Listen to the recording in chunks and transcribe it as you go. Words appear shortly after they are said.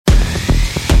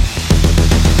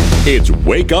It's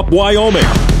Wake Up Wyoming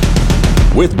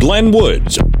with Glenn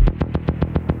Woods.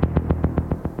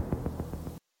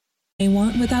 They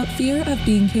want without fear of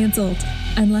being canceled.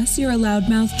 Unless you're a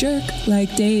loudmouth jerk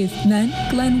like Dave, then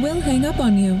Glenn will hang up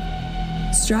on you.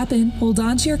 Strap in, hold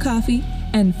on to your coffee,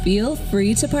 and feel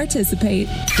free to participate.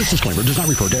 This disclaimer does not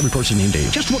refer to every person named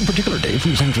Dave, just one particular Dave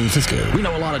from San Francisco. We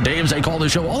know a lot of Daves. They call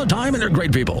this show all the time, and they're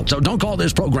great people. So don't call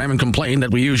this program and complain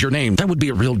that we use your name. That would be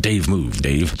a real Dave move,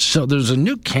 Dave. So there's a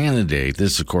new candidate.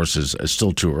 This, of course, is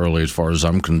still too early as far as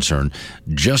I'm concerned.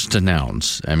 Just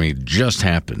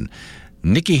happened.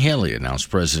 Nikki Haley announced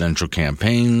presidential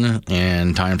campaign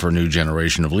and time for a new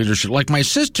generation of leadership. Like my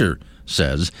sister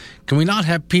says, can we not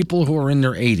have people who are in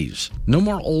their 80s? No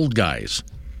more old guys.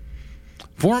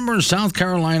 Former South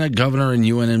Carolina governor and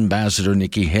UN ambassador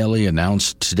Nikki Haley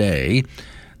announced today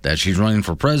that she's running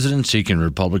for president, seeking a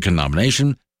Republican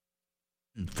nomination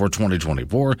for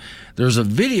 2024. There's a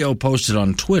video posted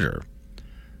on Twitter,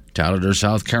 touted her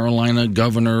South Carolina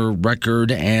governor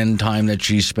record and time that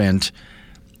she spent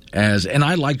and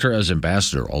I liked her as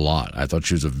ambassador a lot. I thought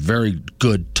she was a very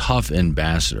good, tough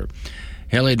ambassador.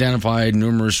 Haley identified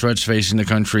numerous threats facing the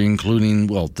country, including,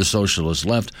 the socialist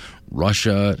left,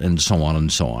 Russia, and so on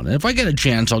and so on. And if I get a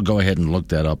chance, I'll go ahead and look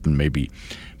that up and maybe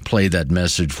play that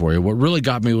message for you. What really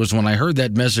got me was when I heard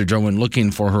that message, I went looking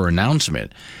for her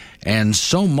announcement. And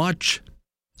so much,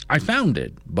 I found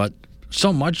it, but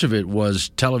so much of it was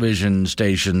television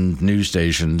stations, news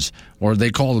stations, or they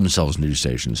call themselves news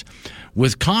stations,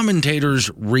 with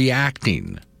commentators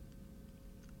reacting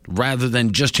rather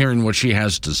than just hearing what she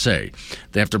has to say.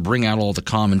 They have to bring out all the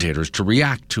commentators to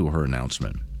react to her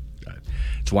announcement.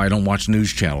 That's why I don't watch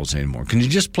news channels anymore. Can you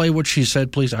just play what she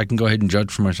said, please? I can go ahead and judge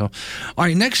for myself. All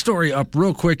right, next story up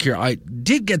real quick here. I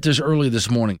did get this early this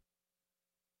morning.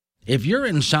 If you're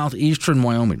in southeastern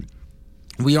Wyoming,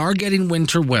 we are getting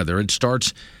winter weather. It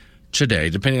starts today.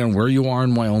 Depending on where you are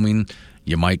in Wyoming,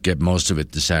 you might get most of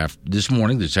it this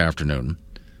morning, this afternoon,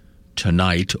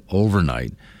 tonight,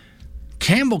 overnight.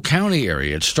 Campbell County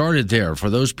area, it started there. For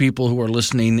those people who are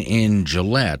listening in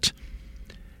Gillette,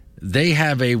 they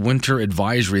have a winter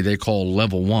advisory they call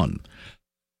Level 1.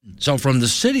 So from the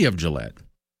city of Gillette,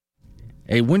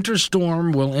 a winter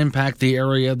storm will impact the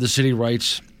area. The city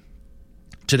writes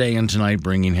today and tonight,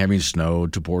 bringing heavy snow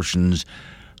to portions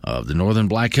of the northern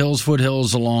Black Hills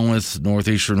foothills, along with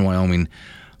northeastern Wyoming,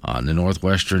 the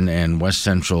northwestern and west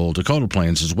central Dakota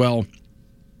plains as well.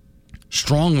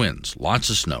 Strong winds, lots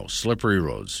of snow, slippery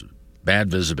roads,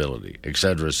 bad visibility,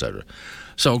 etc., etc.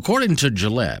 So according to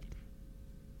Gillette,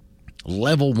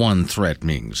 Level 1 threat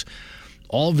means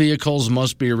all vehicles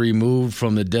must be removed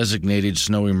from the designated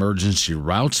snow emergency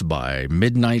routes by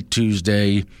midnight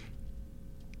Tuesday.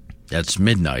 That's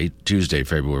midnight, Tuesday,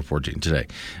 February 14th, today.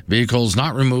 Vehicles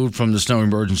not removed from the snow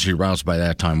emergency routes by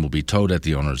that time will be towed at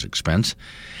the owner's expense.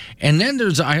 And then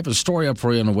I have a story up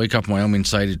for you on the Wake Up Wyoming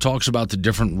site. It talks about the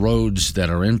different roads that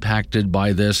are impacted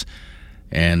by this.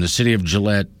 And the city of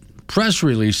Gillette press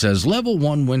release says Level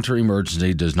 1 winter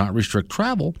emergency does not restrict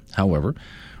travel. However,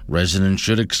 residents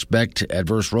should expect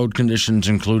adverse road conditions,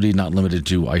 including not limited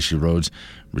to icy roads,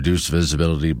 reduced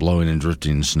visibility, blowing and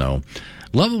drifting snow.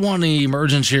 Level 1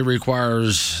 emergency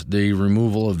requires the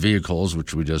removal of vehicles,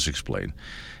 which we just explained.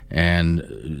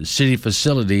 And city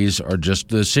facilities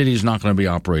the city's not going to be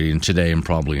operating today and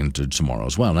probably into tomorrow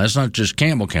as well. And that's not just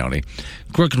Campbell County.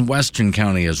 Crook and Western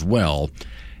County as well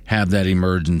have that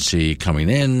emergency coming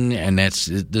in. And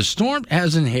the storm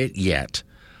hasn't hit yet,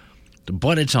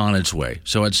 but it's on its way.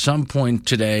 So at some point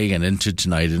today and into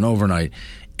tonight and overnight,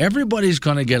 everybody's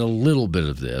going to get a little bit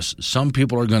of this. Some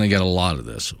people are going to get a lot of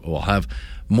this. We'll have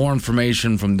more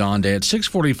information from Don Day at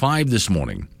 6:45 this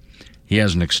morning. He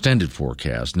has an extended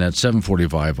forecast, and at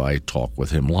 7:45 I talk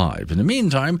with him live. In the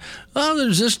meantime,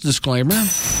 there's this disclaimer.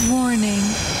 Warning.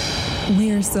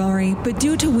 We're sorry, but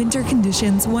due to winter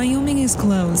conditions, Wyoming is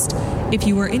closed. If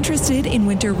you are interested in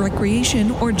winter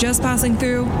recreation or just passing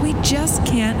through, we just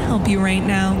can't help you right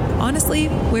now. Honestly,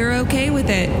 we're okay with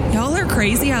it. Y'all are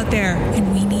crazy out there,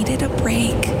 and we needed a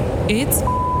break. It's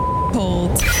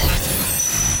cold.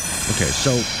 Okay,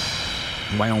 so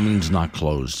Wyoming's not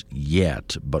closed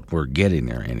yet, but we're getting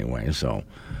there anyway, so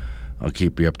I'll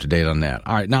keep you up to date on that.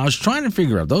 All right, now I was trying to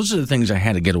figure out, those are the things I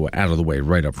had to get out of the way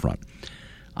right up front.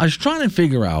 I was trying to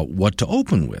figure out what to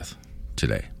open with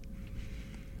today.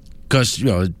 Because,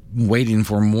 waiting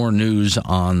for more news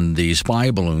on the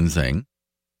spy balloon thing.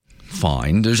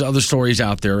 Fine. There's other stories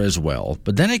out there as well.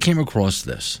 But then I came across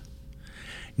this.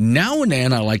 Now and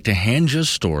then I like to hand you a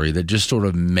story that just sort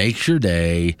of makes your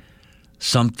day,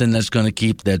 something that's going to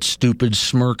keep that stupid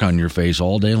smirk on your face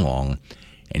all day long,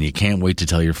 and you can't wait to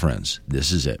tell your friends.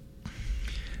 This is it.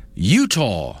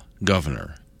 Utah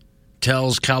governor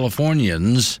tells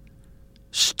Californians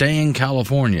stay in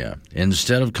California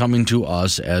instead of coming to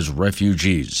us as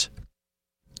refugees.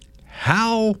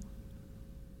 How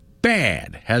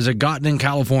bad has it gotten in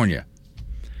California?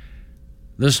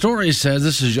 The story says,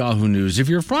 this is Yahoo News, if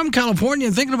you're from California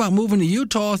and thinking about moving to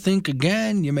Utah, think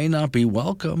again. You may not be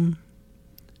welcome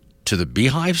to the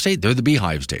Beehive State. They're the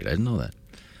Beehive State. I didn't know that.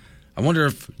 I wonder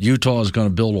if Utah is going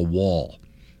to build a wall.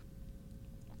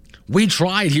 We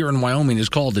tried here in Wyoming. It's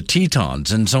called the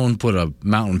Tetons, and someone put a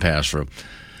mountain pass through.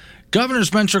 Governor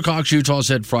Spencer Cox, Utah,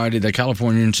 said Friday that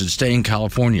Californians should stay in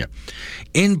California,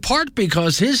 in part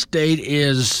because his state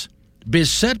is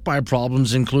beset by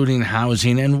problems including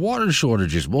housing and water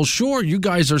shortages. Well, sure, you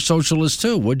guys are socialists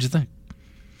too. What'd you think?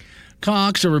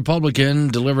 Cox, a Republican,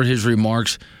 delivered his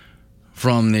remarks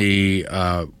from the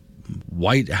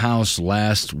White House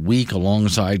last week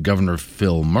alongside Governor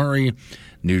Phil Murray,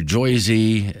 New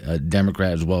Jersey, a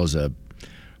Democrat, as well as a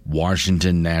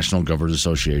Washington National Governors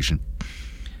Association.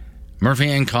 Murphy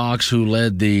and Cox, who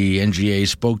led the NGA,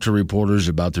 spoke to reporters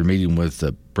about their meeting with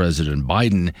President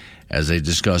Biden as they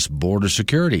discussed border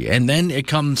security. And then it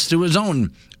comes to his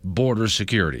own border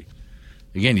security.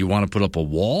 Again, you want to put up a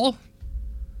wall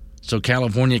so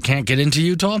California can't get into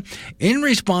Utah? In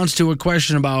response to a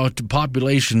question about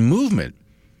population movement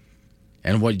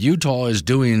and what Utah is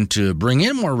doing to bring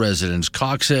in more residents,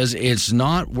 Cox says it's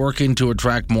not working to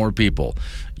attract more people.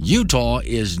 Utah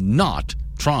is not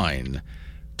trying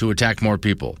to attract more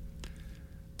people.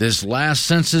 This last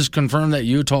census confirmed that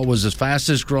Utah was the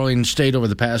fastest growing state over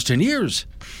the past 10 years.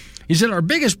 He said, our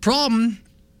biggest problem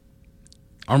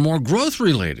are more growth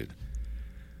related.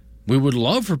 We would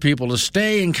love for people to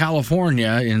stay in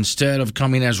California instead of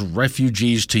coming as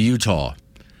refugees to Utah.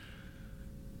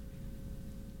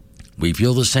 We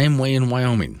feel the same way in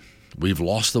Wyoming. We've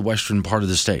lost the western part of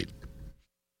the state.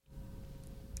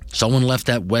 Someone left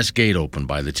that west gate open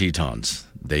by the Tetons.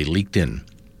 They leaked in.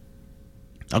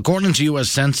 According to U.S.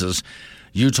 Census,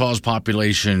 Utah's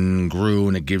population grew,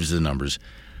 and it gives the numbers.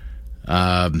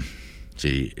 The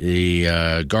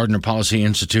Gardner Policy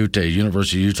Institute at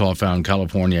University of Utah found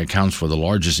California accounts for the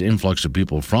largest influx of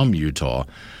people from Utah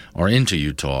or into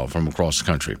Utah from across the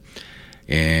country.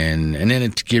 And then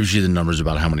it gives you the numbers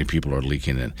about how many people are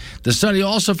leaking in. The study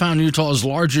also found Utah's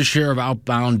largest share of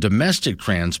outbound domestic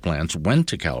transplants went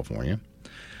to California.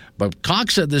 But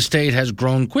Cox said the state has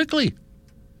grown quickly,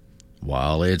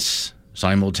 while it's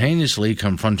simultaneously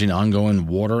confronting ongoing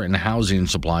water and housing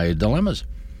supply dilemmas.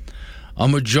 A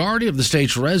majority of the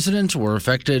state's residents were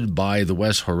affected by the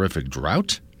West's horrific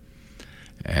drought.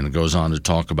 And it goes on to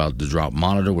talk about the drought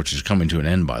monitor, which is coming to an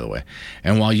end, by the way.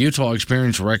 And while Utah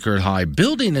experienced record high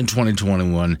building in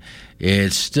 2021,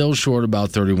 it's still short about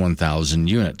 31,000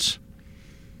 units.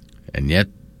 And yet,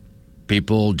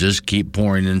 people just keep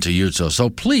pouring into Utah. So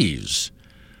please,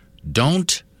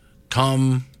 don't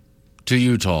come to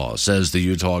Utah, says the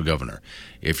Utah governor.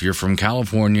 If you're from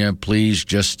California, please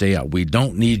just stay out. We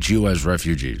don't need you as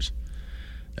refugees.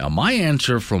 Now, my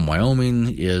answer from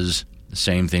Wyoming is the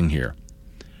same thing here.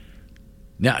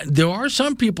 Now, there are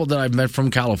some people that I've met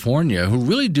from California who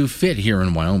really do fit here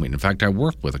in Wyoming. In fact, I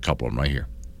work with a couple of them right here.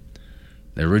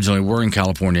 They originally were in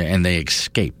California, and they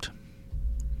escaped.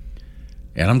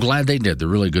 And I'm glad they did. They're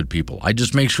really good people. I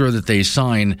just make sure that they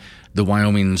sign the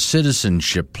Wyoming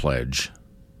Citizenship Pledge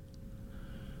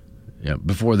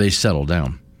before they settle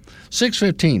down.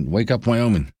 6:15, Wake Up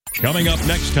Wyoming. Coming up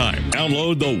next time,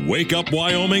 download the Wake Up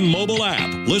Wyoming mobile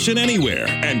app. Listen anywhere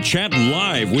and chat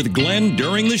live with Glenn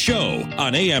during the show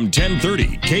on AM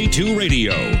 1030 K2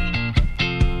 Radio.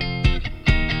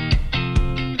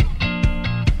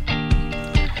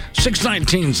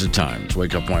 6:19 is the time to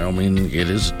Wake Up Wyoming. It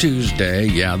is Tuesday.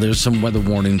 Yeah, there's some weather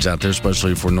warnings out there,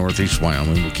 especially for Northeast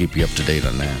Wyoming. We'll keep you up to date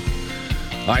on that.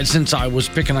 All right, since I was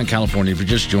picking on California, if you're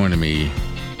just joining me,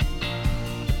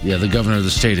 the governor of the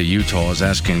state of Utah is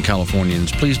asking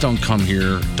Californians, please don't come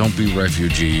here. Don't be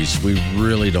refugees. We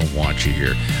really don't want you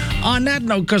here. On that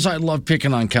note, because I love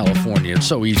picking on California, it's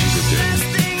so easy to do.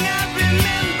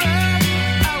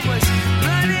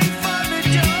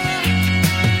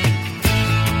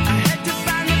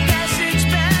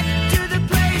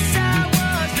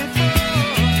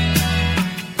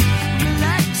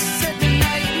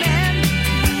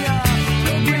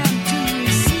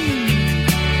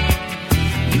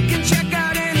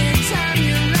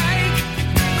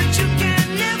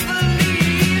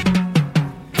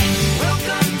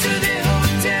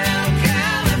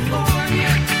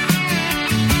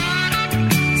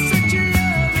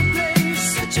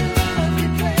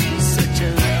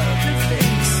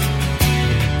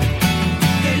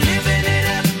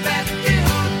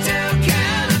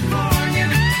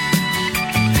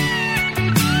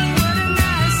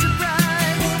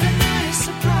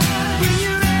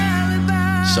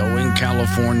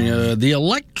 California, the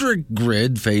electric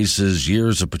grid faces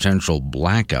years of potential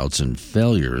blackouts and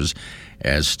failures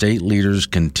as state leaders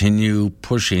continue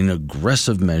pushing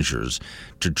aggressive measures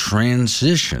to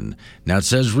transition. Now, it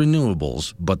says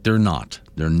renewables, but they're not.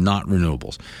 They're not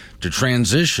renewables. To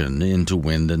transition into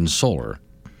wind and solar.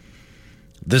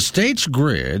 The state's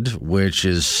grid, which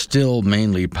is still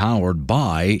mainly powered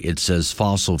by, it says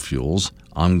fossil fuels.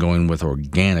 I'm going with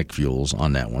organic fuels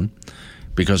on that one,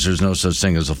 because there's no such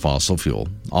thing as a fossil fuel.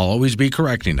 I'll always be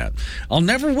correcting that. I'll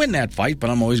never win that fight, but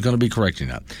I'm always going to be correcting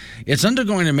that. It's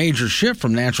undergoing a major shift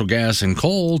from natural gas and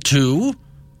coal to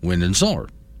wind and solar.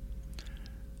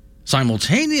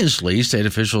 Simultaneously, state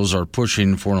officials are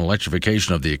pushing for an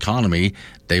electrification of the economy.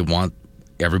 They want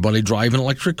everybody driving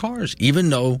electric cars, even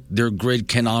though their grid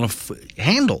cannot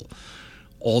handle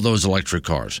all those electric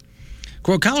cars.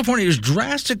 Quote, California is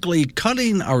drastically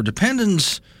cutting our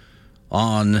dependence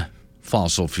on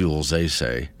fossil fuels, they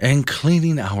say, and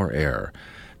cleaning our air.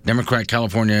 Democrat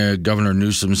California Governor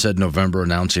Newsom said in November,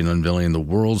 announcing unveiling the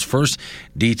world's first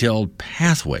detailed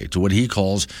pathway to what he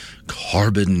calls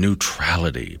carbon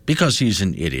neutrality, because he's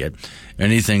an idiot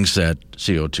and he thinks that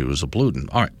CO2 is a pollutant.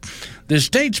 All right. The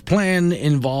state's plan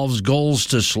involves goals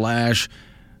to slash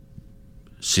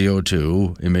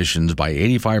CO2 emissions by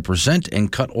 85%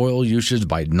 and cut oil usage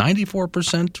by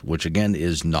 94%, which again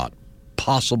is not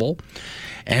possible,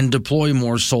 and deploy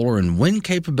more solar and wind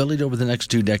capability over the next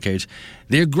 2 decades.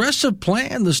 The aggressive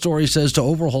plan, the story says, to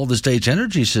overhaul the state's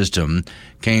energy system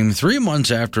came 3 months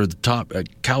after the top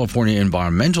California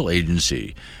Environmental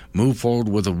Agency moved forward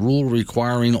with a rule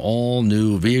requiring all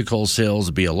new vehicle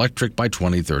sales be electric by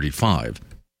 2035,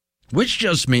 which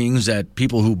just means that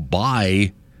people who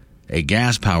buy a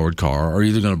gas-powered car are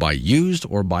either going to buy used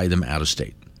or buy them out of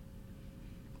state.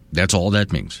 That's all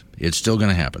that means. It's still going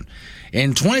to happen.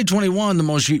 In 2021, the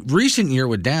most recent year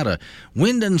with data,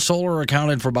 wind and solar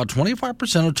accounted for about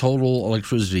 25% of total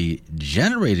electricity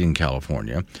generated in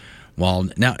California. Well,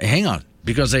 now, hang on,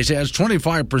 because they say it's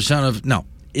 25% of... No,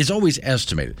 it's always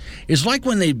estimated. It's like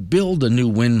when they build a new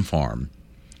wind farm,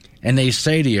 and they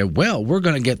say to you, well, we're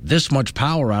going to get this much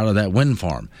power out of that wind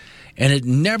farm. And it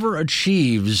never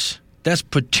achieves... That's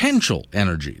potential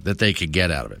energy that they could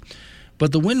get out of it.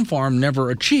 But the wind farm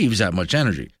never achieves that much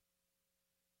energy.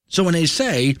 So when they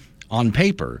say, on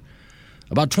paper,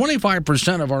 about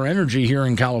 25% of our energy here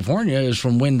in California is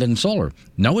from wind and solar.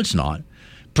 No, it's not.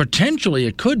 Potentially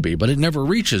it could be, but it never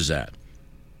reaches that.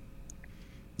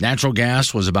 Natural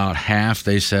gas was about half,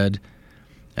 they said,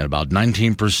 and about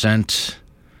 19%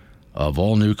 of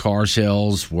all new car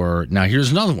sales were... Now,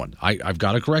 here's another one. I've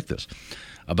got to correct this.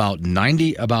 About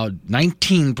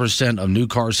 19% of new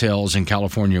car sales in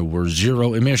California were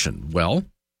zero emission. Well,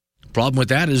 problem with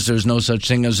that is there's no such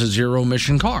thing as a zero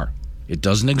emission car. It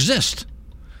doesn't exist.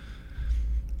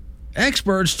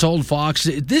 Experts told Fox,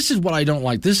 this is what I don't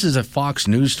like. This is a Fox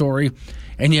News story,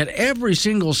 and yet every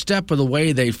single step of the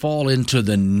way they fall into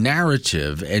the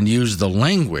narrative and use the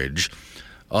language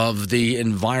of the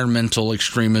environmental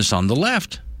extremists on the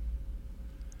left.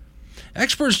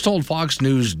 Experts told Fox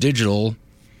News Digital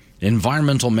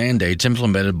environmental mandates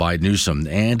implemented by Newsom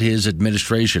and his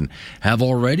administration have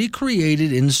already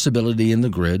created instability in the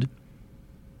grid,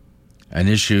 an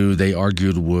issue they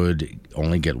argued would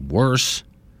only get worse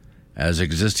as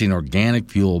existing organic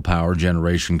fuel power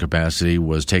generation capacity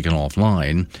was taken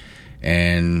offline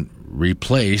and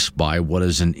replaced by what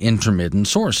is an intermittent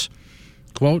source.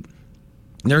 Quote,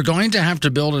 they're going to have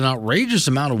to build an outrageous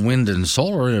amount of wind and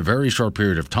solar in a very short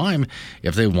period of time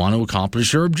if they want to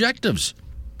accomplish their objectives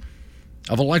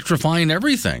of electrifying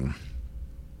everything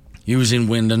using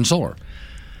wind and solar.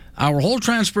 Our whole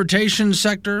transportation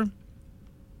sector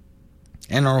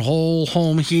and our whole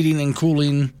home heating and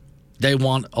cooling, they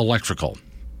want electrical.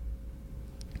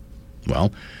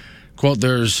 Well, quote,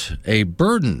 there's a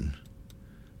burden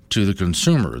to the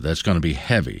consumer that's going to be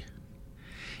heavy.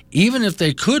 Even if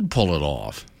they could pull it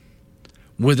off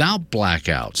without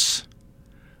blackouts,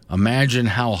 imagine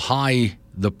how high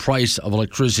the price of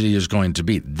electricity is going to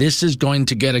be. This is going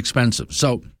to get expensive.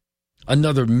 So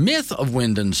another myth of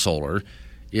wind and solar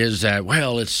is that,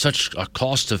 well, it's such a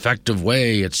cost-effective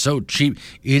way. It's so cheap.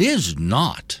 It is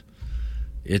not.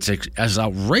 It's as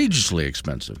outrageously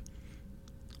expensive.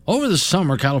 Over the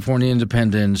summer, California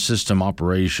Independent System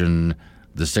Operation,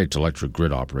 the state's electric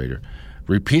grid operator,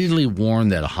 repeatedly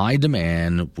warned that high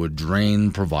demand would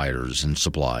drain providers and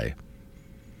supply.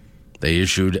 They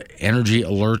issued Energy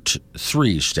Alert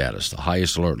 3 status, the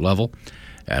highest alert level,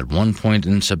 at one point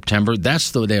in September.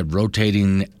 That's though they had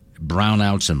rotating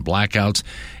brownouts and blackouts,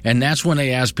 and that's when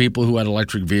they asked people who had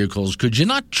electric vehicles, could you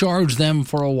not charge them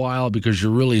for a while because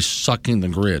you're really sucking the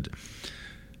grid?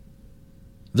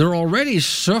 They're already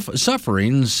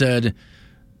suffering, said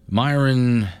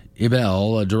Myron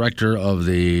Ebel, a director of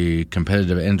the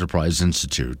Competitive Enterprise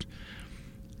Institute.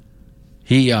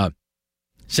 He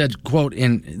said, quote,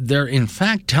 they're in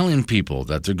fact telling people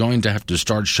that they're going to have to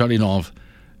start shutting off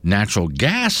natural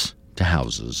gas to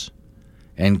houses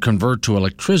and convert to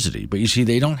electricity. But you see,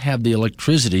 they don't have the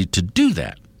electricity to do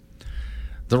that.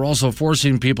 They're also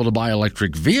forcing people to buy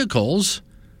electric vehicles,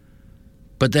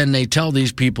 but then they tell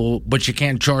these people, but you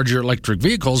can't charge your electric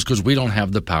vehicles because we don't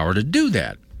have the power to do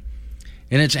that.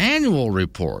 In its annual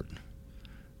report,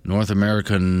 North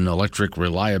American Electric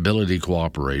Reliability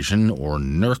Cooperation, or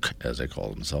NERC as they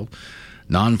call themselves,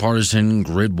 nonpartisan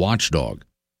grid watchdog,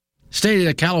 stated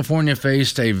that California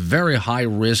faced a very high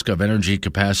risk of energy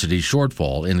capacity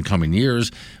shortfall in the coming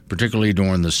years, particularly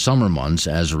during the summer months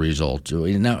as a result.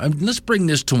 Now, let's bring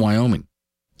this to Wyoming,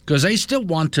 because they still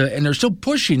want to, and they're still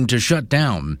pushing to shut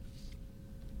down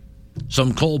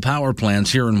some coal power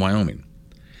plants here in Wyoming.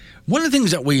 One of the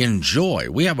things that we enjoy,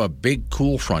 we have a big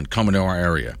cool front coming to our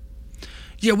area.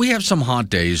 Yeah, we have some hot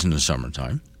days in the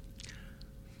summertime,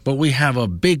 but we have a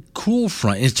big cool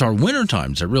front. It's our winter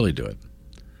times that really do it.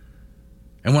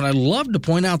 And what I love to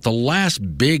point out, the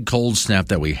last big cold snap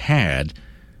that we had,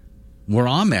 where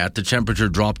I'm at, the temperature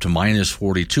dropped to minus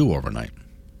 42 overnight.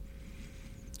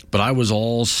 But I was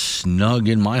all snug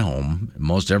in my home.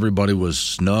 Most everybody was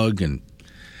snug, and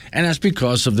that's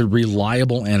because of the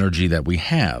reliable energy that we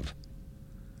have.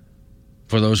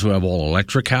 For those who have all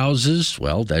electric houses,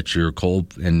 well, that's your coal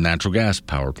and natural gas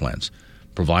power plants,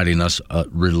 providing us a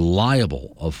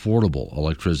reliable, affordable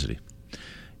electricity.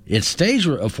 It stays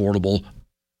affordable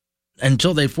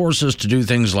until they force us to do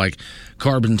things like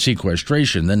carbon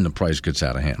sequestration, then the price gets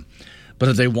out of hand. But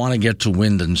if they want to get to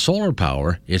wind and solar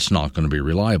power, it's not going to be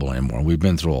reliable anymore. We've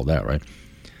been through all that, right?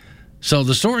 So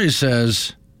the story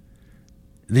says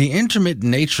the intermittent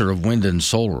nature of wind and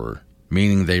solar,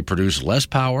 meaning they produce less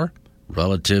power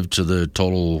relative to the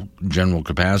total general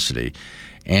capacity,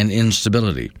 and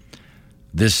instability.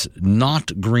 This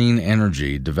not green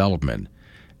energy development,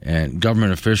 and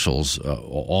government officials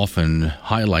often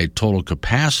highlight total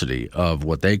capacity of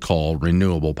what they call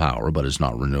renewable power, but it's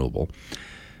not renewable.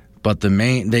 But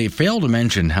they fail to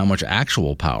mention how much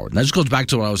actual power. And this goes back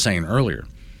to what I was saying earlier.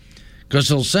 Because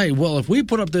they'll say, well, if we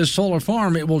put up this solar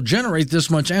farm, it will generate this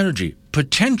much energy.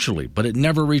 Potentially, but it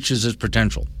never reaches its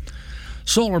potential.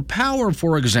 Solar power,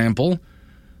 for example,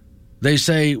 they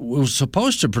say it was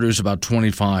supposed to produce about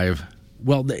 25.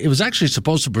 Well, it was actually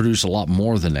supposed to produce a lot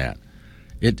more than that.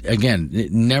 It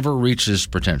never reaches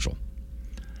potential.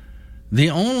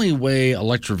 The only way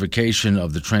electrification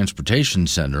of the transportation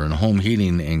center and home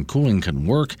heating and cooling can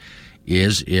work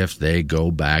is if they go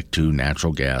back to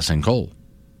natural gas and coal.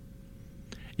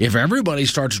 If everybody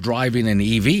starts driving an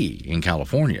EV in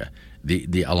California,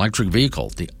 the electric vehicle,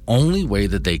 the only way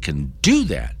that they can do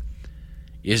that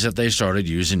is if they started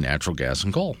using natural gas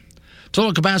and coal.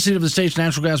 Total capacity of the state's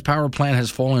natural gas power plant has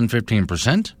fallen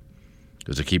 15%.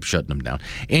 Because they keep shutting them down.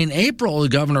 In April, the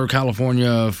governor of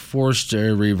California forced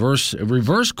a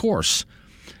reverse course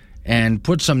and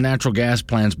put some natural gas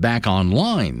plants back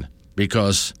online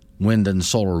because wind and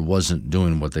solar wasn't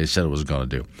doing what they said it was going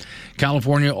to do.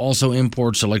 California also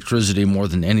imports electricity more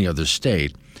than any other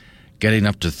state, getting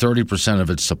up to 30%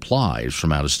 of its supplies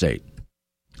from out of state.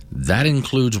 That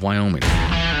includes Wyoming.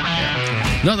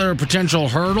 Another potential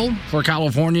hurdle for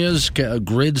California's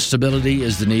grid stability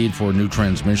is the need for new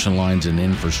transmission lines and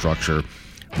infrastructure,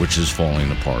 which is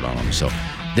falling apart on them. So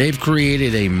they've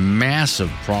created a massive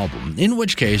problem, in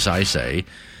which case I say,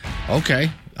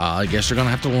 okay, I guess they're going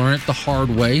to have to learn it the hard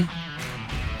way.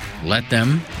 Let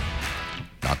them.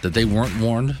 Not that they weren't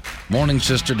warned. Morning,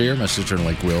 sister dear. My sister in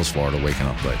Lake Wales, Florida, waking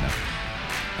up right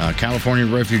now. California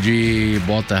refugee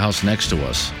bought the house next to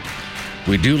us.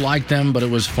 We do like them, but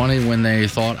it was funny when they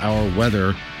thought our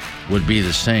weather would be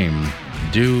the same.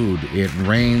 Dude, it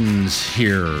rains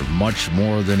here much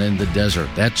more than in the desert.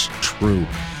 That's true.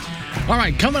 All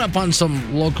right, coming up on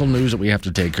some local news that we have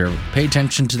to take care of. Pay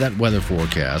attention to that weather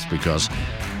forecast because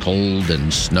cold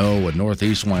and snow in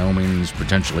northeast Wyoming is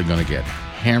potentially going to get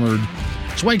hammered.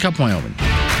 So wake up, Wyoming.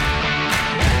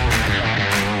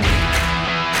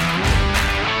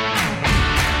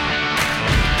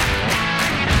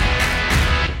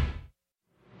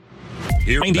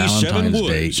 Here 97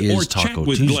 Woods or Chat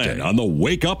with Tuesday. Glenn on the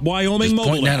Wake Up Wyoming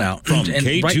mobile that app out. from And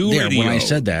K2 right there, Radio. when I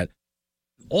said that,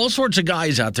 all sorts of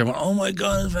guys out there went, oh my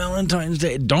God, it's Valentine's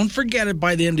Day. Don't forget it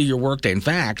by the end of your workday. In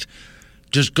fact,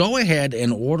 just go ahead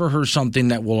and order her something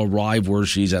that will arrive where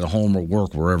she's at home or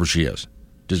work, wherever she is.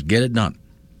 Just get it done.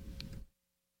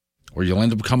 Or you'll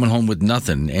end up coming home with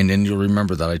nothing, and then you'll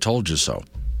remember that I told you so.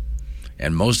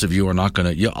 And most of you are not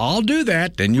going to, I'll do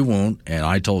that, then you won't. And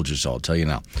I told you so, I'll tell you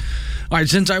now. All right,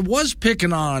 since I was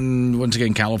picking on, once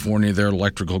again, California, their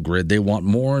electrical grid, they want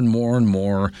more and more and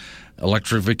more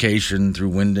electrification through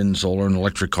wind and solar and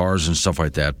electric cars and stuff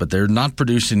like that. But they're not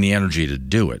producing the energy to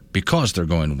do it because they're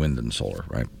going wind and solar,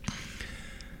 right?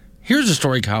 Here's a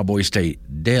story, Cowboy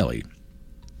State Daily.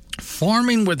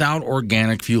 Farming without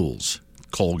organic fuels,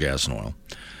 coal, gas, and oil.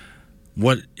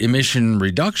 What emission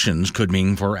reductions could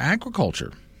mean for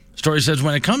agriculture. Story says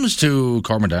when it comes to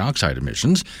carbon dioxide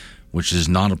emissions, which is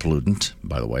not a pollutant,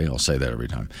 by the way, I'll say that every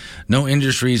time, no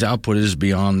industry's output is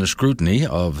beyond the scrutiny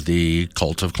of the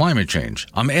cult of climate change.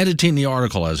 I'm editing the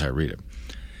article as I read it.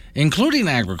 Including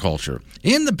agriculture.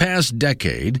 In the past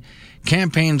decade,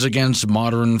 campaigns against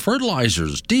modern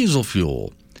fertilizers, diesel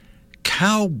fuel,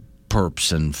 cow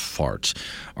perps and farts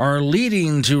are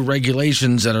leading to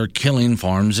regulations that are killing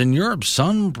farms in Europe.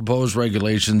 Some proposed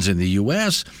regulations in the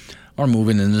U.S. are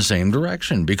moving in the same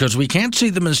direction because we can't see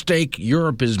the mistake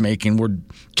Europe is making. We're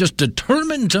just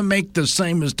determined to make the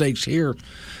same mistakes here.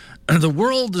 The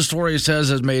world, the story says,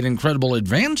 has made incredible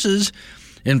advances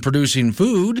in producing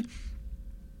food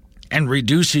and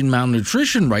reducing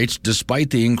malnutrition rates despite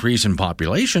the increase in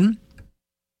population.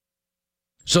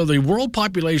 So the world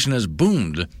population has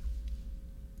boomed,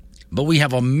 but we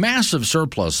have a massive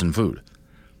surplus in food.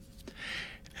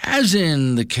 As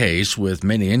in the case with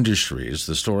many industries,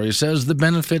 the story says the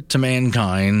benefit to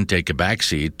mankind take a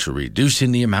backseat to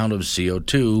reducing the amount of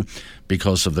CO2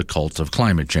 because of the cult of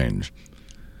climate change.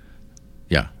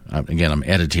 Yeah, again, I'm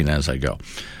editing as I go.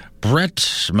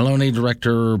 Brett Maloney,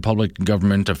 Director, Public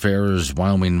Government Affairs,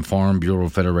 Wyoming Farm Bureau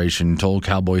Federation, told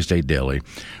Cowboy State Daily,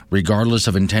 regardless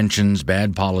of intentions,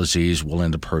 bad policies will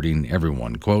end up hurting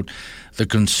everyone. Quote, the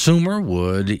consumer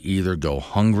would either go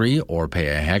hungry or pay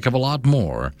a heck of a lot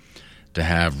more to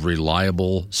have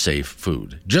reliable, safe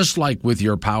food. Just like with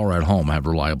your power at home, have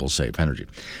reliable, safe energy.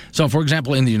 So, for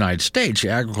example, in the United States, the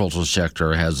agricultural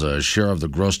sector has a share of the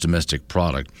gross domestic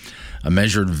product, a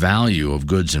measured value of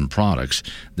goods and products,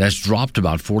 that's dropped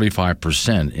about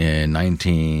 45% in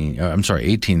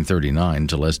 1839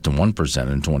 to less than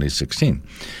 1% in 2016.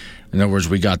 In other words,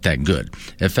 we got that good.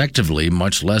 Effectively,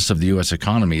 much less of the U.S.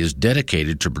 economy is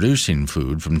dedicated to producing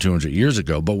food from 200 years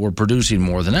ago, but we're producing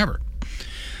more than ever.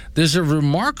 This is a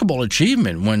remarkable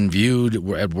achievement when viewed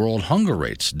at world hunger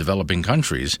rates. Developing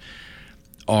countries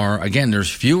are, again, there's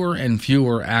fewer and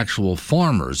fewer actual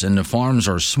farmers, and the farms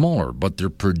are smaller, but they're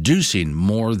producing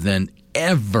more than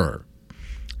ever.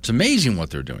 It's amazing what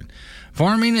they're doing.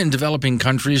 Farming in developing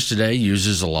countries today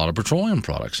uses a lot of petroleum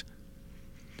products.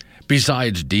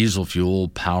 Besides diesel fuel,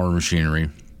 power machinery,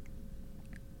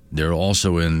 they're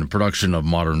also in the production of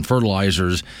modern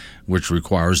fertilizers, which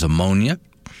requires ammonia.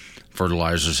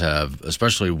 Fertilizers have,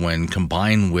 especially when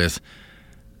combined with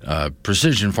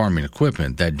precision farming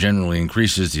equipment, that generally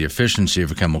increases the efficiency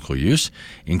of chemical use,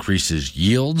 increases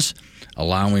yields,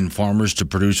 allowing farmers to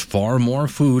produce far more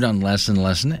food on less and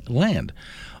less land.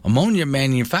 Ammonia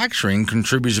manufacturing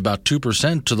contributes about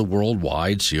 2% to the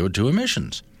worldwide CO2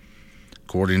 emissions,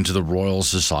 according to the Royal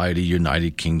Society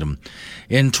United Kingdom.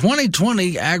 In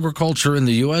 2020, agriculture in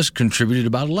the U.S. contributed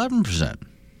about 11%.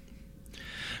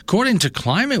 According to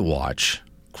Climate Watch,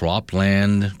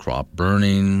 cropland, crop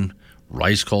burning,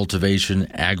 rice cultivation,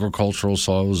 agricultural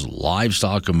soils,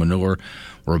 livestock, and manure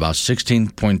were about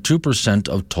 16.2%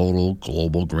 of total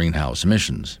global greenhouse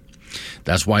emissions.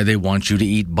 That's why they want you to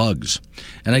eat bugs.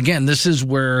 And again, this is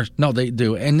where, no, they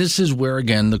do, and this is where,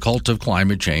 again, the cult of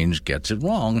climate change gets it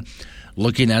wrong,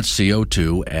 looking at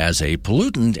CO2 as a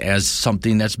pollutant, as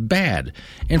something that's bad.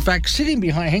 In fact, sitting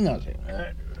behind, hang on a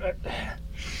second.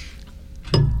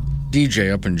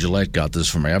 DJ up in Gillette got this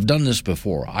for me. I've done this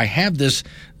before. I have this,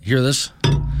 hear this?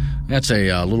 That's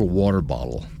a little water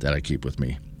bottle that I keep with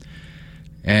me.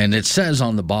 And it says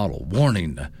on the bottle,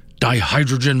 warning,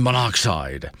 dihydrogen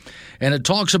monoxide. And it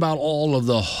talks about all of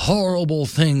the horrible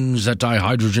things that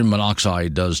dihydrogen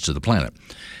monoxide does to the planet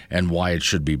and why it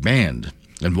should be banned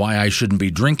and why I shouldn't be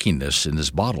drinking this in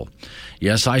this bottle.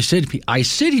 Yes, I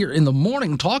sit here in the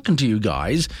morning talking to you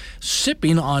guys,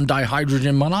 sipping on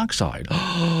dihydrogen monoxide.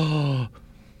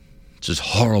 It's this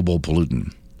horrible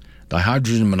pollutant.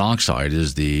 Dihydrogen monoxide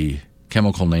is the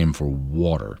chemical name for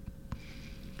water.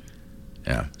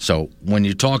 Yeah. So when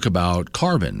you talk about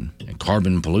carbon and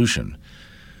carbon pollution,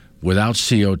 without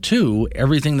CO2,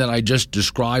 everything that I just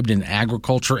described in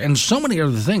agriculture and so many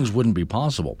other things wouldn't be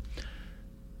possible.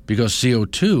 Because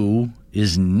CO2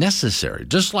 is necessary.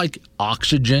 Just like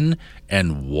oxygen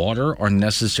and water are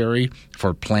necessary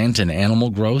for plant and animal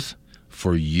growth,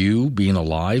 for you being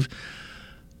alive,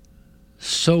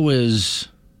 so is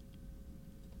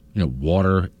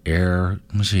water, air,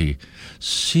 let me see,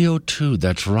 CO2,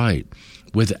 that's right.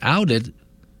 Without it,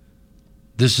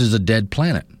 this is a dead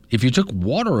planet. If you took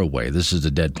water away, this is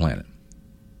a dead planet.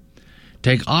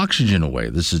 Take oxygen away,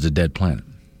 this is a dead planet.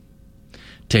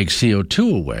 Take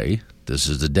CO2 away, this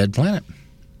is a dead planet.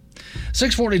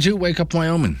 642, Wake Up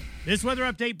Wyoming. This weather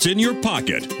update in your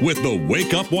pocket with the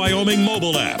Wake Up Wyoming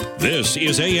mobile app. This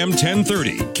is AM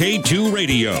 1030, K2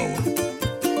 Radio.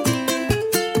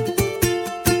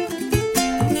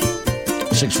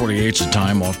 6:48 is the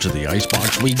time. Off to the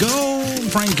icebox we go.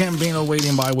 Frank Campino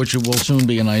waiting by, which will soon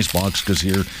be an icebox, because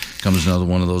here comes another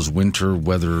one of those winter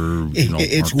weather.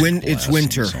 It's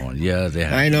winter. So yeah, they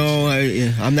have. I know.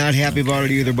 I'm not happy about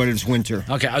it either, but it's winter.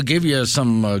 Okay, I'll give you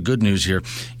some good news here.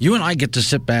 You and I get to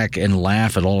sit back and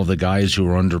laugh at all of the guys who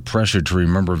are under pressure to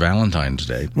remember Valentine's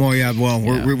Day. Well, yeah.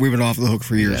 We've been off the hook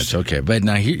for years. That's okay. But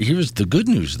now here's the good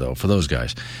news, though, for those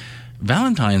guys.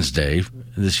 Valentine's Day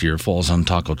this year falls on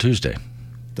Taco Tuesday.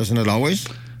 Doesn't it always?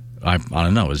 I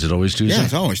don't know. Is it always Tuesday? Yeah,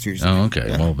 it's always Tuesday. Oh, okay.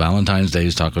 Yeah. Well, Valentine's Day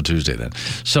is Taco Tuesday then.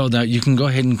 So now you can go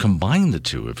ahead and combine the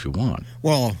two if you want.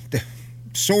 Well,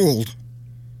 sold.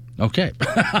 Okay.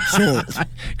 Sold.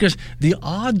 Because the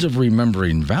odds of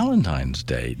remembering Valentine's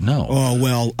Day, no. Oh,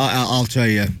 well, I'll tell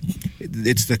you.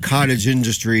 It's the cottage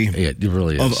industry. It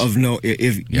really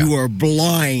is. You are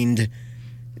blind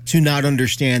to not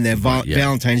understand that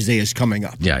Valentine's Day is coming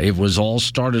up. Yeah, it was all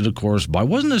started, of course,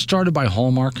 wasn't it started by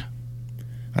Hallmark?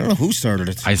 I don't know who started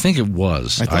it. I think it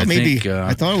was. I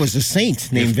thought it was a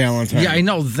saint named Valentine. Yeah, I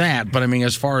know that, but I mean,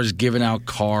 as far as giving out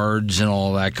cards and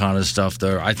all that kind of stuff,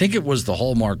 I think it was the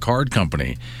Hallmark Card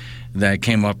Company that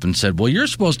came up and said, well, you're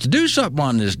supposed to do something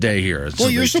on this day here. Well,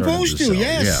 you're supposed to,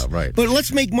 yes. Yeah, right. But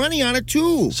let's make money on it,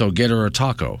 too. So get her a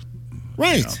taco.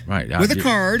 Right. Right. With a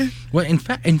card. Well, in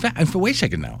fact, wait a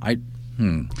second now.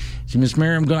 See, Miss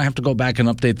Mary, I'm going to have to go back and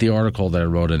update the article that I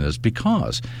wrote in this,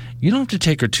 because you don't have to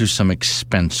take her to some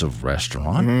expensive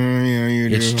restaurant. Yeah, you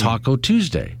do. It's Taco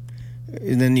Tuesday.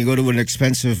 And then you go to an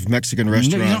expensive Mexican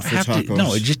restaurant for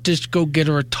tacos. Just go get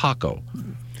her a taco.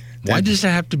 Why does it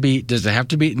have to be? Does it have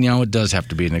to be? It does have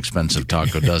to be an expensive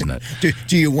taco, doesn't it?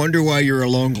 Do you wonder why you're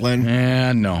alone,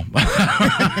 Glenn? No.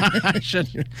 I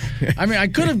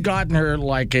could have gotten her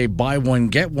like a buy one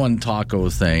get one taco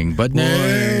thing, but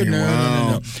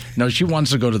no. She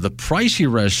wants to go to the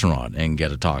pricey restaurant and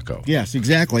get a taco. Yes,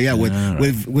 exactly. Yeah,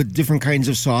 with different kinds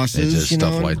of sauces,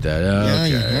 stuff like that. Okay.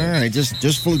 Yeah, all right,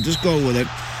 just go with it.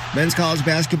 Men's college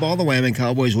basketball, the Wyoming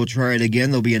Cowboys will try it again.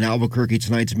 They'll be in Albuquerque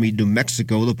tonight to meet New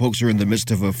Mexico. The Pokes are in the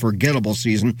midst of a forgettable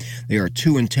season. They are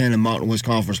 2-10 in Mountain West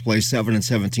Conference play,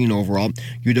 7-17 overall.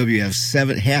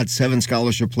 UW had 7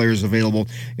 scholarship players available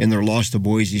in their loss to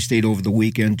Boise State over the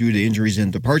weekend due to injuries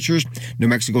and departures. New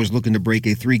Mexico is looking to break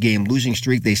a 3-game losing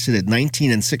streak. They sit at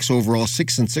 19-6 overall,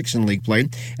 6-6 in league play.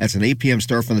 That's an 8 p.m.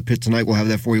 start from the pit tonight. We'll have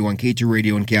that for you on K2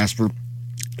 Radio in Casper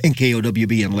and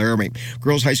KOWB in Laramie.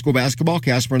 Girls high school basketball,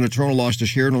 Casper and Natrona lost to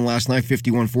Sheridan last night,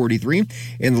 51-43.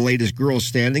 In the latest girls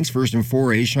standings, first in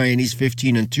 4A, Cheyennes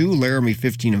 15-2, Laramie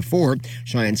 15-4,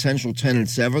 Cheyenne Central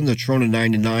 10-7, Natrona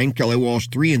 9-9, Kelly Walsh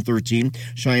 3-13,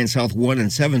 Cheyenne South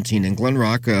 1-17, and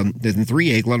Glenrock in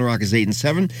 3A, Glenrock is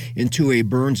 8-7, in 2A,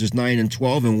 Burns is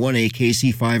 9-12, and 1A,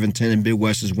 Casey 5-10, and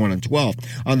Midwest is 1-12.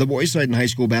 On the boys' side in high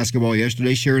school basketball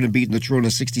yesterday, Sheridan beat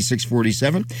Natrona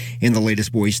 66-47. In the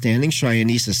latest boys' standings,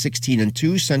 Cheyennes is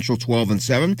 16-2, Central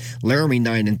 12-7, Laramie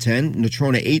 9-10,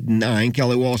 Natrona 8-9,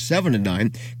 Kelly Walsh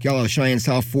 7-9, Cheyenne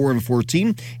South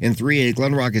 4-14, in 3A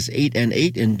Glenrock is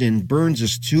 8-8, and in Burns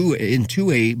is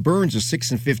 2A Burns is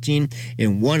 6-15,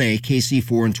 in 1A KC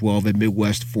 4-12, and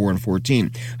Midwest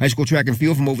 4-14. High school track and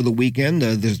field from over the weekend.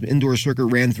 The indoor circuit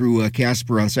ran through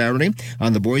Casper on Saturday.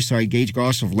 On the boys' side, Gage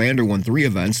Goss of Lander won 3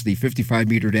 events: the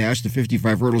 55-meter dash, the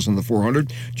 55 hurdles, and the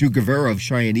 400. Drew Guevara of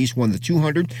Cheyenne East won the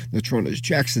 200. Natrona's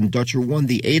Jackson Dutcher won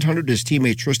the 800. His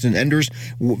teammate Tristan Enders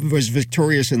was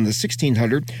victorious in the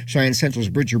 1600. Cheyenne Central's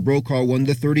Bridger Brokaw won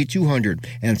the 3200.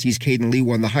 NC's Caden Lee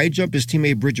won the high jump. His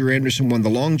teammate Bridger Anderson won the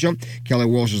long jump. Kelly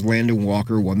Walsh's Landon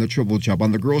Walker won the triple jump.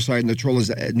 On the girls' side,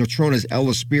 Natrona's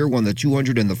Ella Spear won the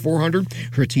 200 and the 400.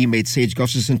 Her teammate Sage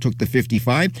Gustafson took the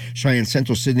 55. Cheyenne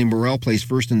Central Sydney Morrell placed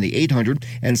first in the 800.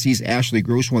 NC's Ashley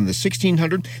Gross won the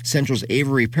 1600. Central's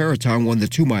Avery Paraton won the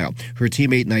 2 mile. Her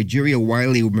teammate Nigeria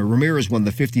Wiley Ramirez won the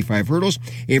the 55 hurdles.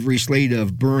 Avery Slade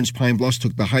of Burns Pine Bluffs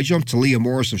took the high jump. Talia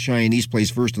Morris of Cheyenne East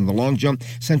placed first in the long jump.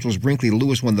 Central's Brinkley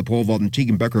Lewis won the pole vault, and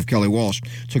Tegan Becker of Kelly Walsh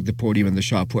took the podium in the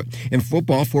shot put. In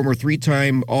football, former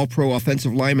three-time All-Pro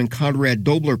offensive lineman Conrad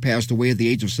Dobler passed away at the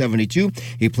age of 72.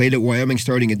 He played at Wyoming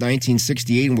starting in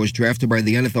 1968 and was drafted by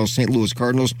the NFL St. Louis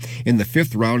Cardinals in the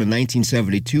 5th round in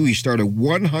 1972. He started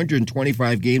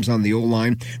 125 games on the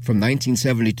O-line from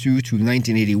 1972 to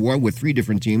 1981 with 3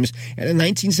 different teams. And in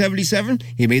 1977,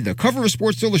 he made the cover of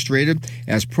Sports Illustrated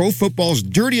as pro football's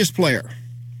dirtiest player.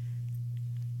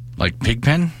 Like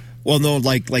Pigpen? Well, no,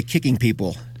 like kicking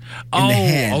people in the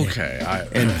head. Okay.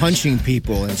 And punching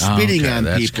people and spitting on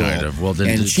that's people kind of, well, then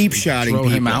and cheap-shotting people.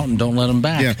 Throw him out and don't let him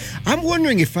back. Yeah. I'm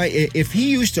wondering if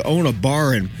he used to own a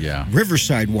bar in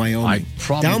Riverside, Wyoming.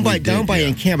 Down by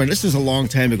encampment. This is a long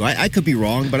time ago. I could be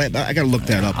wrong, but I got to look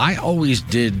that up. I always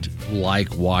did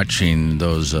like watching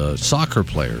those soccer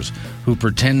players who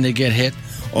pretend they get hit.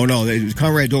 Oh, no,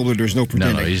 Conrad Dobler, there's no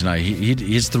pretending. No, he's not.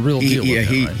 He's the real deal.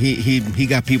 He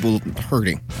got people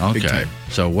hurting. Okay.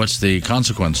 So what's the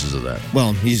consequences of that?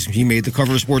 Well, he made the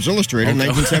cover of Sports Illustrated in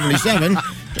 1977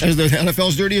 as the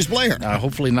NFL's dirtiest player.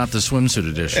 Hopefully not the swimsuit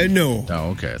edition. No.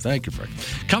 Oh, okay. Thank you, Frank.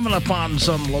 Coming up on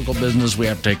some local business we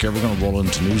have to take care of. We're going to roll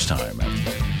into news time.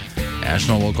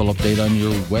 National local update on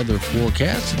your weather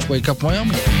forecast. It's Wake Up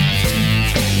Wyoming.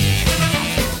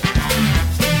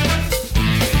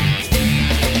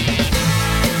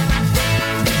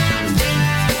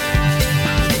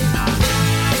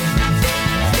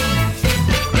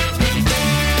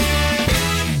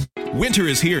 Winter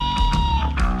is here.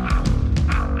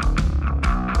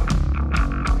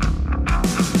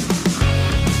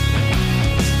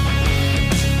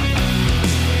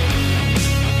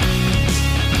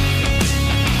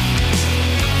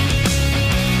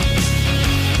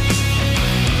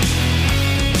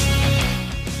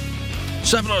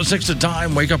 .06 the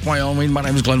time. Wake Up Wyoming. My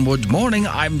name is Glenn Woods. Morning.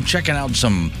 I'm checking out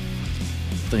some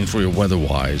things for you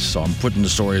weather-wise, so I'm putting the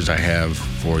stories I have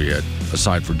for you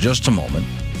aside for just a moment.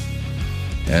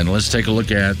 And let's take a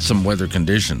look at some weather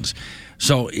conditions.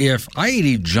 So if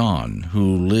I-80 John,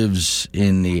 who lives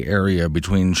in the area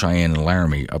between Cheyenne and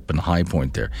Laramie, up in High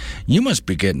Point there, you must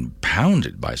be getting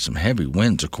pounded by some heavy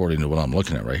winds, according to what I'm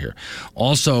looking at right here.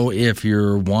 Also, if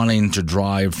you're wanting to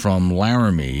drive from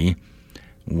Laramie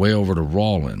way over to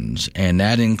Rawlins, and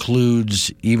that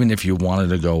includes even if you wanted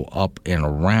to go up and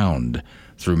around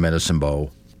through Medicine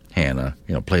Bow, Hannah,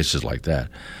 places like that.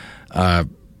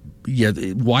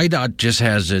 WYDOT just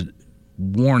has a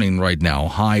warning right now,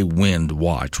 high wind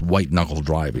watch, white knuckle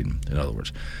driving, in other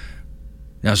words.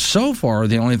 Now, so far,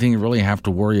 the only thing you really have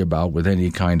to worry about with any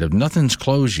kind of, nothing's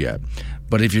closed yet,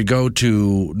 but if you go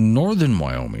to northern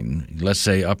Wyoming, let's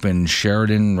say up in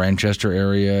Sheridan, Ranchester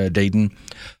area, Dayton,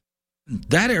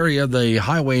 that area, the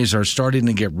highways are starting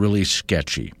to get really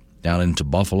sketchy down into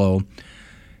Buffalo.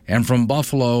 And from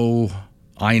Buffalo,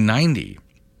 I-90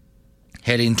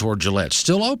 heading toward Gillette.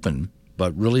 Still open,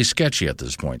 but really sketchy at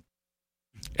this point.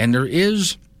 And there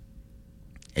is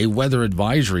a weather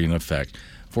advisory in effect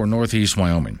for northeast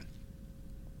Wyoming.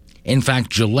 In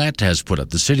fact, the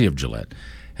city of Gillette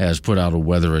has put out a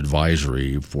weather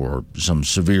advisory for some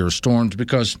severe storms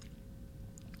because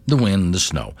the wind, the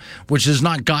snow, which has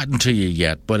not gotten to you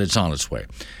yet, but it's on its way.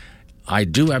 I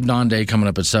do have non-day coming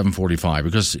up at 7:45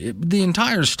 because the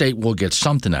entire state will get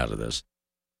something out of this.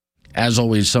 As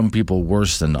always, some people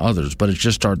worse than others, but it's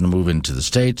just starting to move into the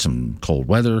state, some cold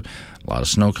weather, a lot of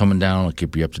snow coming down. I'll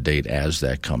keep you up to date as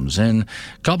that comes in.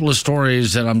 A couple of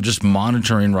stories that I'm just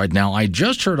monitoring right now. I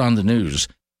just heard on the news,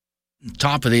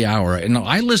 top of the hour, and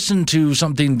I listen to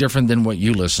something different than what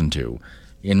you listen to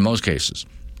in most cases.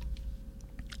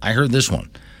 I heard this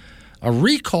one. A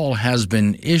recall has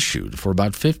been issued for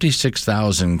about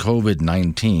 56,000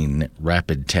 COVID-19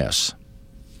 rapid tests.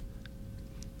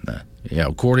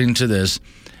 According to this,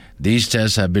 these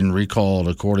tests have been recalled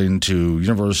according to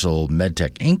Universal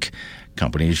MedTech, Inc.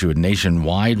 Company issued a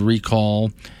nationwide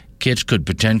recall. Kits could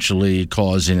potentially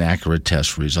cause inaccurate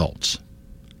test results.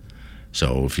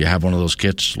 So if you have one of those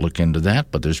kits, look into that.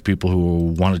 But there's people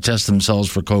who want to test themselves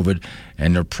for COVID,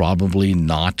 and they're probably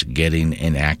not getting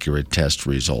an accurate test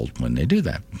result when they do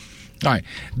that. All right.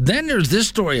 Then there's this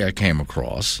story I came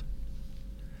across.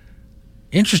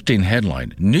 Interesting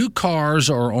headline. New cars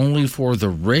are only for the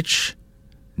rich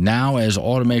now as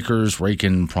automakers rake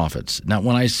in profits. Now,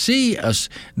 when I see us,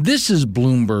 this is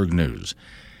Bloomberg News.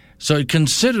 So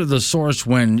consider the source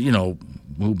when, who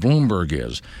Bloomberg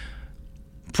is.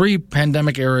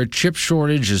 Pre-pandemic era chip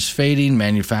shortage is fading.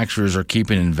 Manufacturers are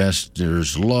keeping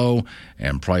investors low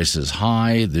and prices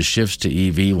high. The shifts to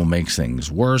EV will make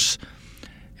things worse.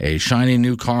 A shiny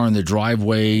new car in the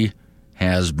driveway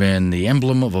has been the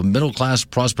emblem of a middle-class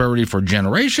prosperity for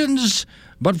generations,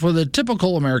 but for the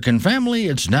typical American family,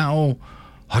 it's now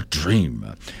a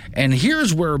dream. And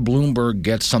here's where Bloomberg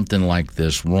gets something like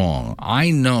this wrong. I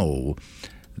know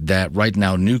that right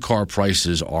now new car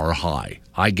prices are high.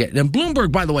 And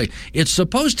Bloomberg, by the way, it's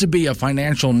supposed to be a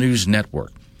financial news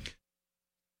network.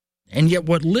 And yet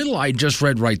what little I just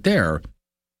read right there,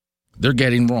 they're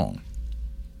getting wrong.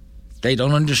 They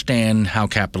don't understand how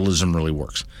capitalism really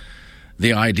works.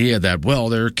 The idea that, well,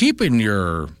 they're keeping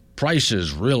your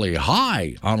prices really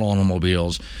high on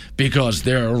automobiles because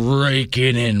they're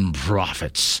raking in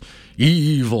profits.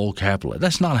 Evil capital.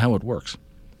 That's not how it works.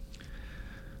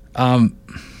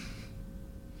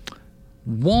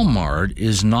 Walmart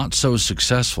is not so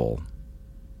successful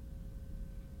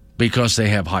because they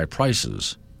have high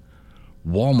prices.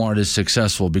 Walmart is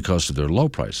successful because of their low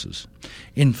prices.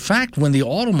 In fact, when the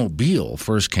automobile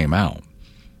first came out,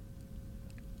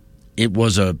 it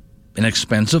was an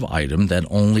expensive item that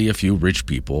only a few rich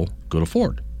people could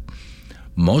afford.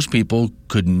 Most people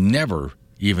could never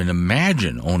even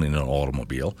imagine owning an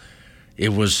automobile. It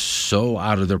was so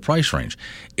out of their price range.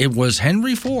 It was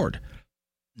Henry Ford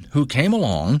who came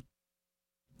along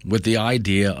with the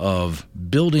idea of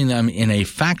building them in a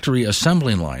factory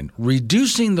assembly line,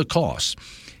 reducing the costs.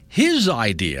 His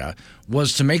idea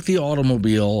was to make the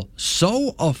automobile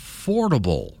so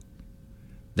affordable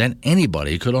that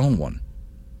anybody could own one.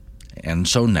 And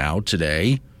so now,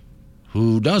 today,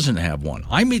 who doesn't have one?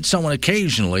 I meet someone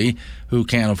occasionally who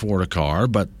can't afford a car,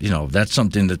 but, that's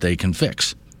something that they can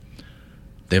fix.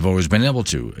 They've always been able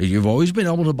to. You've always been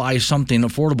able to buy something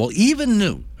affordable, even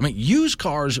new. I mean, used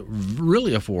cars,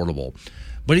 really affordable.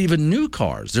 But even new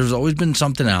cars, there's always been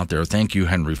something out there. Thank you,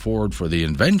 Henry Ford, for the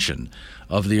invention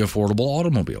of the affordable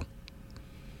automobile.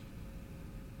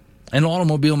 And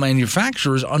automobile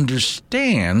manufacturers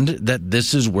understand that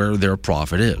this is where their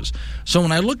profit is. So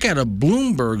when I look at a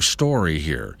Bloomberg story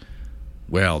here,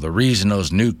 well, the reason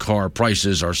those new car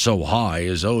prices are so high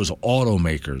is those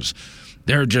automakers.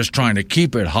 They're just trying to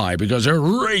keep it high because they're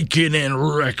raking in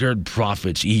record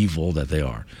profits, evil that they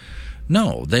are.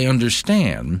 No, they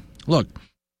understand. Look,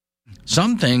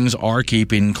 some things are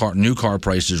keeping new car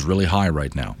prices really high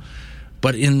right now.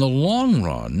 But in the long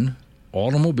run,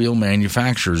 automobile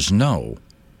manufacturers know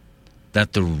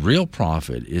that the real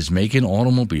profit is making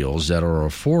automobiles that are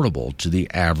affordable to the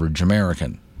average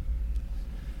American.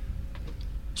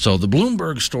 So the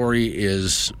Bloomberg story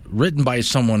is written by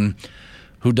someone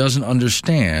who doesn't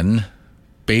understand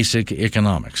basic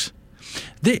economics.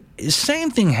 The same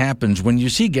thing happens when you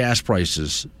see gas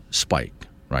prices spike,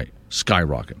 right?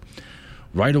 Skyrocket.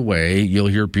 Right away, you'll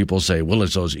hear people say, well,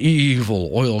 it's those evil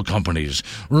oil companies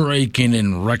raking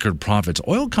in record profits.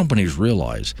 Oil companies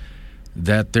realize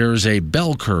that there's a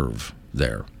bell curve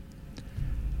there.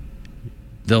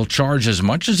 They'll charge as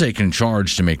much as they can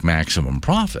charge to make maximum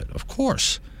profit, of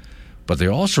course. But they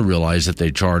also realize that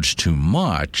they charge too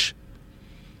much,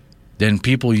 then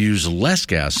people use less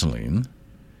gasoline.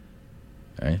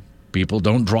 Okay? People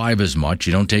don't drive as much.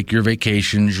 You don't take your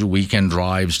vacations, your weekend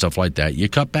drives, stuff like that. You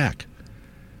cut back.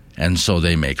 And so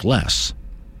they make less.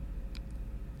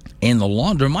 In the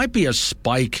long, there might be a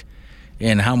spike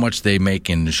in how much they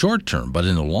make in the short term, but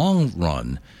in the long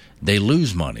run, they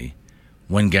lose money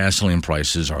when gasoline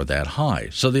prices are that high.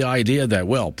 So the idea that,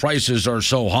 well, prices are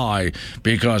so high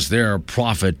because they're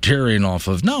profiteering off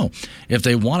of, no. If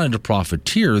they wanted to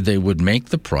profiteer, they would make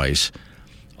the price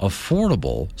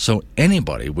affordable so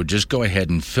anybody would just go ahead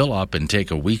and fill up and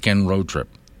take a weekend road trip.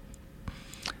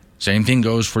 Same thing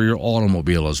goes for your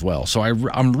automobile as well. So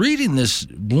I'm reading this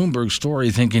Bloomberg story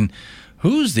thinking,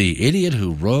 who's the idiot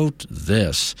who wrote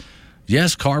this?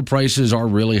 Yes, car prices are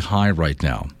really high right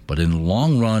now, but in the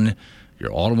long run,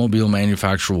 your automobile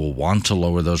manufacturer will want to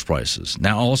lower those prices.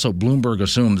 Now, also, Bloomberg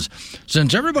assumes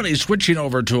since everybody's switching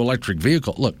over to electric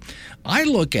vehicles, look, I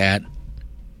look at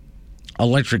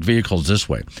electric vehicles this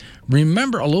way.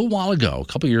 Remember a little while ago, a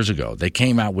couple years ago, they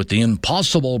came out with the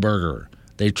Impossible Burger.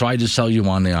 They tried to sell you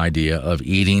on the idea of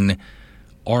eating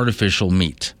artificial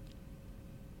meat.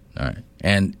 All right.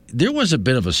 And there was a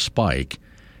bit of a spike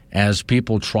as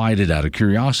people tried it out of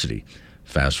curiosity.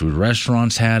 Fast food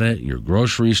restaurants had it. Your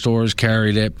grocery stores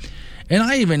carried it. And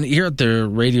I even, here at the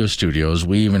radio studios,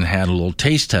 we even had a little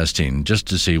taste testing just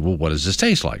to see, well, what does this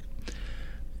taste like?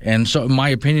 And so my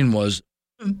opinion was,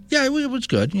 yeah, it was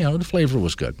good. You know, the flavor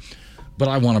was good. But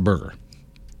I want a burger.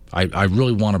 I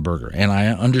really want a burger. And I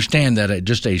understand that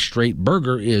just a straight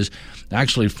burger is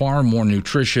actually far more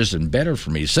nutritious and better for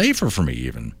me, safer for me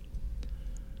even,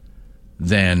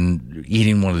 than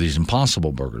eating one of these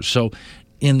Impossible Burgers. So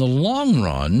in the long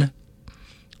run,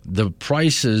 The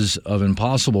prices of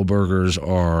Impossible Burgers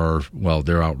are, well,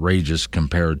 they're outrageous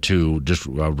compared to just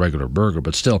a regular burger,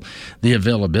 but still, the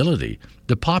availability,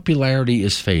 the popularity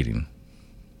is fading.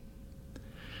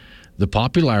 The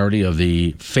popularity of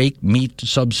the fake meat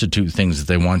substitute things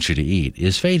that they want you to eat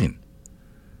is fading.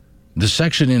 The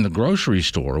section in the grocery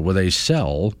store where they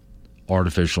sell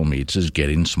artificial meats is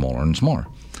getting smaller and smaller.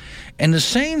 And the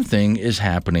same thing is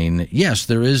happening. Yes,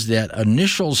 there is that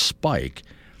initial spike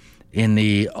in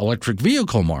the electric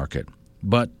vehicle market,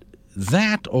 but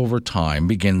that over time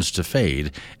begins to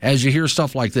fade as you hear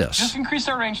stuff like this. Just increased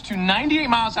our range to 98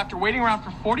 miles after waiting around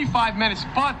for 45 minutes.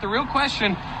 But the real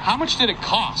question, how much did it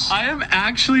cost? I am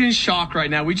actually in shock right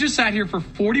now. We just sat here for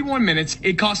 41 minutes.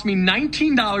 It cost me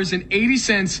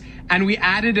 $19.80, and we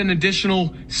added an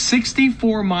additional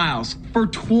 64 miles for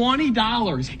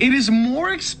 $20. It is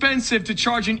more expensive to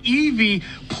charge an EV,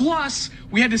 plus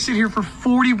we had to sit here for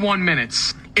 41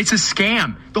 minutes. It's a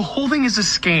scam. The whole thing is a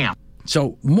scam.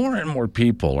 So more and more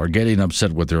people are getting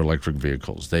upset with their electric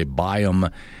vehicles. They buy them,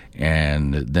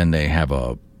 and then they have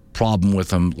a problem with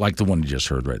them, like the one you just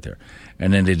heard right there.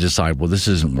 And then they decide, well, this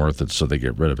isn't worth it, so they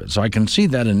get rid of it. So I can see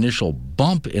that initial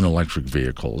bump in electric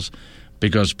vehicles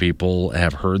because people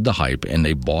have heard the hype and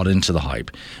they bought into the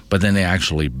hype. But then they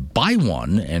actually buy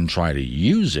one and try to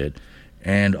use it,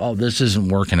 and, oh, this isn't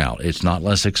working out. It's not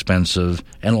less expensive,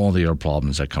 and all the other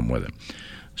problems that come with it.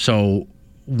 So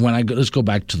let's go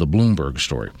back to the Bloomberg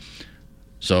story.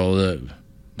 So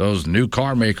those new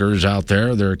car makers out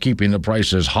there, they're keeping the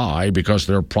prices high because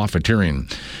they're profiteering.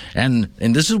 And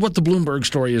this is what the Bloomberg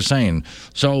story is saying.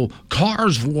 So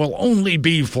cars will only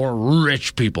be for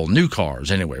rich people. New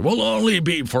cars, anyway, will only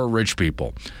be for rich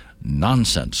people.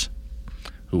 Nonsense.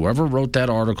 Whoever wrote that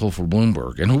article for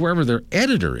Bloomberg, and whoever their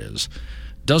editor is,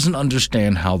 doesn't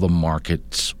understand how the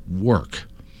markets work.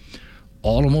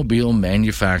 Automobile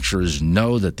manufacturers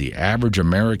know that the average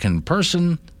American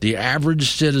person, the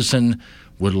average citizen,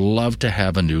 would love to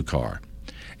have a new car.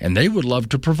 And they would love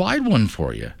to provide one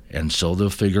for you. And so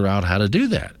they'll figure out how to do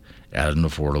that at an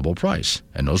affordable price.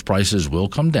 And those prices will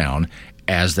come down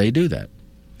as they do that.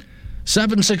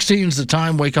 7:16 is the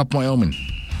time. Wake Up Wyoming.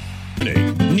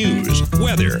 News,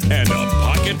 weather, and a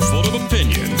pocket full of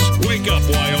opinions. Wake Up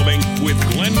Wyoming with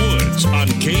Glenn Woods on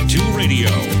K2 Radio.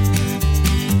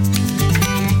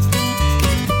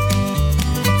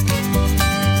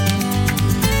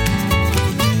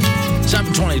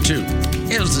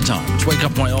 7:22 is the time. It's Wake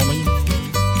Up Wyoming.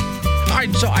 All right,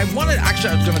 so I was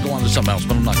going to go on to something else,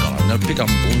 but I'm not going to. I'm going to pick on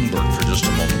Bloomberg for just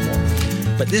a moment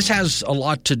more. But this has a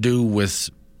lot to do with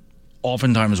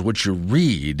oftentimes what you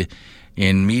read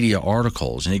in media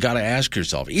articles. And you got to ask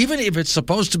yourself, even if it's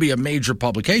supposed to be a major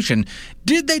publication,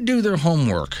 did they do their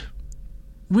homework?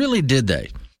 Really, did they?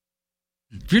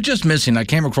 If you're just missing, I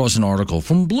came across an article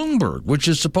from Bloomberg, which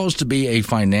is supposed to be a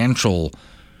financial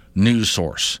news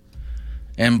source.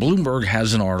 And Bloomberg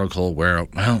has an article where,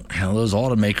 well, those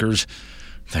automakers,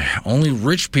 only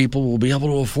rich people will be able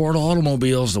to afford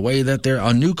automobiles the way that they're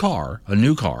a new car.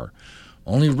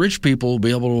 Only rich people will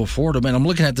be able to afford them. And I'm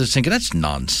looking at this thinking, that's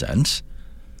nonsense.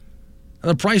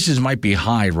 The prices might be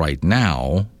high right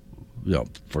now,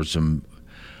 for some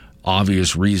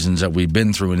obvious reasons that we've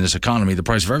been through in this economy. The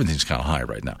price of everything's kind of high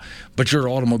right now. But your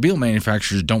automobile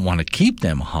manufacturers don't want to keep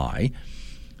them high.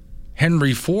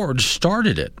 Henry Ford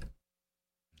started it.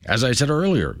 As I said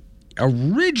earlier,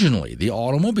 originally the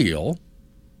automobile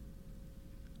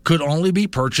could only be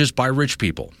purchased by rich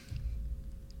people.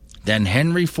 Then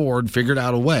Henry Ford figured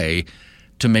out a way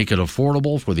to make it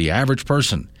affordable for the average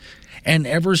person. And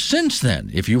ever since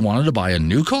then, if you wanted to buy a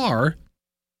new car,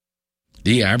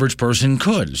 the average person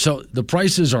could. So the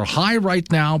prices are high right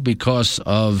now because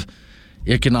of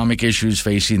economic issues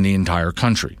facing the entire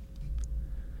country.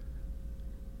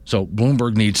 So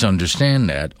Bloomberg needs to understand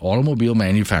that automobile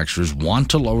manufacturers want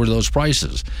to lower those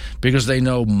prices because they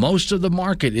know most of the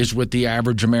market is with the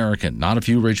average American, not a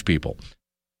few rich people.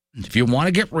 If you want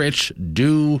to get rich,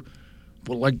 do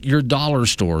like your dollar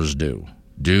stores do.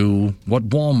 Do what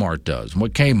Walmart does,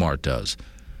 what Kmart does.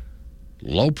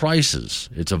 Low prices.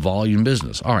 It's a volume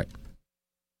business. All right.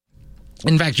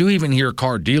 In fact, you even hear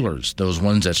car dealers, those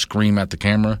ones that scream at the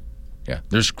camera. Yeah,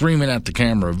 they're screaming at the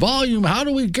camera, volume, how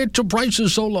do we get to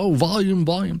prices so low?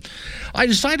 Volume. I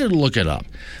decided to look it up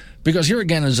because here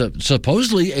again is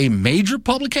supposedly a major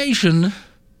publication,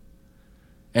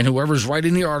 and whoever's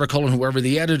writing the article and whoever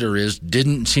the editor is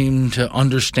didn't seem to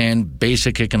understand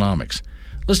basic economics.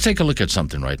 Let's take a look at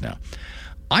something right now.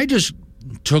 I just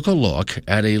took a look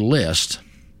at a list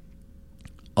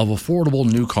of affordable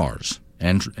new cars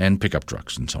and pickup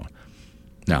trucks and so on.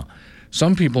 Now,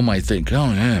 some people might think,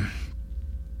 oh, yeah,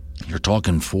 You're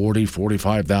talking $40,000,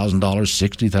 $45,000,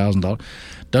 $60,000.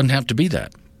 Doesn't have to be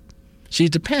that. See,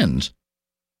 it depends.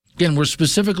 Again, we're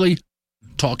specifically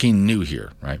talking new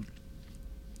here, right?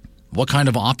 What kind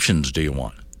of options do you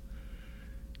want?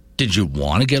 Did you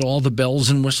want to get all the bells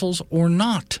and whistles or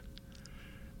not?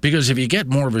 Because if you get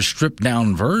more of a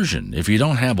stripped-down version, if you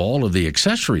don't have all of the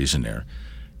accessories in there,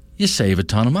 you save a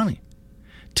ton of money.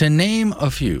 To name a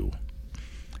few,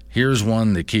 here's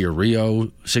one, the Kia Rio,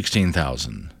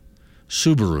 $16,000.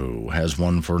 Subaru has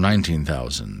one for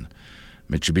 $19,000.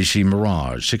 Mitsubishi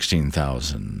Mirage,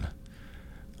 $16,000.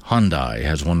 Hyundai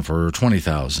has one for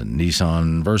 $20,000.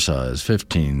 Nissan Versa is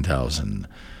 $15,000.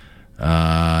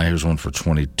 Here's one for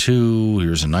 $22,000.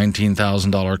 Here's a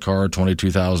 $19,000 car,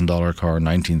 $22,000 car,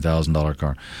 $19,000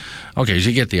 car. Okay, so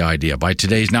you get the idea. By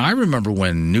today's, now I remember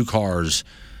when new cars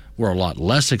were a lot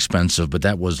less expensive, but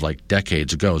that was like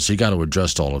decades ago. So you got to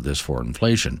adjust all of this for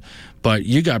inflation. But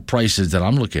you got prices that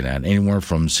I'm looking at anywhere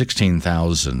from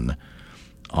 $16,000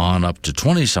 on up to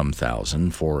 $20-some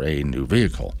thousand for a new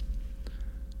vehicle.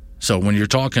 So when you're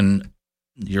talking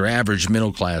your average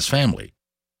middle-class family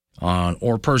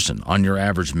or person on your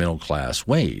average middle-class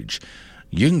wage,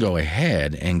 you can go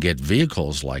ahead and get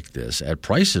vehicles like this at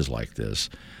prices like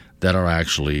this that are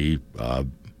actually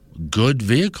good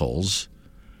vehicles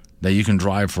that you can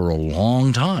drive for a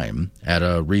long time at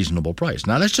a reasonable price.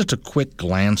 Now, that's just a quick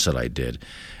glance that I did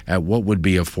at what would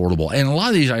be affordable. And a lot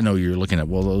of these I know you're looking at,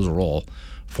 well, those are all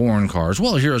foreign cars.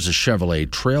 Well, here's a Chevrolet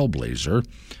Trailblazer,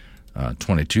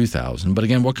 $22,000. But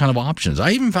again, what kind of options?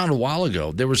 I even found a while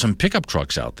ago there were some pickup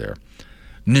trucks out there,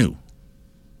 new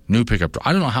pickup trucks.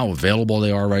 I don't know how available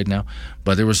they are right now,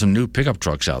 but there were some new pickup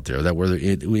trucks out there that were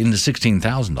in the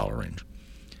 $16,000 range.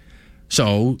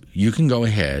 So you can go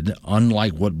ahead,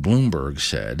 unlike what Bloomberg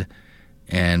said,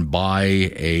 and buy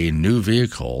a new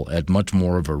vehicle at much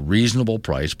more of a reasonable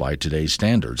price by today's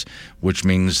standards, which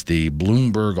means the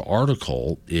Bloomberg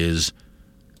article is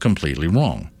completely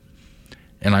wrong.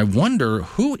 And I wonder,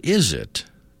 who is it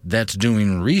that's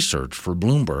doing research for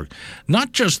Bloomberg?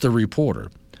 Not just the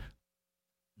reporter,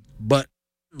 but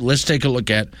let's take a look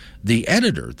at the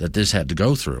editor that this had to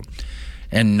go through.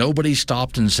 And nobody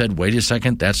stopped and said, wait a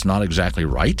second, that's not exactly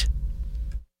right.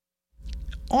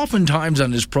 Oftentimes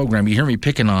on this program, you hear me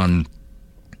picking on,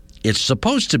 it's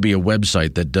supposed to be a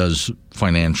website that does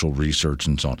financial research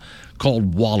and so on,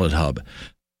 called Wallet Hub.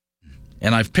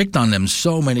 And I've picked on them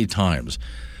so many times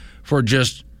for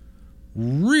just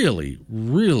really,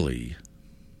 really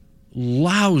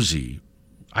lousy,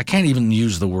 I can't even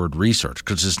use the word research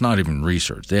because it's not even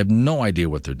research. They have no idea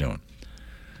what they're doing.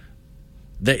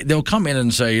 They'll come in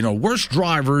and say, worst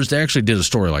drivers, they actually did a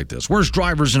story like this, worst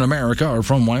drivers in America are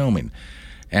from Wyoming.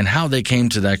 And how they came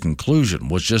to that conclusion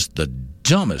was just the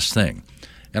dumbest thing.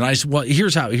 And I said, well,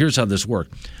 here's how this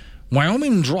worked.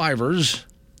 Wyoming drivers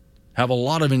have a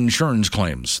lot of insurance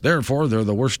claims. Therefore, they're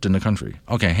the worst in the country.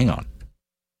 Okay, hang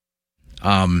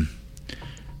on.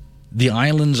 The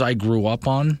islands I grew up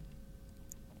on,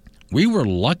 we were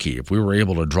lucky if we were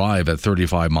able to drive at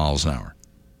 35 miles an hour.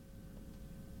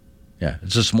 Yeah,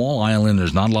 it's a small island.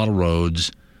 There's not a lot of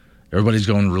roads. Everybody's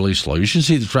going really slow. You should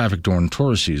see the traffic during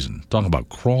tourist season. Talking about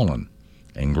crawling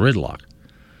and gridlock.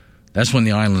 That's when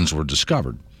the islands were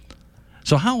discovered.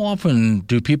 So how often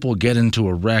do people get into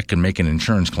a wreck and make an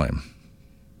insurance claim?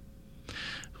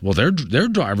 Well, their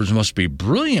drivers must be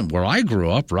brilliant where I grew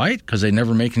up, right? Because they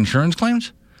never make insurance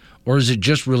claims? Or is it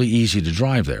just really easy to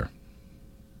drive there?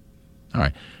 All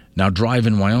right. Now drive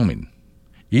in Wyoming.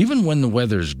 Even when the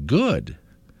weather's good,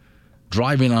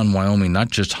 driving on Wyoming, not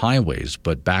just highways,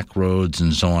 but back roads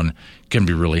and so on, can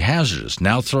be really hazardous.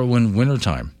 Now throw in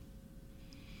wintertime.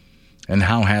 And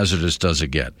how hazardous does it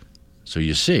get? So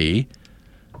you see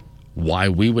why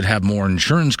we would have more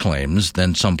insurance claims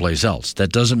than someplace else.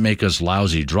 That doesn't make us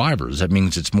lousy drivers. That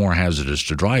means it's more hazardous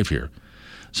to drive here.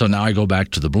 So now I go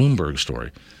back to the Bloomberg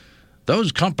story.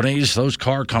 Those companies, those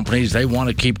car companies, they want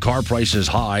to keep car prices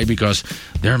high because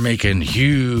they're making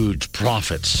huge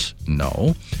profits.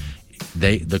 No.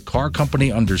 The car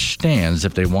company understands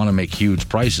if they want to make huge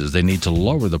prices, they need to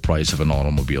lower the price of an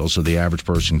automobile so the average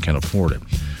person can afford it.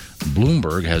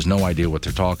 Bloomberg has no idea what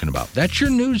they're talking about. That's your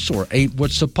news source,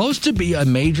 what's supposed to be a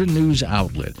major news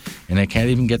outlet, and they can't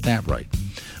even get that right.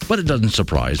 But it doesn't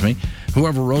surprise me.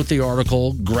 Whoever wrote the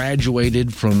article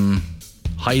graduated from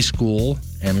high school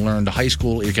and learned high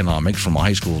school economics from a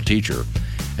high school teacher,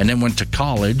 and then went to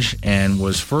college and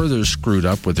was further screwed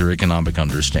up with their economic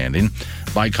understanding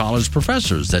by college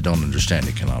professors that don't understand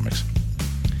economics.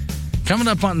 Coming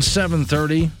up on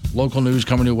 7:30, local news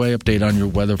coming your way, update on your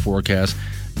weather forecast.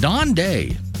 Don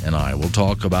Day and I will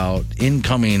talk about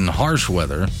incoming harsh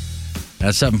weather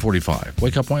at 7:45.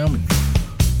 Wake Up Wyoming.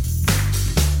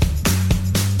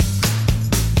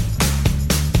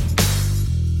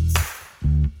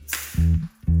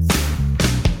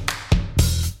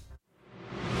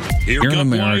 Here in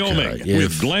Come America, Wyoming if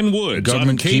with Glenn Woods the on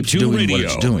government keeps K2 doing Radio. what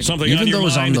it's doing, Something even on your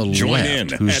those on mind, the join left in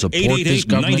who at support this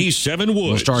government 888-97 will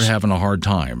Woods. start having a hard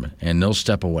time, and they'll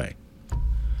step away.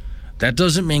 That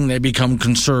doesn't mean they become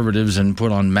conservatives and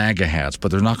put on MAGA hats,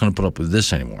 but they're not going to put up with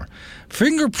this anymore.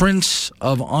 Fingerprints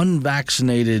of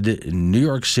unvaccinated New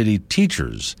York City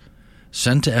teachers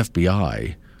sent to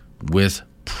FBI with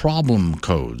problem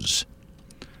codes.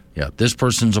 Yeah, this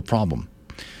person's a problem.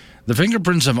 The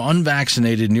fingerprints of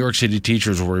unvaccinated New York City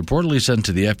teachers were reportedly sent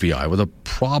to the FBI with a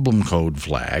problem code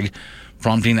flag,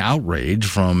 prompting outrage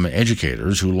from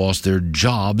educators who lost their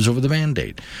jobs over the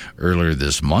mandate. Earlier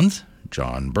this month,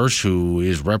 John Bursch, who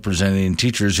is representing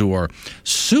teachers who are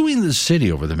suing the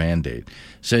city over the mandate,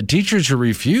 said teachers who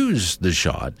refuse the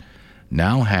shot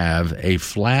now have a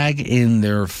flag in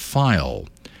their file,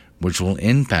 which will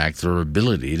impact their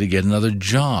ability to get another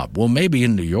job. Well, maybe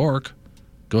in New York.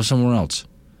 Go somewhere else.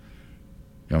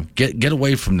 Get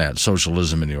away from that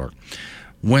socialism in New York.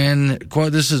 When,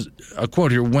 quote, this is a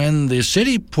quote here, when the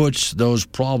city puts those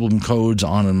problem codes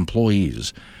on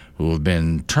employees who have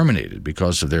been terminated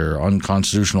because of their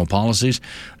unconstitutional policies,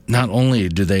 not only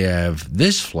do they have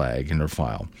this flag in their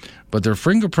file, but their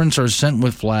fingerprints are sent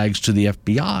with flags to the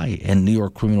FBI and New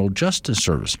York Criminal Justice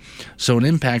Service. So it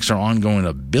impacts our ongoing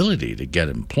ability to get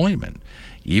employment,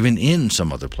 even in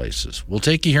some other places. We'll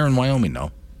take you here in Wyoming,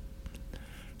 though.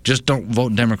 Just don't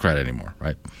vote Democrat anymore,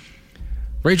 right?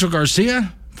 Rachel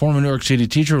Garcia, former New York City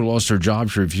teacher who lost her job,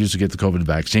 she refused to get the COVID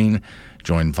vaccine,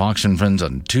 joined Fox and Friends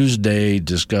on Tuesday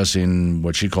discussing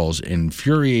what she calls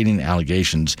infuriating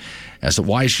allegations as to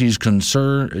why she's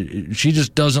concerned. She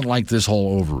just doesn't like this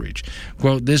whole overreach.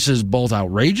 Quote, this is both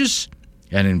outrageous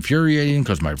and infuriating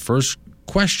because my first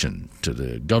question to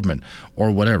the government or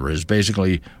whatever is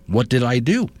basically, what did I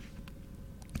do?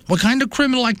 What kind of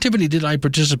criminal activity did I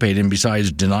participate in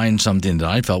besides denying something that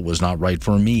I felt was not right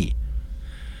for me?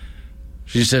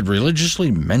 She said,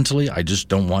 religiously, mentally, I just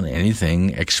don't want anything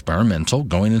experimental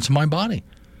going into my body.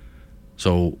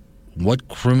 So what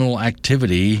criminal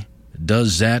activity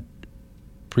does that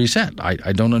preset?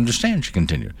 I don't understand, she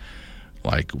continued.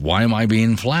 Like, why am I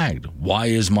being flagged? Why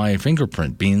is my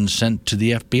fingerprint being sent to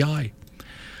the FBI?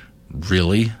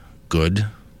 Really good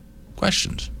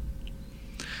questions.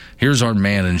 Here's our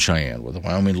man in Cheyenne with a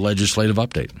Wyoming legislative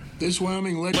update. This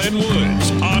Wyoming Glenn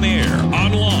Woods, on air,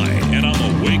 online, and on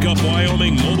the Wake Up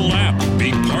Wyoming mobile app.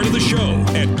 Be part of the show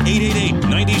at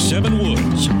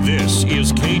 888-97-WOODS. This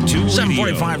is K2 Radio.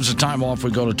 7:45 is the time off.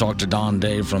 We go to talk to Don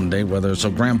Day from Day Weather.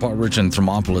 So Grandpa Rich in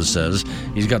Thermopolis says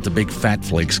he's got the big fat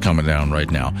flakes coming down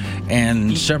right now.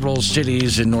 And several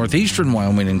cities in northeastern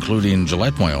Wyoming, including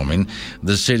Gillette, Wyoming,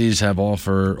 the cities have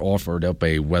offered up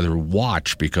a weather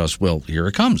watch because, well, here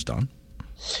it comes, Don.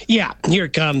 Yeah, here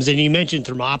it comes. And you mentioned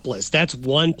Thermopolis. That's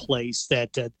one place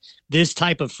that this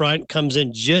type of front comes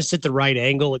in just at the right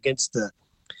angle against the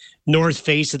north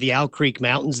face of the Owl Creek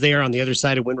Mountains there on the other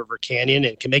side of Wind River Canyon,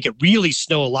 and can make it really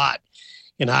snow a lot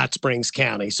in Hot Springs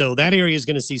County. So that area is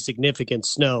going to see significant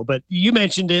snow. But you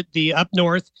mentioned it, the up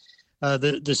north,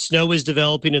 the snow is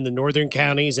developing in the northern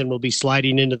counties and will be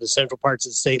sliding into the central parts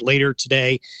of the state later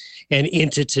today and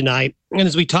into tonight. And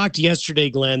as we talked yesterday,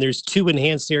 Glenn, there's two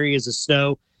enhanced areas of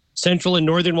snow, central and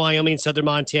northern Wyoming, southern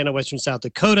Montana, western South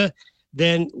Dakota.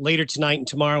 Then later tonight and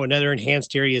tomorrow, another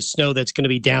enhanced area of snow that's going to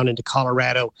be down into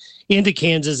Colorado, into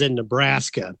Kansas and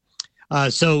Nebraska.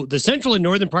 So the central and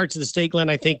northern parts of the state, Glenn,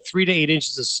 I think 3 to 8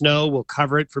 inches of snow will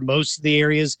cover it for most of the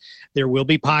areas. There will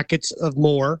be pockets of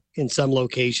more in some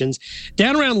locations.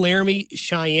 Down around Laramie,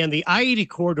 Cheyenne, the I-80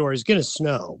 corridor is going to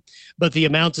snow, but the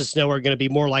amounts of snow are going to be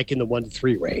more like in the 1 to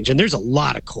 3 range. And there's a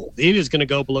lot of cold. It is going to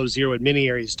go below zero in many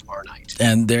areas tomorrow night.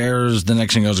 And there's the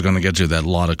next thing I was going to get to, that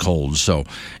lot of cold. So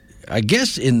I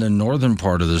guess in the northern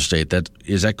part of the state,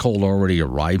 is that cold already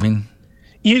arriving?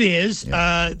 It is.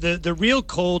 Yeah. The real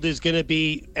cold is going to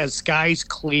be as skies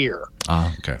clear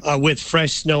with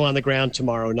fresh snow on the ground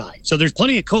tomorrow night. So there's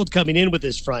plenty of cold coming in with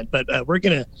this front, but we're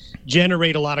going to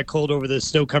generate a lot of cold over the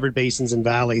snow-covered basins and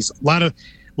valleys. A lot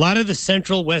of the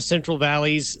central, west central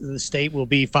valleys of the state will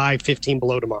be 5-15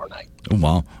 below tomorrow night. Oh,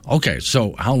 wow. Okay,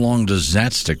 so how long does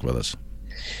that stick with us?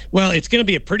 Well, it's going to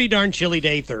be a pretty darn chilly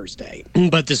day Thursday,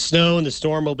 but the snow and the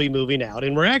storm will be moving out,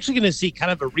 and we're actually going to see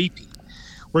kind of a repeat.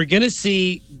 We're going to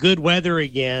see good weather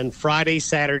again Friday,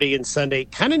 Saturday, and Sunday,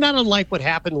 kind of not unlike what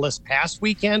happened this past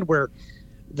weekend, where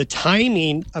the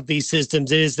timing of these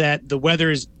systems is that the weather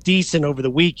is decent over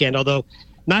the weekend, although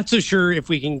Not so sure if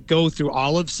we can go through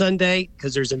all of Sunday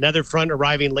because there's another front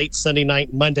arriving late Sunday night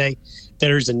and Monday.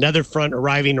 There's another front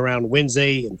arriving around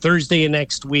Wednesday and Thursday of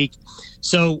next week.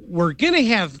 So we're going to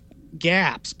have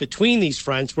gaps between these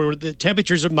fronts where the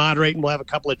temperatures are moderate and we'll have a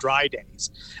couple of dry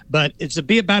days. But it's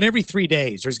about every 3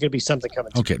 days there's going to be something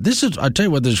coming. Okay, I'll tell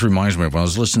you what this reminds me of. When I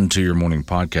was listening to your morning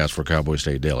podcast for Cowboy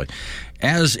State Daily,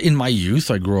 as in my youth,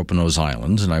 I grew up in those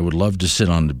islands, and I would love to sit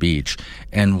on the beach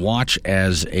and watch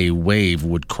as a wave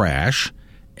would crash,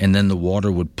 and then the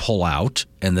water would pull out,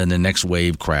 and then the next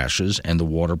wave crashes, and the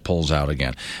water pulls out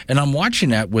again. And I'm watching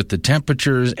that with the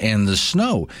temperatures and the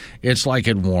snow. It's like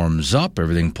it warms up,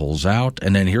 everything pulls out,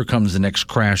 and then here comes the next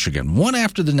crash again, one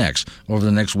after the next, over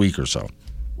the next week or so.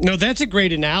 No, that's a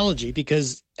great analogy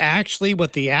because actually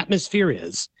what the atmosphere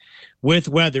is with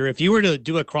weather, if you were to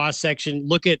do a cross-section,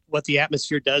 look at what the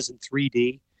atmosphere does in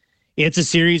 3D, it's a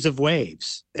series of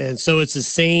waves. And so it's the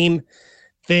same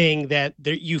thing that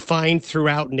you find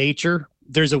throughout nature.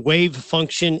 There's a wave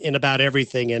function in about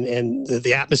everything, and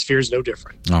the atmosphere is no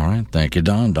different. All right. Thank you,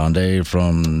 Don. Don Day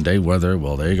from Day Weather.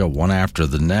 Well, there you go. One after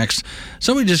the next.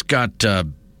 So we just got a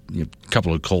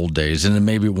couple of cold days, and then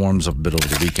maybe it warms up a bit over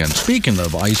the weekend. Speaking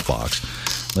of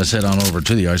Icebox, let's head on over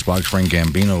to the Icebox. Frank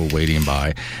Gambino waiting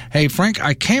by. Hey, Frank,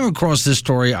 I came across this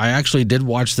story. I actually did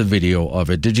watch the video of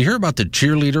it. Did you hear about the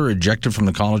cheerleader ejected from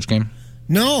the college game?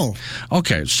 No.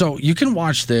 Okay, so you can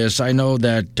watch this. I know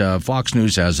that Fox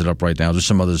News has it up right now. There's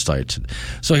some other sites.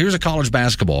 So here's a college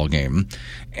basketball game,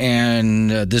 and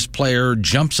this player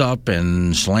jumps up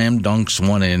and slam dunks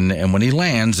one in, and when he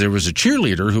lands, there was a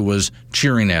cheerleader who was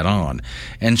cheering that on,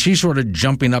 and she's sort of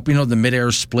jumping up, the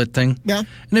midair split thing? Yeah. And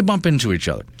they bump into each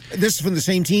other. This is from the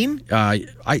same team?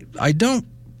 I don't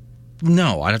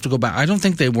know. I'd have to go back. I don't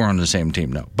think they were on the same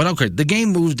team, no. But okay, the game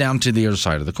moves down to the other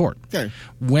side of the court. Okay.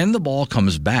 When the ball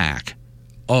comes back,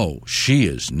 she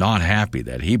is not happy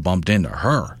that he bumped into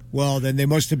her. Well, then they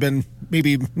must have been,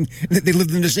 maybe they lived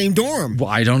in the same dorm. Well,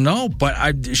 I don't know,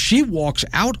 but she walks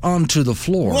out onto the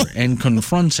floor and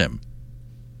confronts him.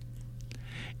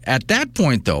 At that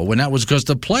point, though, when that was because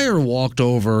the player walked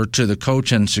over to the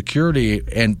coach and security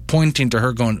and pointing to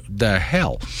her going, the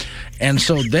hell. And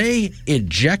so they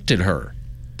ejected her.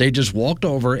 They just walked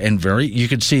over and you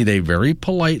could see they very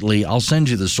politely, I'll send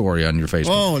you the story on your Facebook.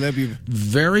 Oh, that'd be...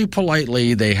 Very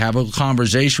politely, they have a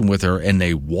conversation with her and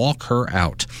they walk her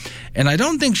out. And I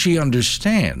don't think she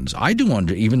understands. I do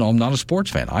even though I'm not a sports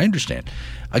fan, I understand.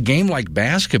 A game like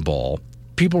basketball,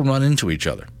 people run into each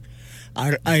other.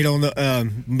 I don't know.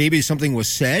 Maybe something was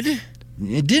said?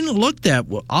 It didn't look that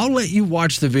well. I'll let you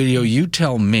watch the video. You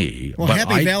tell me. Well,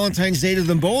 happy Valentine's Day to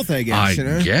them both, I guess.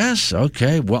 I guess.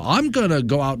 Okay. Well, I'm going to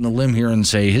go out on a limb here and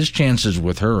say his chances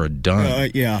with her are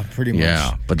done. Yeah, pretty much.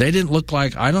 Yeah, but they didn't look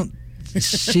like, I don't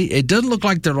see, it doesn't look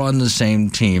like they're on the same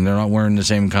team. They're not wearing the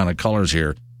same kind of colors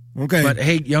here. Okay. But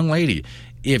hey, young lady,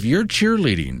 if you're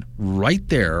cheerleading right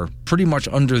there, pretty much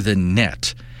under the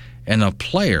net, and a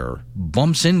player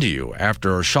bumps into you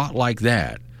after a shot like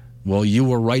that, well, you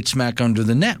were right smack under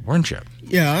the net, weren't you?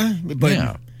 Yeah,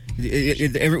 but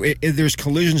there's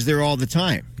collisions there all the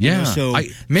time. Yeah. So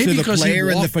maybe the because player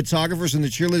and the photographers and the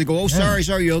cheerleader go, sorry,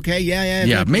 you okay? Yeah.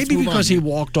 Yeah, maybe because he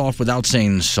walked off without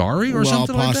saying sorry or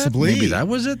something possibly. Like that. Maybe that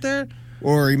was it there?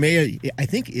 Or he may have, I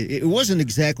think it wasn't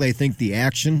exactly, the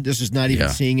action. This is not even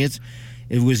seeing it.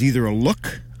 It was either a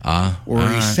look or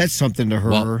he said something to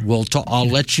her. Well, I'll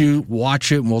let you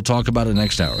watch it, and we'll talk about it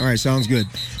next hour. All right, sounds good.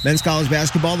 Men's college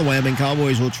basketball, the Wyoming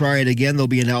Cowboys will try it again. They'll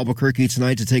be in Albuquerque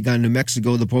tonight to take on New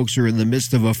Mexico. The Pokes are in the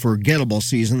midst of a forgettable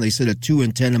season. They sit at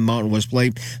 2-10 in Mountain West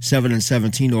play,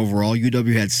 7-17 overall.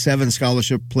 UW had 7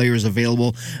 scholarship players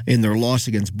available in their loss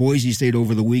against Boise State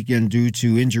over the weekend due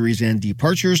to injuries and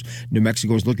departures. New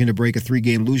Mexico is looking to break a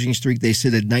 3-game losing streak. They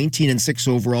sit at 19-6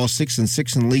 overall,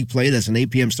 6-6 in league play. That's an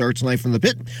 8 p.m. start tonight from the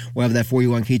Pit. We'll have that for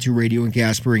you on K2 Radio in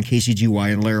Casper and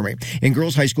KCGY in Laramie. In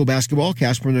girls high school basketball,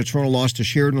 Casper and Natrona lost to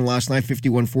Sheridan last night,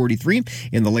 51-43.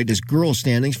 In the latest girls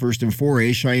standings, first in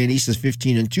 4A, Cheyenne East is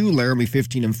 15-2, Laramie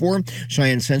 15-4,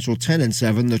 Cheyenne Central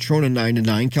 10-7, Natrona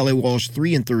 9-9, Kelly Walsh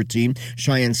 3-13,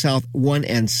 Cheyenne South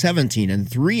 1-17. In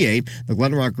 3A, the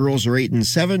Glen Rock girls are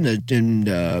 8-7. In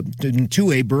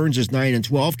 2A, Burns is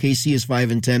 9-12, KC is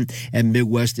 5-10, and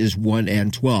Midwest is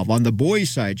 1-12. On the boys'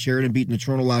 side, Sheridan beat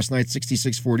Natrona last night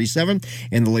 66-54. 46-47.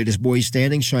 In the latest boys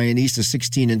standings, Cheyenne East is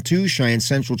 16-2, Cheyenne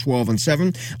Central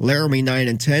 12-7, Laramie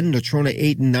 9-10, Natrona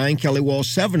 8-9, Kelly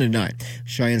Walsh 7-9.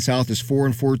 Cheyenne South is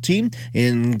 4-14.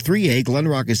 In 3A,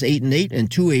 Glenrock is 8-8, and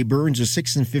 2A Burns is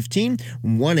 6-15.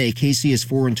 1A Casey is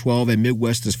 4-12, and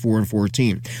Midwest is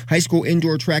 4-14. High school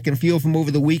indoor track and field from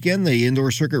over the weekend. The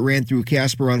indoor circuit ran through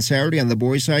Casper on Saturday. On the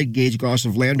boys' side, Gage Goss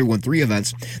of Lander won 3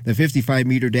 events: the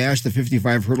 55-meter dash, the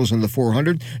 55 hurdles, and the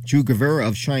 400. Drew Guevara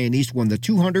of Cheyenne East won the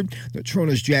 200.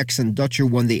 Natrona's Jackson Dutcher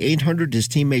won the 800. His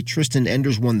teammate Tristan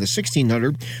Enders won the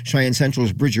 1600. Cheyenne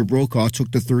Central's Bridger Brokaw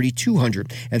took the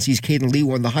 3200. NC's Caden Lee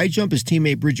won the high jump. His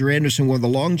teammate Bridger Anderson won the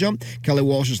long jump. Kelly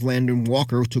Walsh's Landon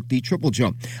Walker took the triple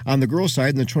jump. On the girls'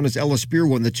 side, Natrona's Ella Spear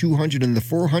won the 200 and the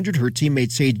 400. Her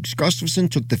teammate Sage Gustafson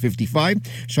took the 55.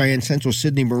 Cheyenne Central's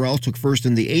Sydney Morrell took first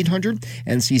in the 800.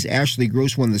 NC's Ashley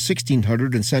Gross won the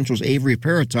 1600, and Central's Avery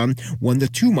Paraton won the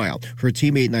 2-mile. Her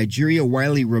teammate Nigeria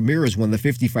Wiley Ramirez won the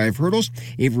 55 hurdles.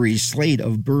 Avery Slade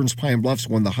of Burns Pine Bluffs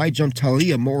won the high jump.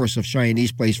 Talia Morris of Cheyenne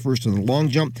East placed first in the long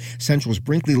jump. Central's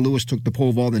Brinkley Lewis took the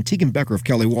pole vault, and Tegan Becker of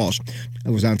Kelly Walsh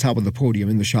was on top of the podium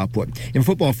in the shot put. In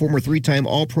football, former 3-time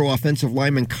All-Pro offensive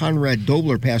lineman Conrad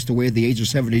Dobler passed away at the age of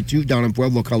 72 down in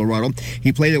Pueblo, Colorado.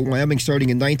 He played at Wyoming starting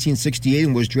in 1968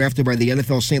 and was drafted by the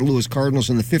NFL St. Louis Cardinals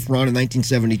in the 5th round in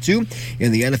 1972.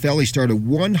 In the NFL, he started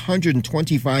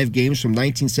 125 games from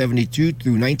 1972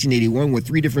 through 1981 with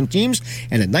 3 different teams,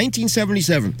 and in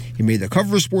 1977, he made the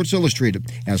cover of Sports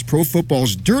Illustrated as pro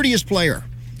football's dirtiest player.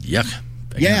 Yuck.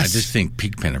 Again, Yes. I just think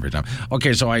Pigpen every time.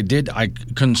 Okay, so I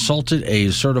consulted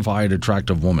a certified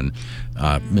attractive woman,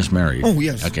 Miss Mary. Oh,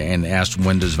 yes. Okay, and asked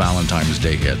when does Valentine's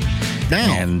Day hit.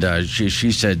 Now. And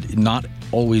she said not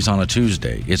always on a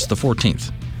Tuesday. It's the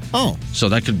 14th. Oh. So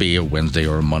that could be a Wednesday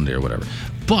or a Monday or whatever.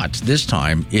 But this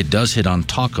time, it does hit on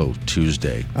Taco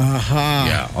Tuesday. Aha.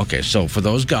 Yeah, okay. So for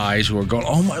those guys who are going,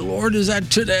 oh, my Lord, is that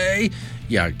today?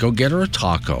 Yeah, go get her a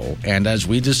taco. And as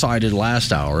we decided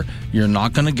last hour, you're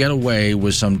not going to get away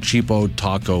with some cheapo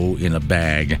taco in a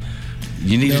bag.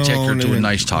 You need to take her to a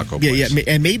nice taco place. Yeah,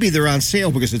 and maybe they're on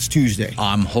sale because it's Tuesday.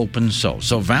 I'm hoping so.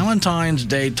 So Valentine's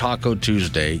Day, Taco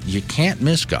Tuesday, you can't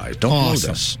miss, guys. Don't blow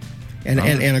this. And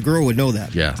a girl would know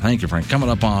that. Yeah, thank you, Frank. Coming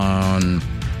up on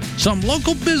some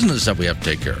local business that we have to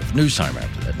take care of. News time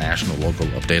after that. National local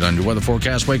update on your weather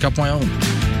forecast. Wake up, Wyoming.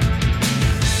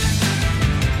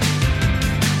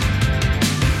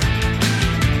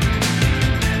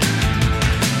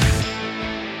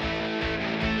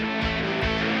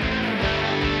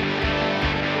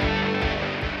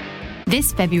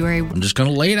 This February, I'm just going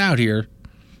to lay it out here,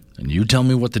 and you tell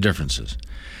me what the difference is.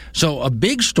 So a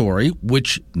big story,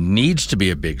 which needs to be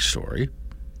a big story,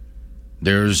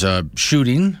 there's a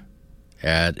shooting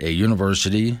at a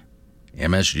university,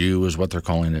 MSU is what they're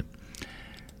calling it,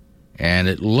 and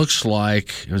it looks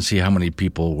like, let's see how many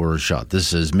people were shot.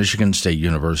 This is Michigan State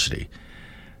University.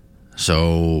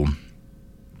 So,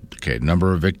 okay,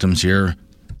 number of victims here.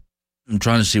 I'm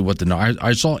trying to see what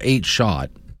I saw 8 shot.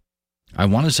 I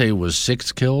want to say it was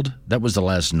 6 killed. That was the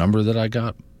last number that I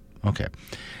got. Okay.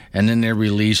 And then they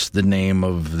released the name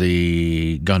of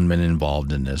the gunman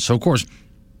involved in this. So, of course,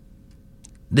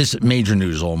 this major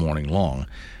news all morning long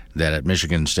that at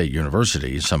Michigan State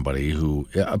University, somebody who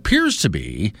appears to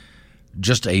be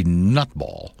just a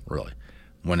nutball, really,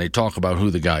 when they talk about who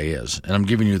the guy is, and I'm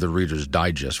giving you the Reader's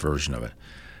Digest version of it,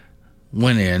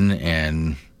 went in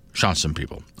and shot some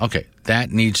people. Okay,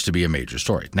 that needs to be a major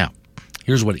story. Now,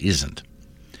 here's what isn't.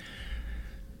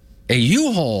 A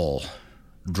U-Haul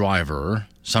driver,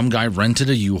 some guy rented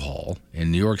a U-Haul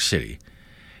in New York City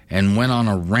and went on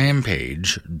a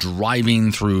rampage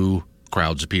driving through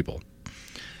crowds of people.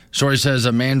 Story says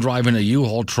a man driving a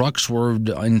U-Haul truck swerved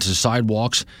into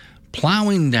sidewalks,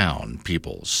 plowing down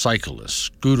people, cyclists,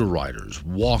 scooter riders,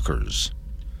 walkers.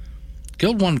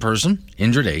 Killed 1 person,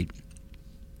 injured 8.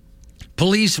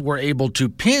 Police were able to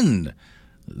pin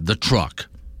the truck.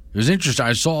 It was interesting.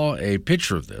 I saw a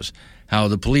picture of this, how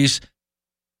the police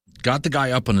got the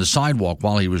guy up on the sidewalk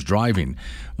while he was driving.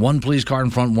 1 police car in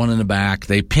front, 1 in the back.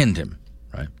 They pinned him,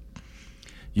 right?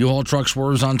 U-Haul truck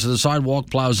swerves onto the sidewalk,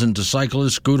 plows into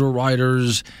cyclists, scooter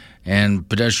riders, and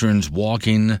pedestrians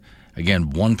walking. Again,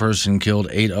 1 person killed,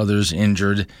 8 others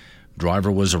injured.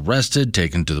 Driver was arrested,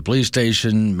 taken to the police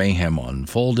station. Mayhem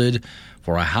unfolded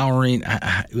for a howling.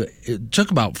 It took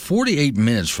about 48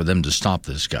 minutes for them to stop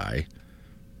this guy.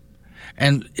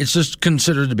 And it's just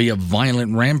considered to be a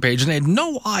violent rampage, and they had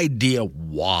no idea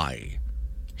why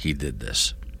he did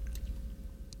this.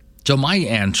 So my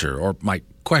answer, or my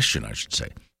question, I should say,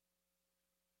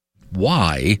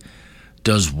 why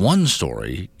does one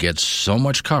story get so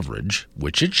much coverage,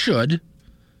 which it should,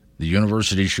 the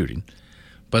university shooting,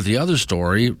 But the other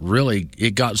story, really,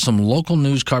 it got some local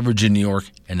news coverage in New York,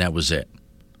 and that was it.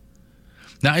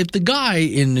 Now, if the guy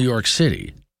in New York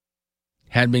City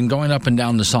had been going up and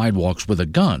down the sidewalks with a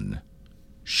gun,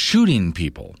 shooting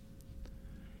people,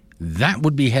 that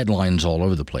would be headlines all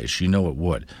over the place. You know it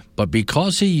would. But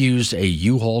because he used a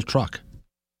U-Haul truck,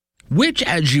 which,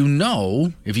 as you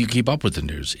know, if you keep up with the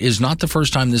news, is not the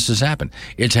first time this has happened.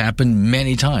 It's happened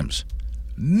many times.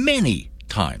 Many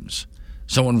times.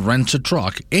 Someone rents a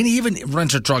truck, and even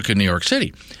rents a truck in New York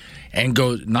City, and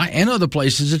goes, and other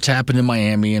places. It's happened in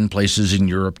Miami and places in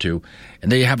Europe, too.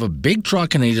 And they have a big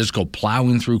truck, and they just go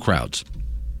plowing through crowds.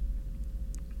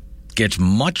 Gets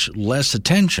much less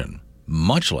attention,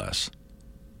 much less,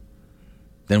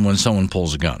 than when someone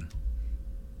pulls a gun.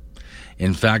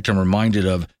 In fact, I'm reminded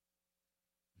of,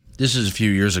 this is a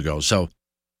few years ago, so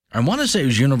I want to say it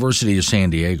was University of San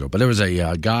Diego, but there was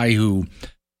a guy who,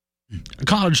 a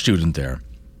college student there,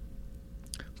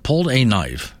 pulled a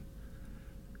knife,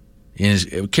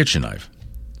 a kitchen knife,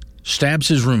 stabs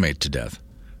his roommate to death,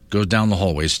 goes down the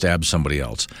hallway, stabs somebody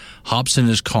else, hops in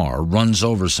his car, runs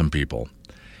over some people,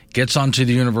 gets onto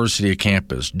the university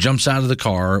campus, jumps out of the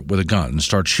car with a gun and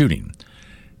starts shooting.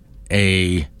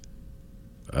 I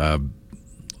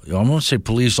won't say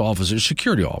police officer,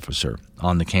 security officer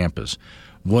on the campus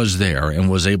was there and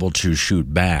was able to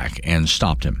shoot back and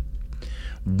stopped him.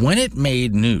 When it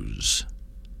made news,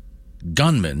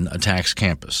 gunman attacks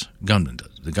campus. Gunman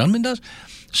does. The gunman does?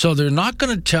 So they're not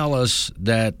going to tell us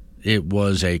that it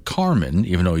was a carman,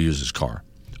 even though he used his car,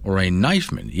 or a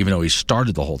knifeman, even though he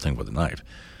started the whole thing with a knife.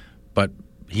 But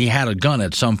he had a gun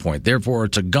at some point. Therefore,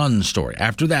 it's a gun story.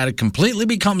 After that, it completely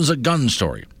becomes a gun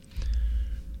story.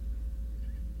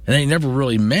 And they never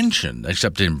really mentioned,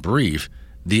 except in brief,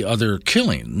 the other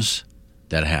killings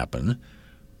that happened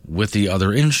with the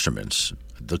other instruments,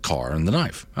 the car and the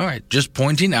knife. All right, just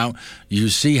pointing out, you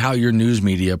see how your news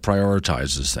media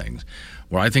prioritizes things.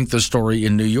 Where I think the story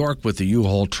in New York with the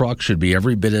U-Haul truck should be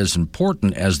every bit as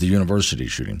important as the university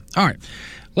shooting. All right,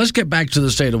 let's get back to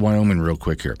the state of Wyoming real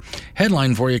quick here.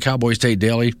 Headline for you, Cowboy State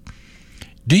Daily.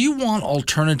 Do you want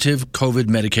alternative COVID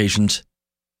medications?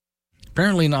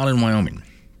 Apparently not in Wyoming,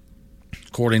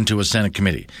 according to a Senate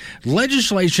committee.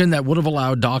 Legislation that would have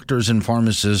allowed doctors and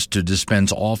pharmacists to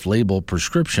dispense off-label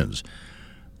prescriptions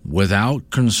without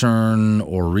concern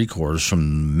or recourse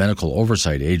from medical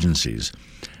oversight agencies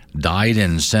died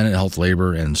in Senate Health,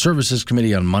 Labor, and Services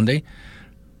Committee on Monday.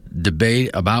 Debate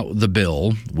about the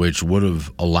bill, which would have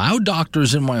allowed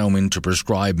doctors in Wyoming to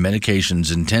prescribe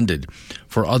medications intended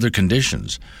for other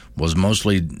conditions, was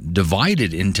mostly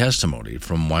divided in testimony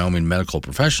from Wyoming medical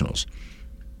professionals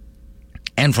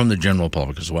and from the general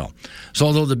public as well. So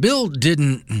although the bill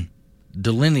didn't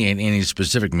delineate any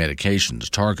specific medications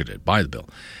targeted by the bill,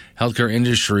 healthcare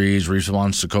industry's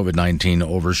response to COVID-19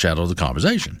 overshadowed the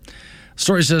conversation. The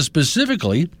story says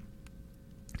specifically,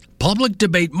 public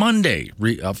debate Monday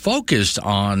focused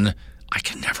on, I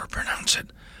can never pronounce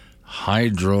it,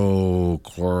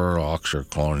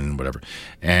 hydrochloroxychloroquine, whatever,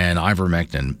 and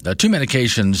ivermectin, two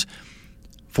medications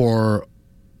for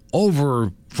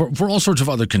all sorts of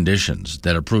other conditions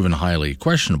that are proven highly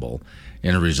questionable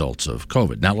in the results of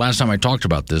COVID. Now, last time I talked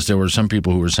about this, there were some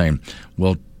people who were saying,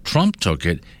 well, Trump took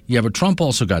it. Yeah, but Trump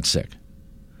also got sick.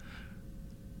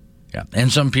 Yeah,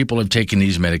 and some people have taken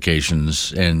these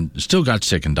medications and still got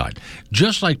sick and died.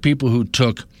 Just like people who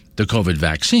took the COVID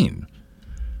vaccine.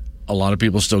 A lot of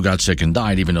people still got sick and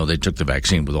died even though they took the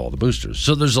vaccine with all the boosters.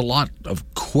 So there's a lot of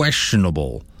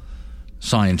questionable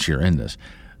science here in this.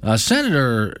 State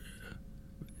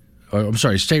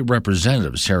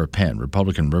Representative Sarah Penn,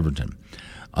 Republican Riverton,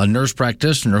 a nurse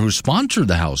practitioner who sponsored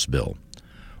the House bill,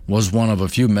 was one of a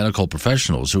few medical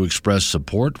professionals who expressed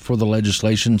support for the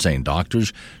legislation, saying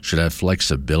doctors should have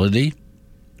flexibility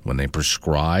when they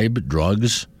prescribe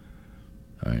drugs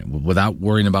without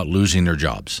worrying about losing their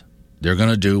jobs. They're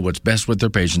going to do what's best with their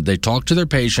patient. They talk to their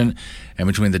patient, and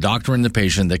between the doctor and the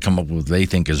patient, they come up with what they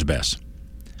think is best.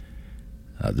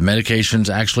 The medications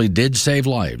actually did save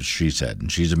lives, she said,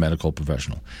 and she's a medical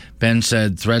professional. Penn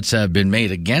said threats have been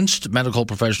made against medical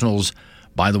professionals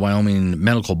by the Wyoming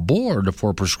Medical Board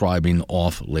for prescribing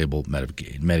off-label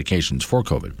medications for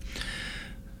COVID.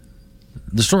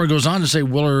 The story goes on to say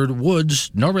Willard Woods,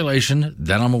 no relation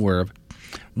that I'm aware of,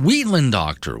 Wheatland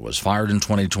doctor, was fired in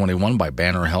 2021 by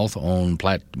Banner Health-owned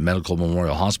Platt Medical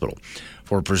Memorial Hospital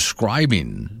for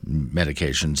prescribing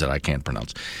medications that I can't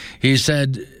pronounce. He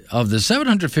said of the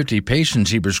 750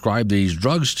 patients he prescribed these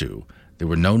drugs to, there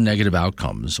were no negative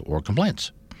outcomes or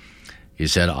complaints. He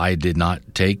said, I did not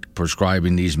take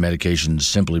prescribing these medications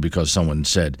simply because someone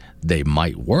said they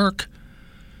might work.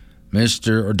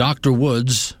 Dr.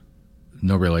 Woods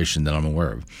No relation that I'm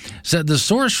aware of. Said the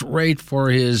source rate for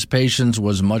his patients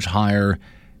was much higher,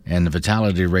 and the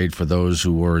fatality rate for those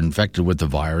who were infected with the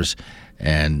virus,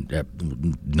 and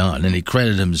none. And he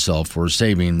credited himself for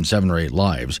saving 7 or 8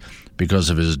 lives because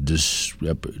of his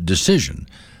decision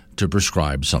to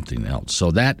prescribe something else.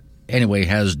 So that, anyway,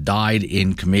 has died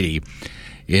in committee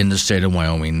in the state of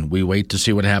Wyoming. We wait to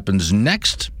see what happens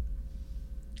next.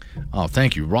 Oh,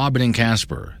 thank you. Robin and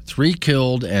Casper, 3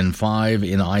 killed and 5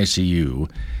 in ICU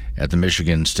at the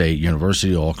Michigan State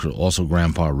University. Also,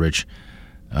 Grandpa Rich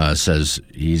says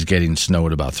he's getting snow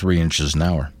at about 3 inches an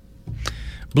hour.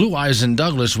 Blue Eyes in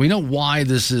Douglas, we know why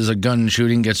this is a gun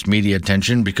shooting, gets media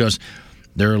attention, because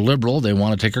they're liberal. They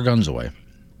want to take our guns away.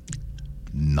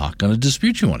 Not going to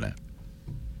dispute you on that.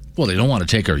 Well, they don't want to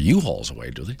take our U-Hauls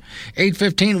away, do they?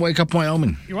 8:15, Wake Up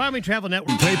Wyoming. Your Wyoming Travel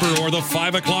Network. Paper or the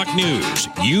 5 o'clock news.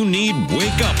 You need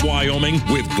Wake Up Wyoming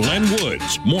with Glenn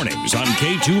Woods. Mornings on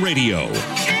K2 Radio.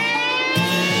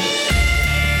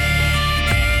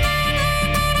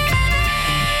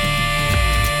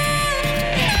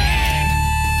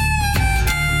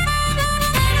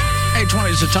 Hey, 20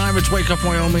 is the time. It's Wake Up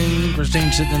Wyoming.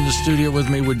 Christine sitting in the studio with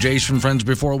me with Jason Friends.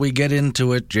 Before we get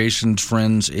into it, Jason's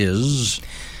Friends is...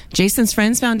 Jason's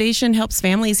Friends Foundation helps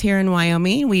families here in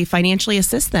Wyoming. We financially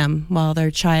assist them while their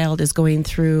child is going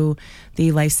through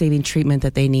the life-saving treatment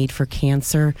that they need for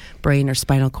cancer, brain, or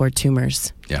spinal cord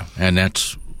tumors. Yeah, and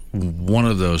that's one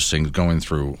of those things, going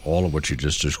through all of what you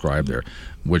just described there,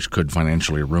 which could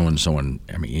financially ruin someone,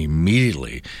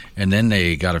 immediately. And then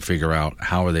they got to figure out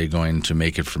how are they going to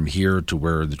make it from here to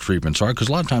where the treatments are, because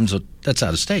a lot of times that's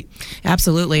out of state.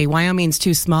 Absolutely. Wyoming's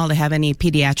too small to have any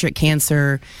pediatric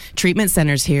cancer treatment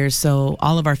centers here, so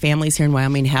all of our families here in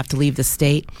Wyoming have to leave the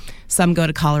state. Some go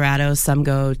to Colorado, some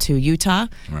go to Utah,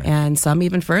 right, and some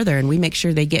even further, and we make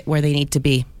sure they get where they need to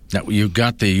be. Now, you've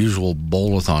got the usual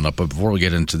bowl-a-thon up, but before we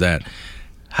get into that,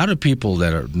 how do people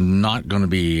that are not going to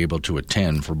be able to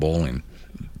attend for bowling,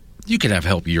 you could have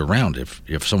help year-round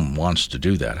if someone wants to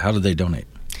do that. How do they donate?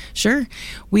 Sure.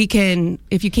 We can,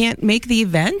 if you can't make the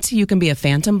event, you can be a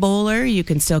phantom bowler. You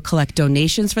can still collect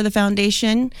donations for the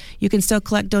foundation. You can still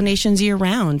collect donations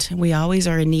year-round. We always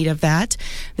are in need of that.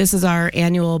 This is our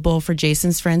annual Bowl for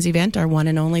Jason's Friends event, our one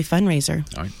and only fundraiser.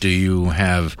 All right. Do you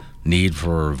have need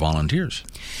for volunteers?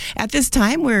 At this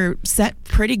time, we're set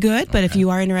pretty good, but if you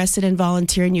are interested in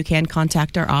volunteering, you can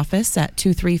contact our office at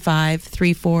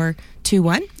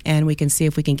 235-3421, and we can see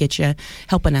if we can get you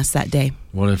helping us that day.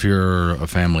 What if you're a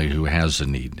family who has a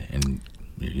need and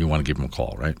you want to give them a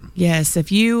call, right? Yes.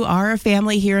 If you are a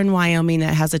family here in Wyoming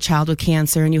that has a child with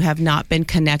cancer and you have not been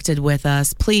connected with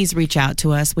us, please reach out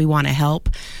to us. We want to help.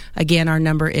 Again, our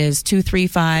number is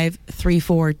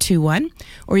 235-3421,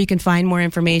 or you can find more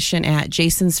information at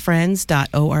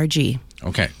jasonsfriends.org.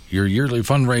 Okay. Your yearly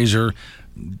fundraiser,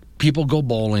 people go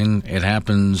bowling. It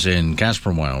happens in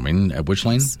Casper, Wyoming. At which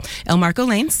lane? El Marco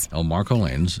Lanes. El Marco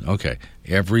Lanes. Okay.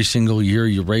 Every single year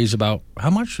you raise about how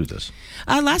much through this?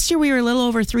 Last year we were a little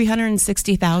over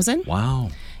 $360,000. Wow.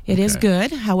 It is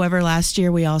good. However, last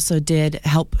year we also did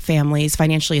help families,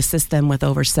 financially assist them with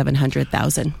over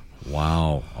 $700,000.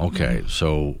 Wow. Okay.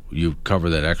 So you cover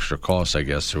that extra cost, I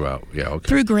guess, throughout. Yeah. Okay.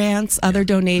 Through grants, other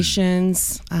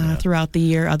donations, throughout the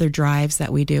year, other drives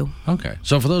that we do. Okay.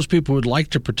 So for those people who would like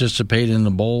to participate in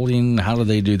the bowling, how do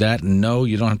they do that? No,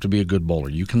 you don't have to be a good bowler.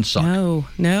 You can suck.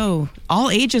 No. All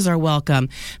ages are welcome.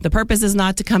 The purpose is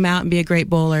not to come out and be a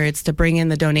great bowler. It's to bring in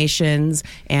the donations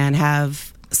and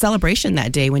have celebration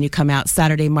that day when you come out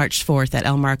Saturday, March 4th at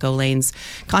El Marco Lanes.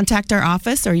 Contact our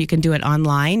office, or you can do it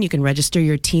online. You can register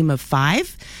your team of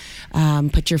 5.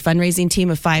 Put your fundraising team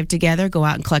of 5 together, go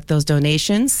out and collect those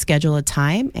donations, schedule a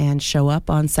time, and show up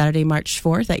on Saturday, March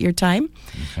 4th at your time,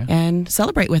 and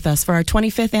celebrate with us for our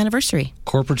 25th anniversary.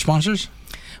 Corporate sponsors?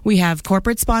 We have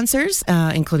corporate sponsors,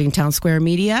 including Town Square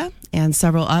Media and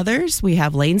several others. We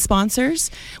have lane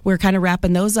sponsors. We're kind of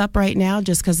wrapping those up right now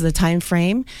just because of the time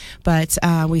frame, but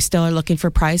we still are looking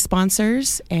for prize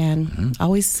sponsors, and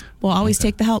we'll always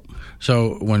take the help.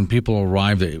 So when people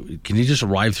arrive, can you just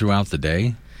arrive throughout the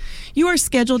day? You are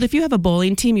scheduled, if you have a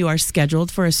bowling team, you are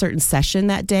scheduled for a certain session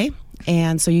that day,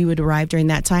 and so you would arrive during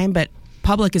that time, but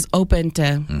public is open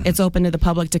to it's open to the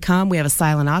public to come. We have a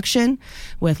silent auction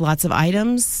with lots of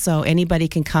items, so anybody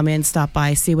can come in, stop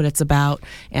by, see what it's about,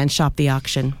 and shop the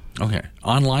auction. Okay.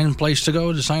 Online place to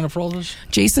go to sign up for all this?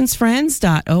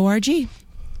 jasonsfriends.org.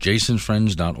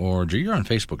 jasonsfriends.org. You're on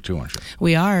Facebook too, aren't you?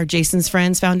 We are. Jason's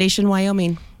Friends Foundation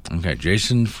Wyoming. Okay,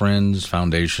 Jason Friends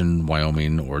Foundation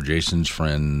Wyoming, or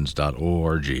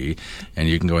jasonsfriends.org, and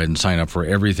you can go ahead and sign up for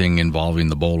everything involving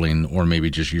the bowling, or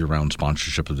maybe just year-round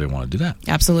sponsorship if they want to do that.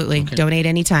 Absolutely. Okay. Donate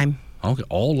anytime. Okay,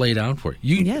 all laid out for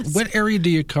you. Yes. What area do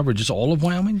you cover? Just all of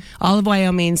Wyoming? All of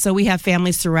Wyoming. So we have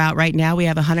families throughout. Right now we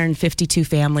have 152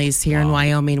 families here in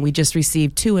Wyoming. We just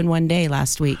received 2 in one day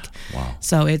last week. Wow.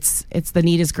 So it's the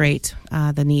need is great.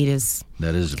 The need is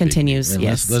continues.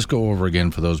 Yes. Let's go over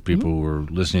again for those people who were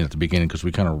listening at the beginning, because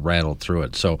we kind of rattled through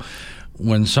it. So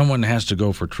when someone has to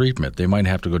go for treatment, they might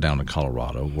have to go down to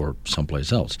Colorado or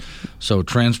someplace else. So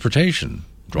transportation,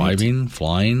 driving,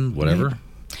 flying, whatever. Right.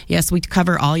 Yes, we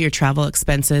cover all your travel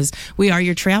expenses. We are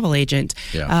your travel agent.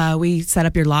 Yeah. We set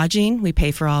up your lodging. We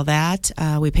pay for all that.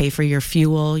 We pay for your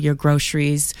fuel, your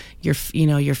groceries, your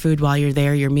food while you're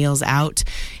there, your meals out.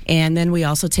 And then we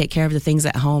also take care of the things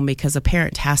at home, because a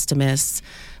parent has to miss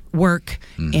work,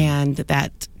 and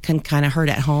that can kind of hurt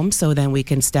at home. So then we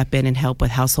can step in and help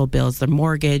with household bills, the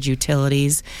mortgage,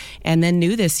 utilities. And then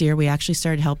new this year, we actually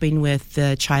started helping with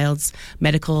the child's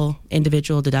medical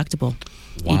individual deductible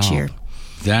each year.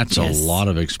 That's a lot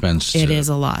of expense. It is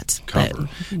a lot. Cover.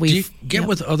 Do you get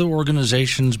with other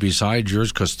organizations besides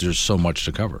yours, because there's so much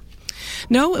to cover?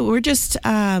 No, we're just,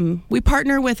 we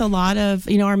partner with a lot of,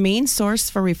 our main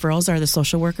source for referrals are the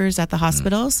social workers at the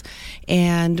hospitals.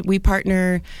 And we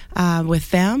partner with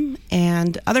them,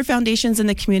 and other foundations in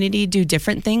the community do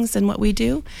different things than what we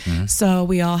do. So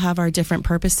we all have our different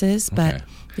purposes. But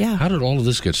yeah. How did all of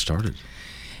this get started?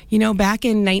 Back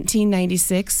in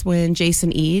 1996, when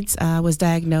Jason Eads was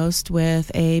diagnosed with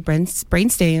a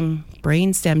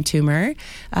brainstem tumor,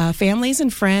 families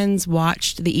and friends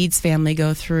watched the Eads family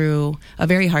go through a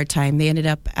very hard time. They ended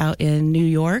up out in New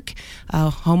York,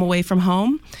 home away from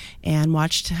home, and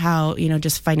watched how,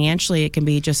 just financially it can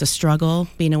be just a struggle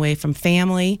being away from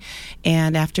family.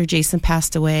 And after Jason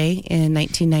passed away in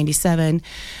 1995,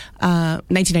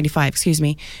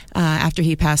 after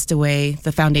he passed away,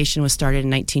 the foundation was started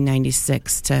in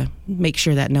 1996 to make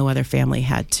sure that no other family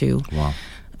had to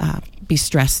be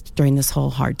stressed during this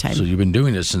whole hard time. So you've been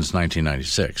doing this since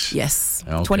 1996? Yes.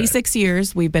 Okay. 26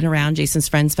 years we've been around Jason's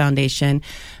Friends Foundation.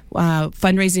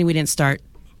 Fundraising we didn't start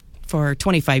for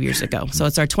 25 years ago. So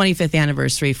it's our 25th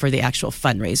anniversary for the actual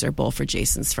fundraiser bowl for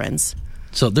Jason's Friends.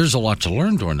 So there's a lot to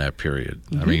learn during that period.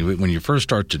 I mean, when you first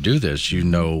start to do this, you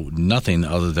know nothing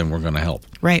other than we're going to help.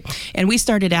 Right. And we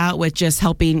started out with just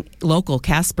helping local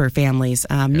Casper families,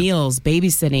 meals,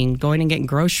 babysitting, going and getting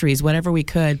groceries, whatever we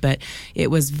could. But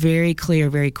it was very clear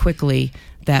very quickly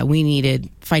that we needed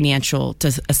financial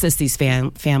to assist these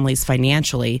families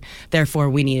financially. Therefore,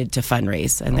 we needed to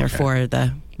fundraise. And therefore,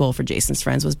 the Bowl for Jason's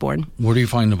Friends was born. Where do you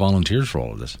find the volunteers for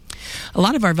all of this? A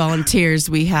lot of our volunteers,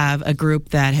 we have a group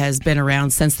that has been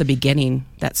around since the beginning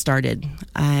that started.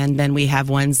 And then we have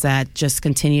ones that just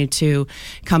continue to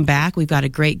come back. We've got a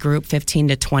great group, 15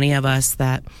 to 20 of us,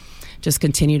 that just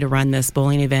continue to run this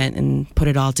bowling event and put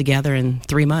it all together in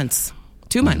 3 months.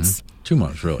 2 months. 2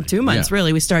 months, really. 2 months,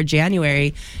 really. We started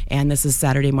January, and this is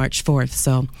Saturday, March 4th.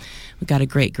 So we've got a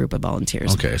great group of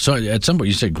volunteers. Okay. So at some point,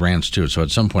 you said grants, too. So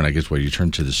at some point, I guess, you turn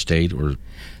to the state or...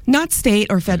 Not state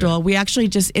or federal. Okay. We actually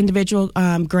just individual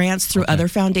grants through other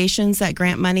foundations that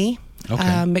grant money. Okay.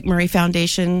 McMurray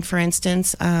Foundation, for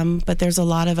instance. But there's a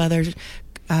lot of other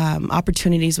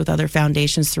opportunities with other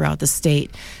foundations throughout the state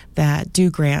that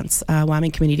do grants.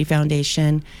 Wyoming Community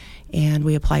Foundation, and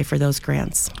we apply for those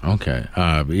grants. Okay.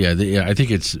 I think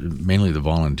it's mainly the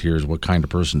volunteers. What kind of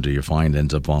person do you find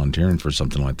ends up volunteering for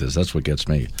something like this? That's what gets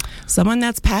me. Someone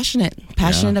that's passionate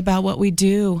about what we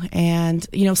do. And,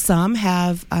 some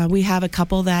have, we have a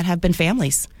couple that have been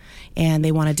families, and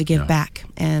they wanted to give back,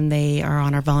 and they are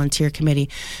on our volunteer committee.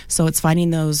 So it's finding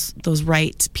those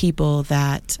right people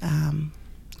that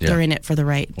they're in it for the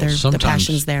right. The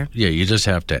passion's there. Yeah, you just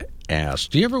have to ask.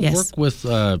 Do you ever work with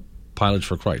Pilots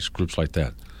for Christ, groups like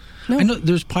that? No. I know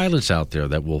there's pilots out there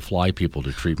that will fly people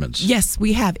to treatments. Yes,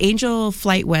 we have. Angel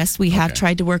Flight West we have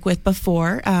tried to work with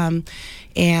before,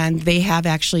 and they have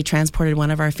actually transported one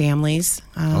of our families.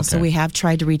 So we have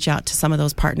tried to reach out to some of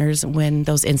those partners when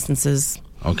those instances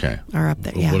are up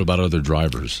there. Yeah. What about other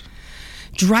drivers?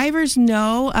 Drivers,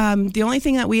 no. The only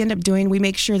thing that we end up doing, we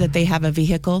make sure that they have a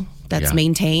vehicle that's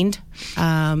maintained,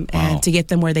 and to get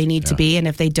them where they need to be. And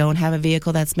if they don't have a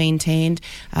vehicle that's maintained,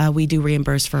 we do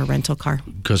reimburse for a rental car.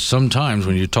 Because sometimes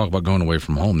when you talk about going away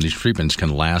from home, these treatments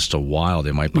can last a while.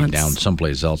 They might be down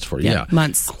someplace else for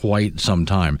months, quite some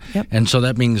time. Yep. And so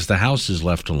that means the house is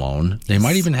left alone. They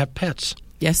might even have pets.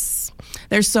 Yes.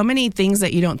 There's so many things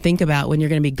that you don't think about when you're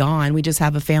going to be gone. We just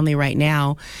have a family right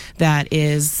now that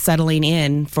is settling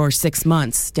in for 6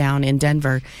 months down in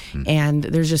Denver. And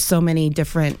there's just so many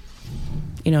different,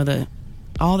 the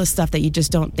all the stuff that you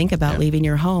just don't think about leaving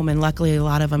your home. And luckily, a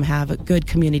lot of them have a good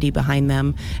community behind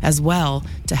them as well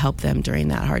to help them during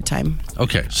that hard time.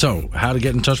 Okay, so how to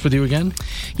get in touch with you again?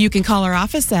 You can call our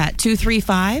office at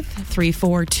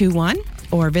 235-3421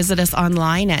 or visit us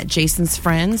online at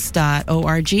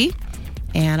jasonsfriends.org.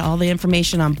 And all the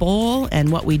information on Bowl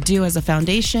and what we do as a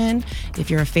foundation. If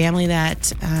you're a family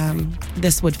that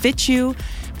this would fit you,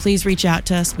 please reach out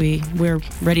to us. We're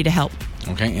ready to help.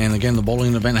 Okay, and again, the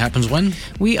bowling event happens when?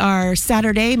 We are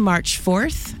Saturday, March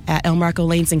 4th at El Marco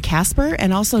Lanes in Casper.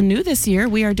 And also new this year,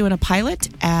 we are doing a pilot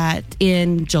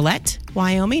in Gillette,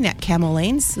 Wyoming at Camel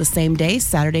Lanes the same day,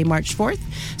 Saturday, March 4th.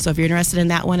 So if you're interested in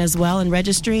that one as well and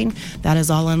registering, that is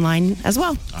all online as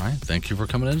well. All right, thank you for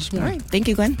coming in this morning. All right, thank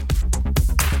you, Glenn.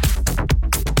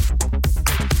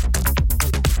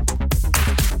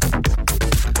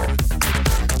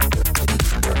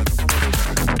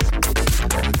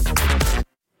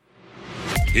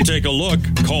 You take a look.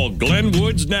 Call Glenn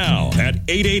Woods now at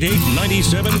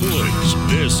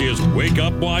 888-97-WOODS. This is Wake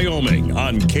Up Wyoming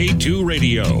on K2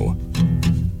 Radio.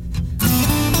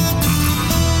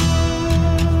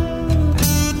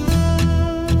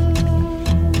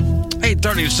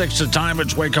 8:36 the time.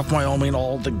 It's Wake Up Wyoming.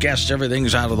 All the guests,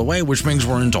 everything's out of the way, which means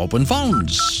we're into open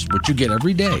phones, which you get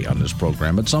every day on this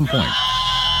program at some point.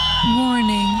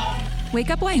 Warning. Wake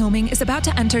Up Wyoming is about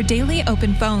to enter daily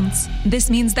open phones. This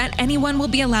means that anyone will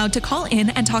be allowed to call in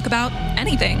and talk about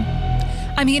anything.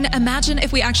 I mean, imagine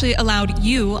if we actually allowed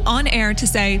you on air to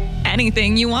say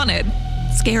anything you wanted.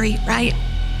 Scary, right?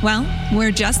 Well,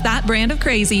 we're just that brand of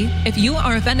crazy. If you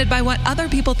are offended by what other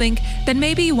people think, then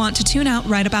maybe you want to tune out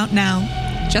right about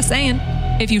now. Just saying.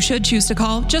 If you should choose to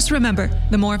call, just remember,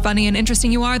 the more funny and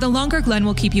interesting you are, the longer Glenn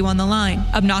will keep you on the line.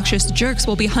 Obnoxious jerks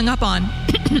will be hung up on.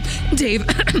 Dave,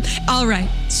 all right,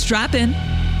 strap in,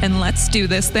 and let's do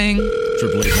this thing.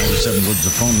 888-97-WOODS, the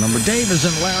phone number. Dave is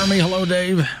in Laramie. Hello,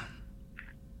 Dave.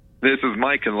 This is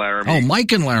Mike in Laramie. Oh,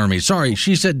 Mike in Laramie. Sorry,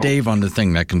 she said Dave on the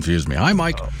thing. That confused me. Hi,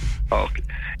 Mike. Okay.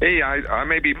 Hey, I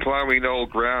may be plowing old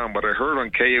ground, but I heard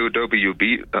on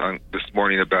KOWB this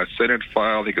morning about Senate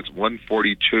file, I think it's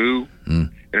 142, and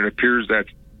it appears that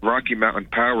Rocky Mountain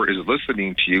Power is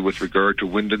listening to you with regard to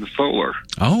wind and solar.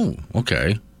 Oh,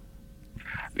 okay.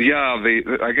 Yeah,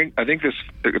 I think this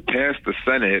passed the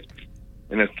Senate,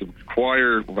 and it's to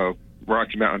require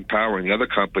Rocky Mountain Power and the other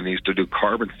companies to do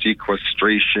carbon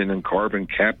sequestration and carbon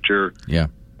capture. Yeah.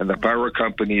 And the power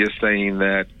company is saying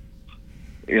that,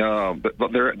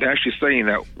 but they're actually saying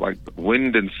that like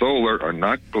wind and solar are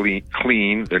not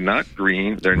clean, they're not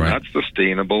green, they're not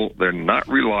sustainable, they're not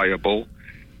reliable,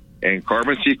 and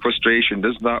carbon sequestration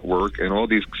does not work. And all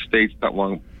these states that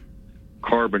want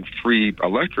carbon-free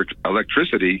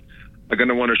electricity are going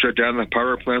to want to shut down the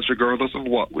power plants regardless of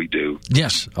what we do.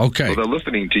 Yes, okay. So they're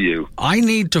listening to you. I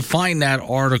need to find that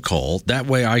article. That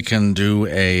way I can do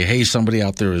a, hey, somebody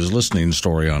out there is listening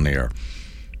story on the air.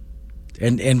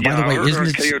 And by the way, isn't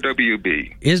it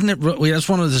KOWB? Isn't it? That's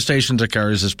one of the stations that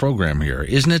carries this program here.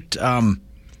 Isn't it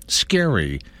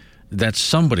scary that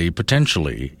somebody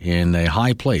potentially in a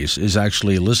high place is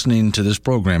actually listening to this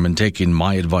program and taking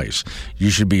my advice? You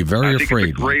should be very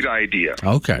afraid. It's a great idea.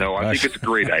 Okay. No, I think it's a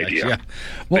great idea. Yeah.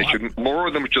 Well, more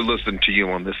of them should listen to you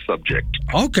on this subject.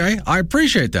 Okay, I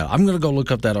appreciate that. I'm going to go look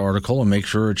up that article and make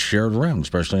sure it's shared around,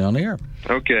 especially on the air.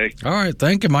 Okay. All right.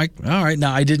 Thank you, Mike. All right.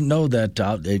 Now, I didn't know that,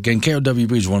 again,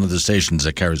 KOWB is one of the stations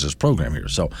that carries this program here,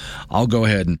 so I'll go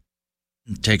ahead and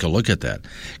take a look at that.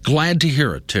 Glad to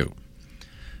hear it, too.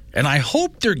 And I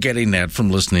hope they're getting that from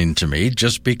listening to me,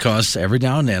 just because every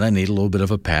now and then I need a little bit of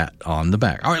a pat on the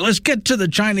back. All right, let's get to the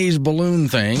Chinese balloon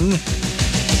thing.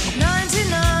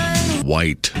 99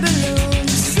 White.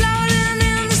 balloons floating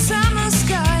in the summer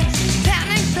sky.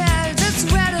 Panic bell, that's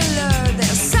red alert.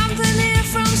 There's something here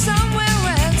from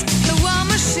somewhere else. The war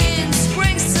machine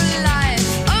springs to life.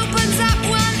 Opens up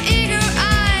one eager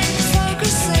eye,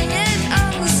 focusing in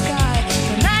on the sky.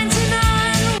 The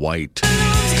 99 White.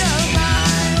 balloons go by.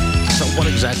 So what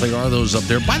exactly are those up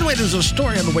there? By the way, there's a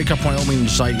story on the Wake Up Wyoming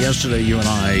site yesterday you and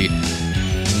I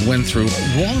went through.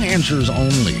 Wrong answers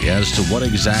only as to what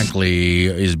exactly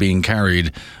is being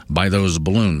carried by those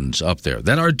balloons up there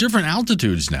that are different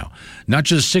altitudes now. Not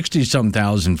just 60-some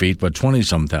thousand feet, but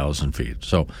 20-some thousand feet.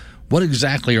 So what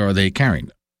exactly are they carrying?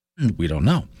 We don't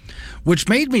know. Which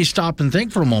made me stop and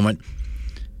think for a moment.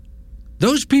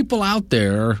 Those people out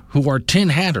there who are tin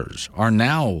hatters are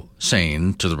now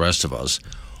saying to the rest of us,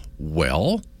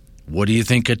 well, what do you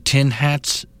think of tin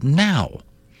hats now?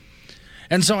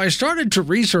 And so I started to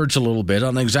research a little bit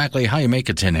on exactly how you make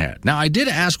a tin hat. Now, I did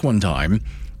ask one time,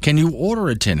 can you order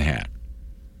a tin hat?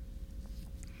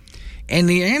 And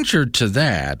the answer to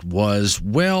that was,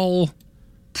 well,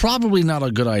 probably not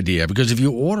a good idea, because if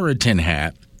you order a tin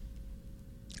hat,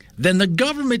 then the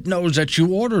government knows that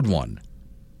you ordered one.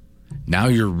 Now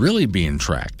you're really being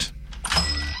tracked.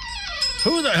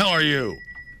 Who the hell are you?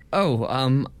 Oh,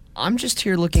 I'm just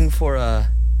here looking for a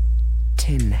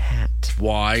tin hat.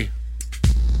 Why?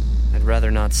 I'd rather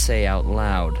not say out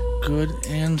loud. Good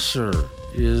answer.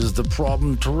 Is the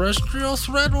problem terrestrial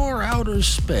threat or outer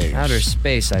space? Outer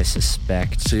space, I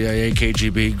suspect. CIA,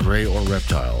 KGB, gray, or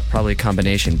reptile? Probably a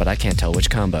combination, but I can't tell which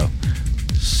combo.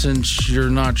 Since you're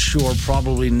not sure,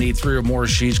 probably need 3 or more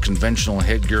sheets, conventional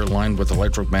headgear lined with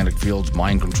electromagnetic fields,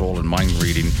 mind control, and mind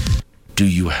reading. Do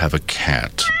you have a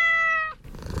cat?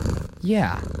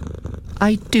 Yeah,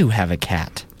 I do have a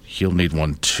cat. He'll need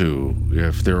one too.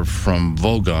 If they're from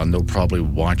Vogon, they'll probably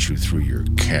watch you through your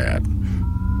cat.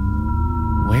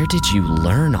 Where did you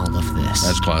learn all of this?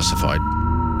 That's classified.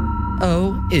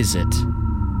 Oh, is it?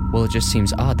 Well, it just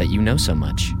seems odd that you know so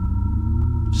much.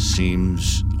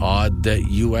 Seems odd that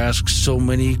you ask so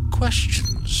many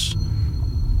questions.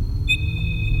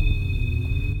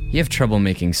 You have trouble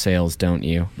making sales, don't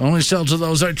you? Only sell to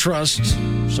those I trust.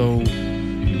 So,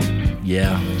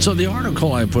 yeah. So the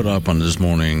article I put up on this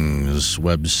morning's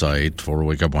website for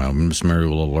Wake Up Wyoming, Miss Mary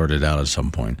will alert it out at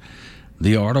some point.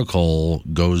 The article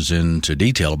goes into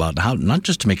detail about how not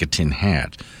just to make a tin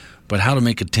hat, but how to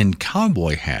make a tin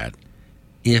cowboy hat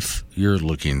if you're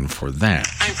looking for that.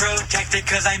 I'm protected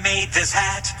because I made this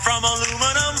hat from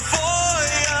aluminum foil.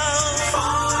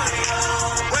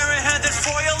 Where it had this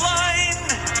foil line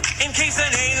in case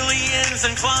an alien's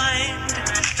inclined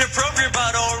to probe your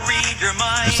butt or read your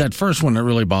mind. It's that first one that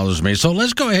really bothers me. So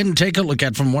let's go ahead and take a look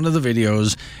at from one of the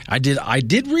videos. I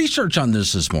did research on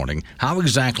this morning. How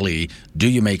exactly do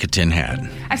you make a tin hat?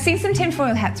 I've seen some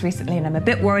tinfoil hats recently, and I'm a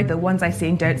bit worried the ones I've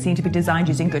seen don't seem to be designed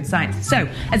using good science. So,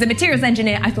 as a materials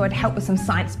engineer, I thought I'd help with some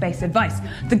science-based advice.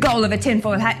 The goal of a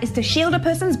tinfoil hat is to shield a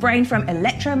person's brain from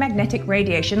electromagnetic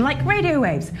radiation like radio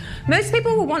waves. Most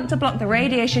people will want to block the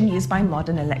radiation used by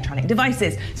modern electronic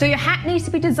devices, so your hat needs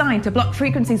to be designed to block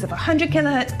frequencies of 100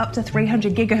 kilohertz up to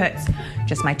 300 gigahertz.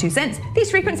 Just my 2 cents.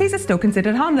 These frequencies are still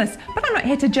considered harmless, but I'm not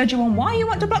here to judge you on why you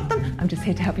want to block them. I'm just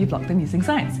here to help you block them using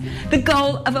science. The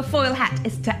goal of a foil hat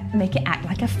is to make it act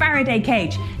like a Faraday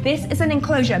cage. This is an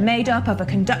enclosure made up of a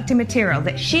conducting material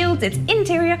that shields its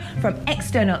interior from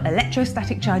external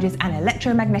electrostatic charges and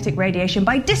electromagnetic radiation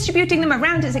by distributing them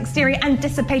around its exterior and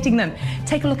dissipating them.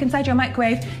 Take a look inside your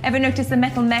microwave. Ever notice the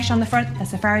metal mesh on the front?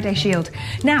 That's a Faraday shield.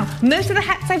 Now, most of the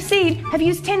hats I've seen have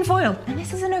used tin foil, and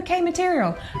this is an okay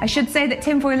material. I should say that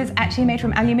tin foil is actually made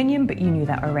from aluminium, but you knew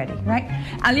that already, right?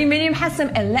 Aluminium has some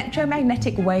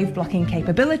electromagnetic wave blocking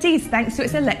capabilities thanks to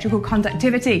its electrical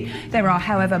conductivity. There are,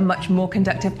 however, much more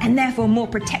conductive and therefore more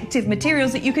protective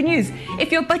materials that you can use.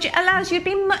 If your budget allows, you'd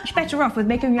be much better off with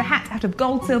making your hat out of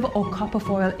gold, silver, or copper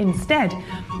foil instead.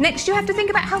 Next, you have to think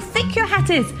about how thick your hat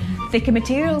is. Thicker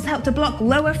materials help to block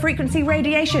lower frequency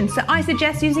radiation, so I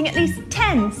suggest using at least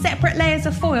 10 separate layers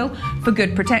of foil for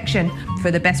good protection. For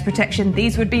the best protection,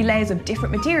 these would be layers of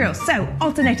different materials, so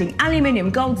alternating aluminium,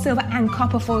 gold, silver, and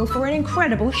copper foil for an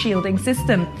incredible shielding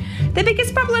system. The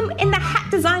biggest problem in the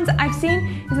hat designs that I've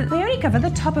seen is that they only cover the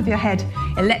top of your head.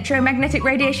 Electromagnetic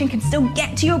radiation can still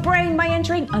get to your brain by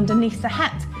entering underneath the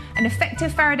hat. An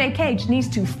effective Faraday cage needs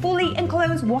to fully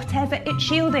enclose whatever it's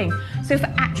shielding. So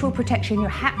for actual protection, your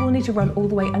hat will need to run all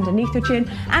the way underneath your chin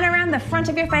and around the front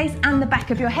of your face and the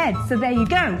back of your head. So there you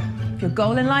go. If your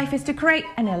goal in life is to create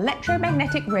an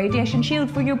electromagnetic radiation shield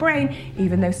for your brain,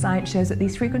 even though science shows that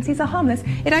these frequencies are harmless,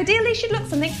 it ideally should look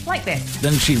something like this.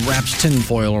 Then she wraps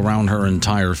tinfoil around her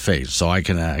entire face, so I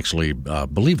can actually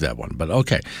believe that one. But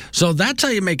okay, so that's how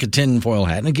you make a tinfoil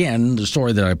hat. And again, the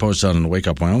story that I posted on the Wake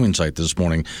Up Wyoming site this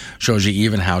morning shows you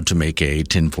even how to make a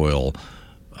tinfoil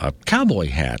cowboy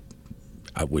hat.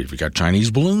 We've got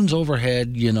Chinese balloons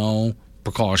overhead,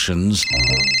 precautions.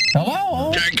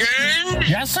 Hello? Jenkins?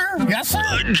 Yes, sir? Yes, sir?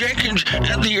 Jenkins,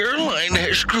 the airline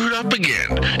has screwed up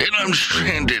again, and I'm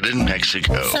stranded in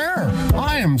Mexico. Sir,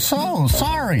 I am so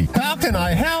sorry. How can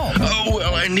I help? Oh,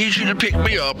 well, I need you to pick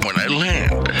me up when I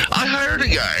land. I hired a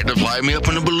guy to fly me up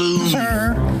in a balloon.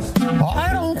 Sir, well,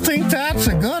 I don't think that's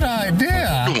a good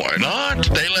idea. Why not?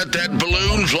 They let that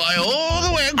balloon fly all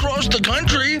the way across the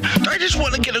country. I just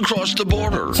want to get across the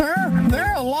border. Sir,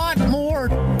 they're a lot more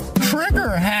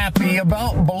trigger happy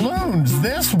about balloons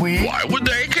this week. Why would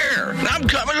they care? I'm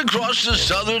coming across the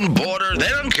southern border. They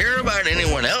don't care about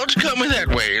anyone else coming that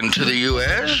way into the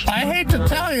U.S. I hate to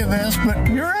tell you this, but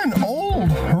you're an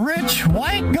old, rich,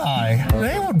 white guy.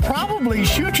 They would probably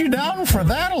shoot you down for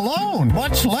that alone,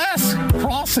 much less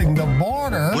crossing the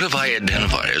border. What if I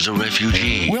identify as a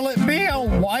refugee? Will it be a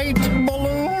white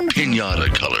balloon?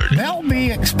 Pinata colored. They'll be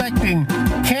be expecting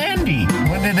candy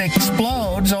when it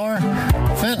explodes or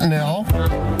fentanyl.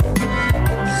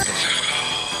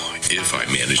 If I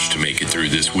manage to make it through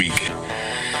this week,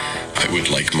 I would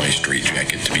like my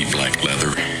straitjacket to be black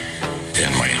leather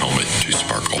and my helmet to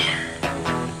sparkle.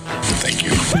 Thank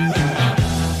you.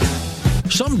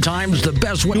 Sometimes the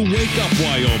best way to wake up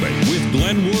Wyoming with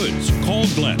Glenn Woods. Call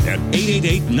Glenn at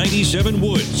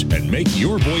 888-97-WOODS and make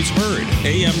your voice heard.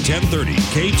 AM 1030,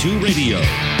 K2 Radio.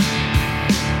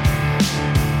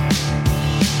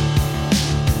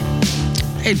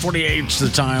 8:48's the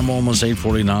time, almost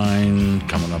 8:49.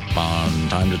 Coming up on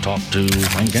time to talk to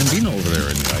Frank Gambino over there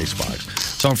in the icebox.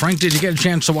 So, Frank, did you get a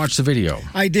chance to watch the video?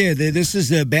 I did. This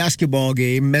is a basketball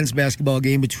game, men's basketball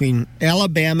game between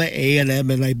Alabama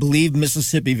A&M and I believe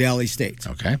Mississippi Valley State.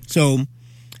 Okay. So,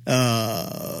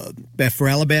 for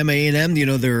Alabama A&M,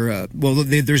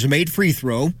 there's a made free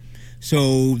throw.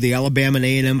 So the Alabama and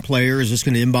A&M player is just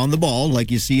going to inbound the ball like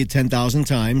you see it 10,000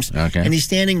 times. Okay. And he's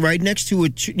standing right next to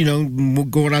it,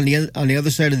 going on the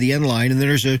other side of the end line, and then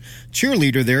there's a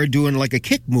cheerleader there doing like a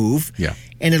kick move. Yeah.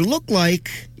 And it looked like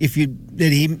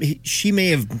she may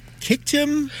have kicked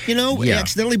him,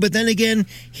 accidentally, but then again,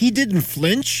 he didn't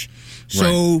flinch.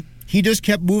 So he just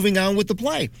kept moving on with the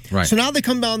play. Right. So now they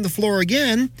come down the floor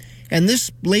again, and this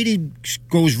lady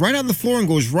goes right on the floor and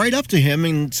goes right up to him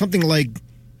and something like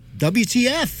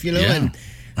WTF,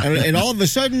 and all of a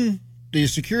sudden the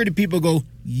security people go,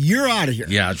 "You're out of here."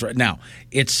 Yeah, that's right. Now,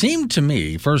 it seemed to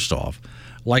me, first off,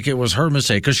 like it was her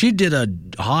mistake because she did a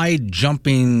high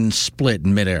jumping split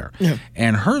in midair,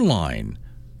 and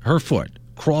her foot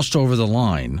crossed over the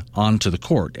line onto the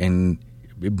court and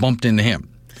it bumped into him.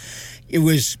 It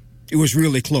was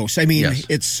really close. I mean,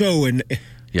 it's so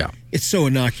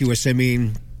innocuous. I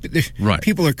mean. Right.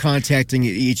 People are contacting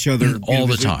each other all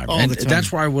the time.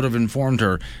 That's why I would have informed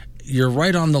her, you're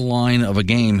right on the line of a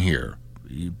game here.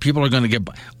 People are going to get...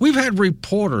 We've had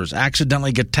reporters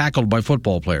accidentally get tackled by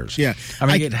football players. Yeah. I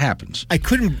mean, it happens. I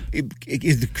couldn't...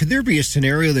 Could there be a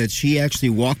scenario that she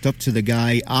actually walked up to the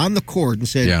guy on the court and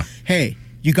said, "Hey,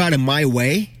 you got in my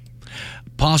way"?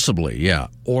 Possibly, yeah.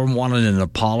 Or wanted an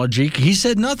apology. He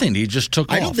said nothing. He just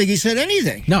took off. I don't think he said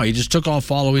anything. No, he just took off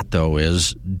following it, though,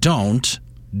 is don't,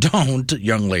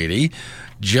 young lady,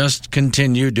 just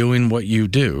continue doing what you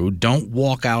do. Don't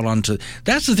walk out onto...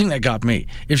 That's the thing that got me.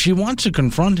 If she wants to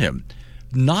confront him,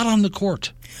 not on the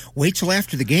court. Wait till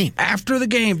after the game. After the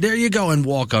game, there you go, and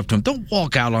walk up to him. Don't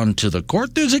walk out onto the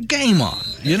court. There's a game on,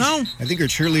 I think her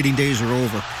cheerleading days are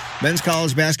over. Men's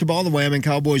college basketball, the Wyoming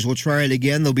Cowboys will try it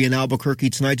again. They'll be in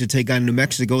Albuquerque tonight to take on New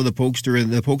Mexico. The Pokes are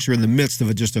in the midst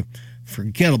of just a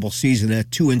forgettable season at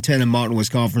 2-10 in Mountain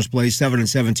West Conference play,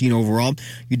 7-17 overall.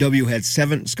 UW had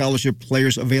 7 scholarship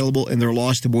players available in their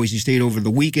loss to Boise State over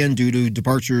the weekend due to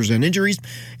departures and injuries.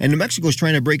 And New Mexico is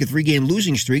trying to break a 3-game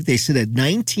losing streak. They sit at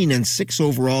 19-6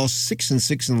 overall,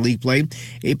 6-6 in league play.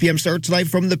 8 p.m. start tonight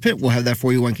from the Pit. We'll have that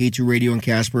for you on K2 Radio in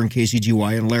Casper and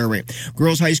KCGY in Laramie.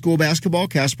 Girls high school basketball,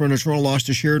 Casper and Toronto lost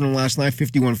to Sheridan last night,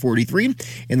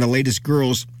 51-43. In the latest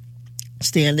girls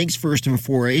standings, first in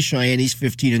 4A, Cheyenne East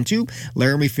 15-2,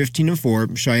 Laramie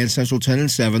 15-4, Cheyenne Central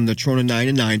 10-7, the Trona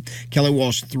 9-9, Kelly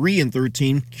Walsh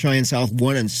 3-13, Cheyenne South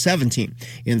 1-17.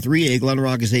 In 3A, Glen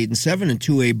Rock is 8-7, and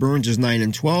 2A Burns is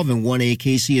 9-12, and 1A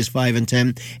KC is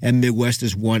 5-10, and Midwest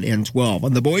is 1-12.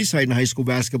 On the boys' side in high school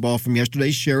basketball from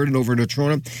yesterday, Sheridan over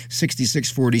Natrona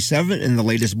 66-47 in the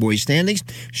latest boys' standings,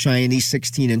 Cheyenne East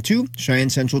 16-2,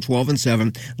 Cheyenne Central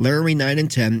 12-7, Laramie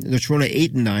 9-10, Natrona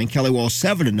 8-9, Kelly Walsh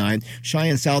 7-9.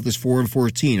 Cheyenne South is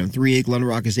 4-14. In 3A, Glen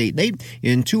Rock is 8-8.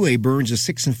 In 2A, Burns is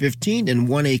 6-15. And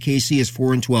 1A, KC is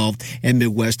 4-12. And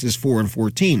Midwest is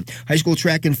 4-14. High school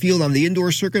track and field on the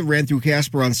indoor circuit ran through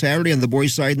Casper on Saturday on the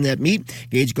boys' side in that meet.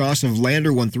 Gage Goss of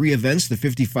Lander won 3 events, the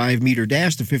 55-meter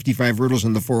dash, the 55 hurdles,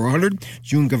 and the 400.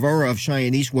 June Guevara of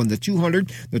Cheyenne East won the 200.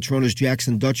 The Trona's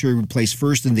Jackson Dutcher placed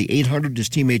first in the 800. His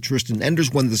teammate Tristan Enders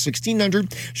won the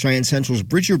 1600. Cheyenne Central's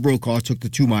Bridger Brokaw took the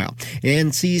 2-mile.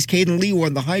 And C's Caden Lee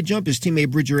won the high jump. His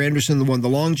teammate Bridger Anderson won the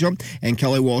long jump, and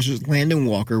Kelly Walsh's Landon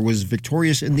Walker was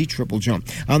victorious in the triple jump.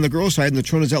 On the girls' side,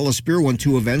 Natrona's Ella Spear won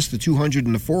 2 events, the 200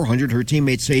 and the 400. Her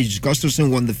teammate Sage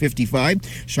Gustafson won the 55.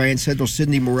 Cheyenne Central's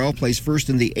Sydney Morrell placed first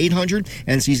in the 800.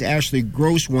 NC's Ashley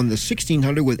Gross won the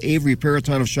 1600, with Avery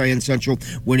Periton of Cheyenne Central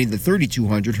winning the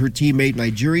 3200. Her teammate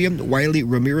Nigeria Wiley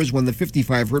Ramirez won the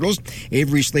 55 hurdles.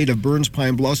 Avery Slade of Burns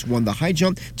Pine Bluffs won the high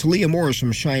jump. Talia Morris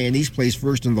from Cheyenne East placed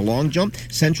first in the long jump.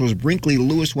 Central's Brinkley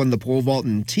Lewis won the pole vault,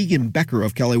 and Tegan Becker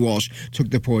of Kelly Walsh took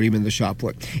the podium in the shot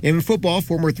put. In football,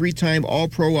 former three-time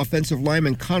All-Pro offensive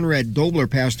lineman Conrad Dobler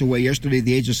passed away yesterday at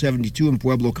the age of 72 in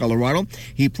Pueblo, Colorado.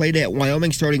 He played at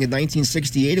Wyoming starting in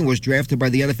 1968 and was drafted by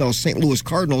the NFL St. Louis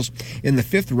Cardinals in the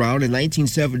 5th round. In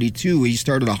 1972, he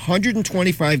started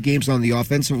 125 games on the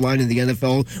offensive line in the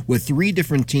NFL with 3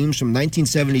 different teams from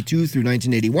 1972 through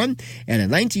 1981. And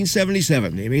in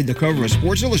 1977, he made the cover of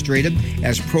Sports Illustrated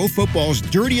as Pro Football's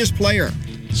dirtiest player.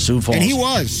 Sioux Falls, and he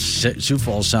was. Sioux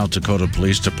Falls, South Dakota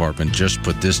Police Department just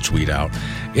put this tweet out.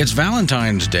 It's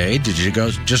Valentine's Day. Did you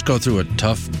just go through a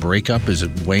tough breakup? Is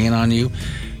it weighing on you?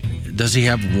 Does he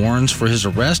have warrants for his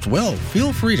arrest? Well,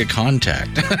 feel free to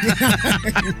contact.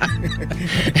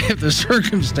 If the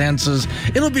circumstances,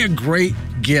 it'll be a great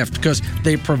gift because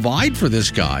they provide for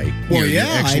this guy, well, your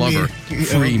ex-lover,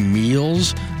 free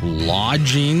meals,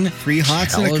 lodging, free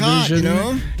hots and a cot, you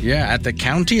know? Yeah, at the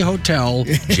county hotel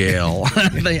jail.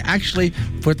 They actually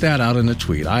put that out in a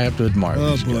tweet. I have to admire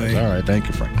these guys. All right, thank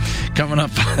you, Frank. Coming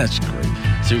up, that's great.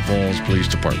 Sioux Falls Police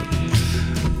Department.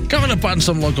 Coming up on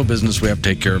some local business, we have to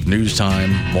take care of news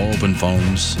time, more open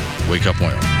phones. Wake Up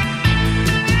Wyoming.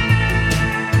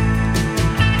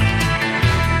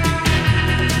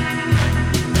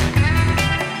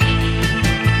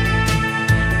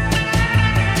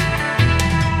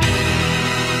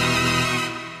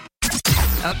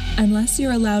 Unless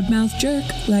you're a loudmouth jerk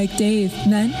like Dave,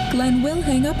 then Glenn will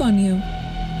hang up on you.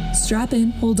 Strap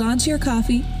in, hold on to your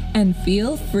coffee, and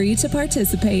feel free to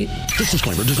participate. This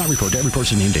disclaimer does not refer to every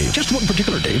person named Dave, just one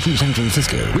particular Dave from San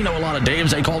Francisco. We know a lot of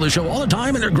Daves. They call this show all the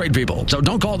time, and they're great people. So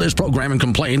don't call this program and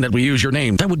complain that we use your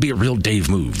name. That would be a real Dave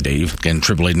move, Dave. Again,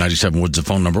 888-97 Woods, the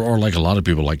phone number, or like a lot of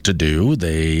people like to do,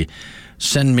 they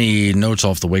send me notes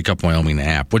off the Wake Up Wyoming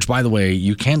app, which, by the way,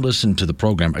 you can listen to the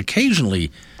program.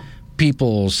 Occasionally,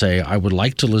 people say, I would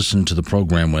like to listen to the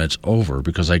program when it's over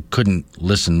because I couldn't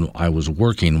listen. I was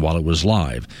working while it was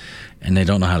live, and they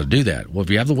don't know how to do that. Well,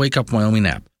 if you have the Wake Up Wyoming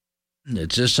app,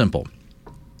 it's just simple.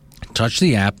 Touch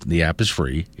the app. The app is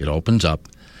free. It opens up.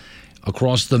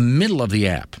 Across the middle of the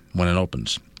app, when it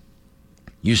opens,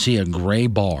 you see a gray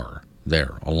bar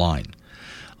there, a line.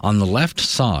 On the left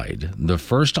side, the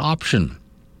first option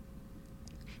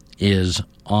is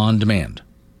on demand.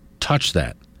 Touch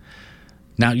that.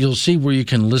 Now, you'll see where you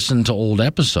can listen to old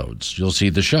episodes. You'll see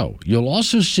the show. You'll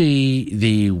also see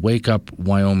the Wake Up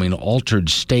Wyoming Altered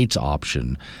States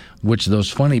option, which those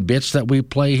funny bits that we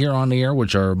play here on the air,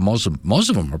 which are most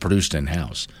of them are produced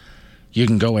in-house. You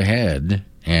can go ahead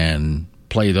and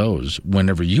play those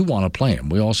whenever you want to play them.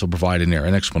 We also provide in there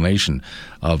an explanation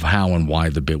of how and why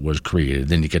the bit was created.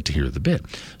 Then you get to hear the bit.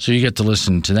 So you get to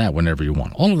listen to that whenever you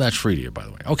want. All of that's free to you, by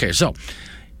the way. Okay, so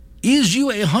is you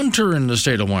a hunter in the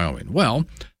state of Wyoming? Well,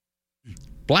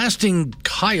 blasting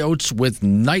coyotes with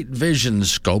night vision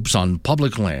scopes on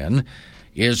public land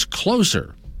is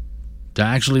closer to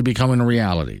actually becoming a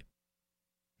reality.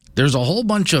 There's a whole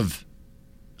bunch of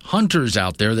hunters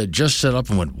out there that just set up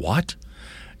and went, what?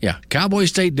 Yeah, Cowboy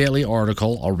State Daily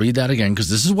article. I'll read that again because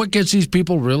this is what gets these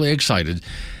people really excited.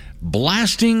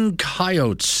 Blasting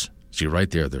coyotes. See,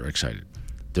 right there, they're excited.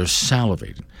 They're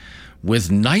salivating.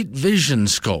 With night vision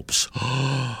scopes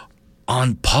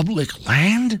on public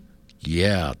land?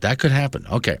 Yeah, that could happen.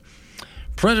 Okay.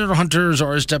 Predator hunters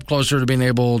are a step closer to being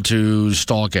able to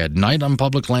stalk at night on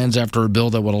public lands after a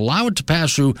bill that would allow it to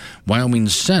pass through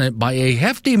Wyoming's Senate by a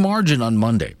hefty margin on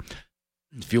Monday.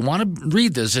 If you want to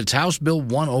read this, it's House Bill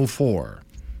 104.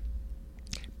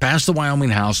 Passed the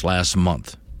Wyoming House last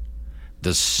month.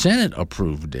 The Senate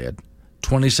approved it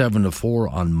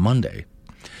 27-4 on Monday.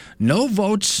 No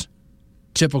votes.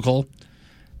 Typical.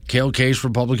 Cale Case,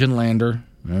 Republican lander.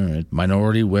 All right.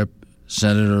 Minority Whip,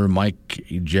 Senator Mike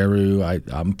Jeru.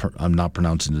 I'm not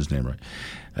pronouncing his name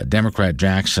right. Democrat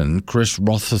Jackson, Chris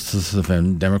Rothfuss,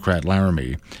 Democrat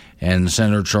Laramie, and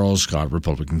Senator Charles Scott,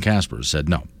 Republican Casper, said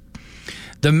no.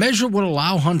 The measure would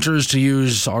allow hunters to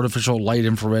use artificial light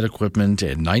infrared equipment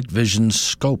and night vision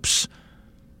scopes.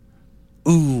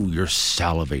 Ooh, you're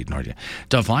salivating, aren't you?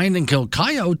 To find and kill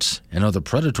coyotes and other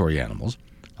predatory animals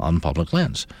on public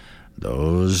lands.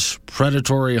 Those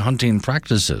predatory hunting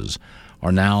practices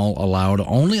are now allowed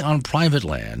only on private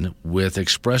land with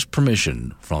express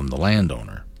permission from the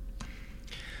landowner.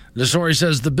 The story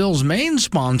says the bill's main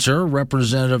sponsor,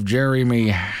 Representative Jeremy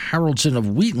Haroldson of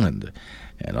Wheatland,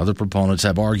 and other proponents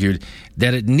have argued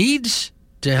that it needs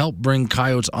to help bring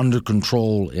coyotes under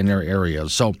control in their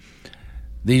areas. So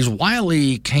these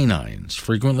wily canines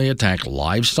frequently attack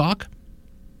livestock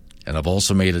and have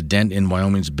also made a dent in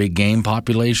Wyoming's big game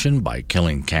population by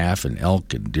killing calf and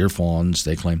elk and deer fawns,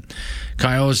 they claim.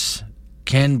 Coyotes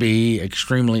can be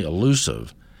extremely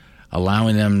elusive.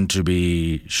 Allowing them to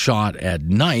be shot at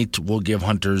night will give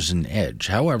hunters an edge.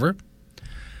 However,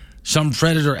 some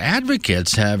predator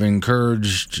advocates have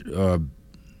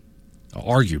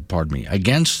argued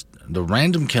against the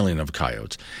random killing of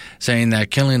coyotes, saying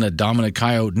that killing a dominant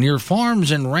coyote near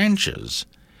farms and ranches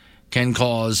can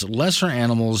cause lesser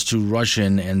animals to rush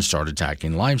in and start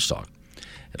attacking livestock.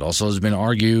 It also has been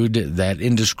argued that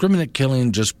indiscriminate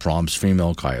killing just prompts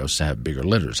female coyotes to have bigger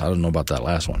litters. I don't know about that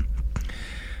last one.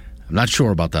 I'm not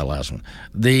sure about that last one.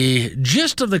 The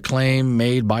gist of the claim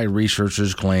made by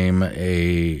researchers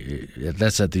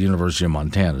that's at the University of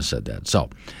Montana said that. So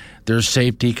there's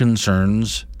safety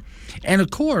concerns. And,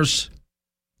 of course,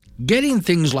 getting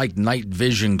things like night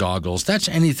vision goggles, that's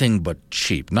anything but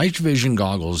cheap. Night vision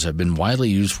goggles have been widely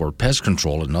used for pest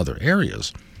control in other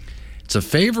areas. It's a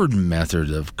favored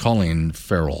method of culling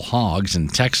feral hogs in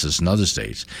Texas and other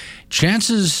states.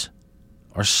 Chances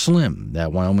are slim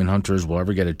that Wyoming hunters will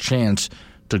ever get a chance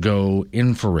to go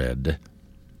infrared.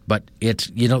 But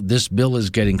this bill is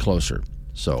getting closer.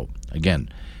 So, again,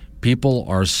 people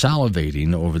are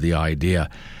salivating over the idea,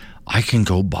 I can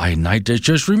go buy night vision.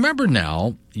 Just remember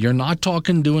now, you're not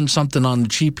talking doing something on the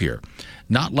cheap here.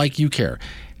 Not like you care.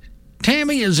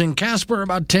 Tammy is in Casper,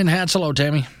 about 10 hats. Hello,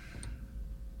 Tammy.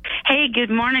 Hey, good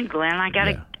morning, Glenn. I got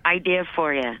an idea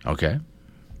for you. Okay.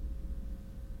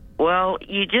 Well,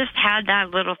 you just had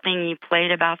that little thing you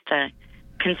played about the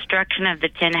construction of the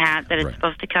tin hat that it's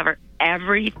supposed to cover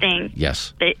everything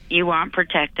that you want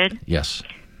protected. Yes.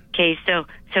 Okay, so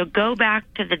go back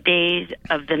to the days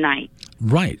of the night.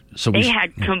 Right. So they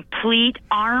had complete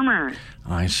armor.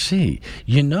 I see.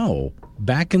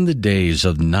 Back in the days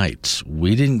of nights,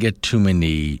 we didn't get too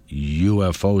many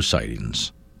UFO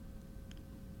sightings.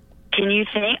 Can you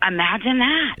imagine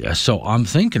that? Yeah, so I'm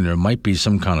thinking there might be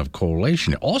some kind of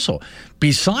correlation. Also,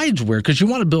 besides because you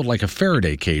want to build like a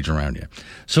Faraday cage around you.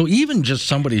 So even just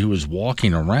somebody who is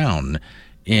walking around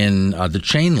in the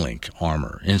chain link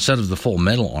armor instead of the full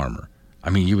metal armor. I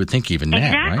mean, you would think even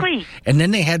that, right? And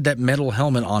then they had that metal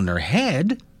helmet on their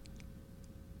head.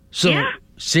 So,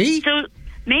 see? So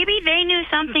maybe they knew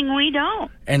something we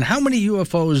don't. And how many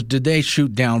UFOs did they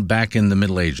shoot down back in the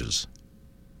Middle Ages?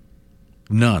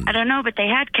 None. I don't know, but they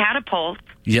had catapults.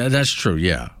 Yeah, that's true.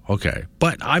 Yeah. Okay.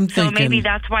 But I'm thinking... So maybe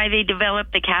that's why they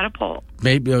developed the catapult.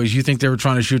 Maybe you think they were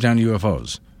trying to shoot down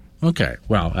UFOs? Okay.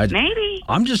 Well, maybe.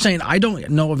 I'm just saying I don't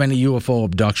know of any UFO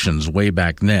abductions way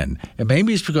back then. And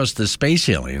maybe it's because the space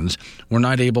aliens were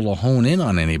not able to hone in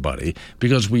on anybody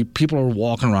because people are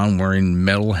walking around wearing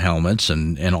metal helmets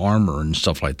and armor and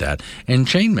stuff like that and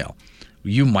chainmail.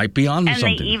 You might be on something.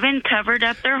 And they even covered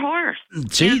up their horse.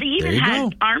 See, they even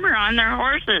had armor on their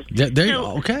horses.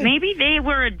 Okay. Maybe they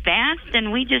were advanced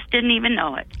and we just didn't even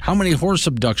know it. How many horse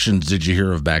abductions did you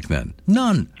hear of back then?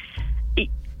 None.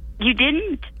 You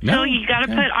didn't. No. So you got to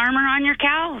put armor on your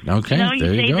cows. Okay, you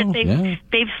say that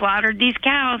they've slaughtered these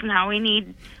cows. Now we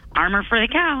need armor for the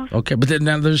cows. Okay, but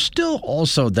now there's still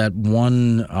also that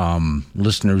one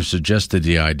listener who suggested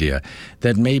the idea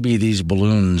that maybe these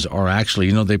balloons are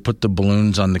actually, they put the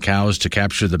balloons on the cows to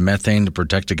capture the methane to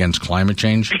protect against climate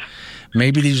change.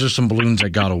 Maybe these are some balloons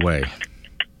that got away.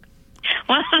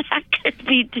 Well, that could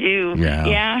be too.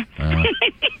 Yeah.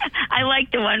 I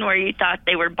like the one where you thought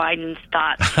they were Biden's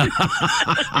thoughts.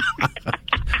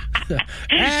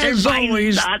 As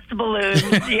always. Thoughts balloons.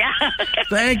 Yeah.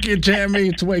 Thank you, Tammy.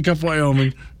 It's Wake Up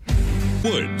Wyoming.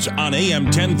 Woods on AM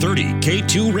 1030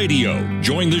 K2 Radio.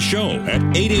 Join the show at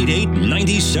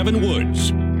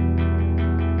 888-97-WOODS.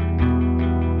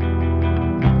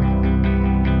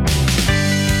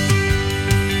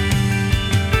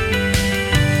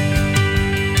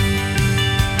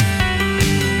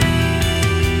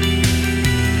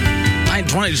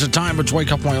 It's the time. It's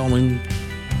Wake Up Wyoming.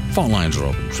 Phone lines are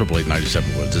open.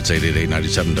 888-97-WOODS. It's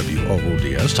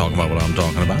 888-97-WOODS. Talking about what I'm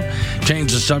talking about.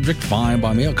 Change the subject. Fine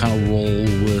by me. I'll kind of roll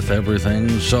with everything.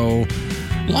 So,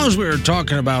 as long as we're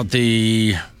talking about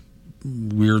the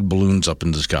weird balloons up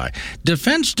in the sky,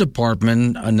 Defense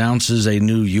Department announces a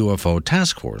new UFO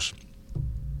task force.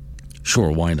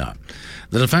 Sure, why not?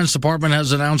 The Defense Department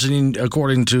has announced,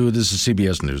 according to, this is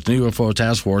CBS News, the UFO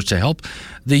task force to help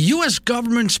the U.S.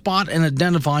 government spot and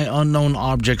identify unknown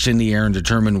objects in the air and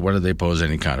determine whether they pose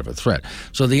any kind of a threat.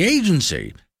 So the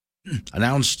agency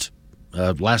announced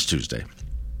last Tuesday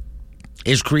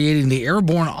is creating the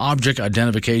Airborne Object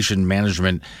Identification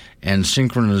Management and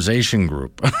Synchronization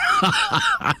Group.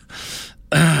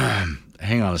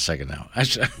 Hang on a second now.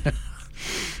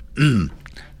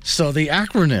 So the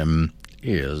acronym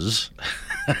is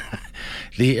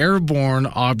the Airborne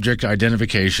Object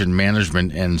Identification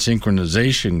Management and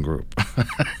Synchronization Group.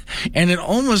 And it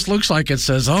almost looks like it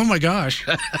says, oh my gosh.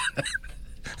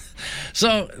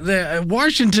 So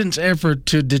Washington's effort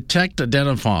to detect,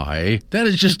 identify, that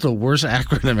is just the worst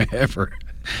acronym ever,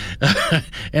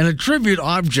 and attribute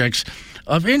objects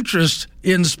of interest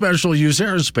in special use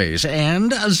airspace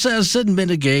and assess and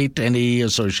mitigate any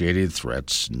associated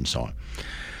threats and so on.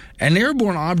 An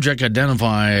Airborne Object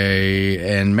Identify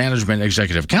and Management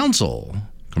Executive Council,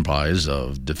 comprised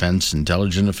of defense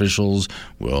intelligence officials,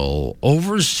 will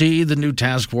oversee the new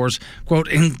task force, quote,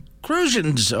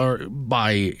 incursions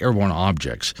by airborne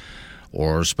objects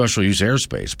or special use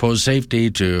airspace pose safety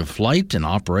to flight and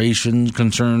operation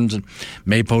concerns and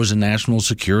may pose a national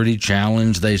security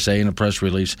challenge, they say in a press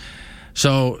release.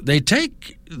 So they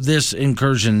take this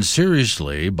incursion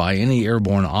seriously by any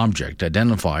airborne object,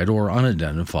 identified or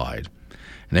unidentified,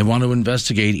 and they want to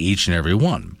investigate each and every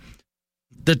one.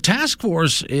 The task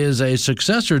force is a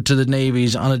successor to the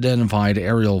Navy's Unidentified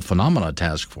Aerial Phenomena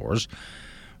Task Force.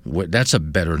 That's a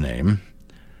better name.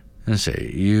 Let's see,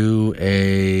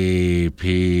 UAPF,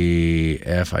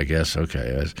 I guess.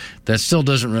 Okay, that still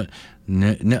doesn't.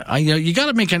 You got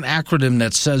to make an acronym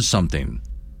that says something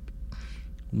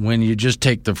when you just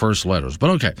take the first letters. But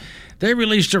okay, they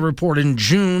released a report in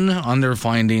June on their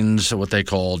findings, what they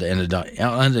called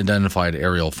unidentified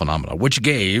aerial phenomena, which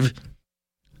gave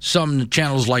some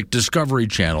channels like Discovery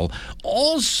Channel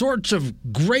all sorts of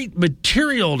great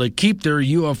material to keep their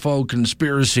UFO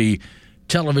conspiracy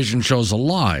television shows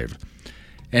alive.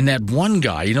 And that one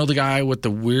guy, you know, the guy with the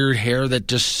weird hair that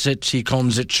just sits, he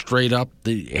combs it straight up,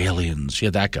 the aliens, yeah,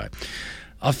 that guy.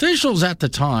 Officials at the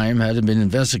time had been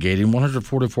investigating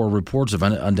 144 reports of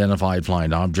unidentified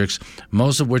flying objects,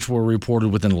 most of which were reported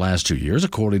within the last 2 years.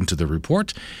 According to the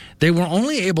report, they were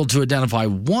only able to identify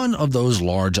one of those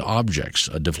large objects,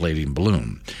 a deflating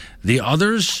balloon. The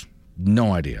others,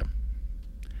 no idea.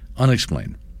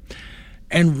 Unexplained.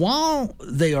 And while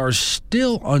they are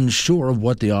still unsure of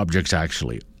what the objects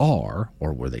actually are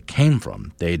or where they came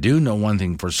from, they do know one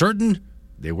thing for certain: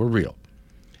 they were real.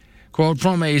 Quote,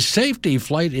 from a safety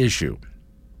flight issue,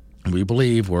 we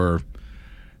believe we're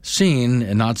seeing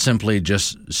and not simply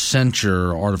just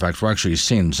censure artifacts. We're actually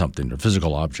seeing something, or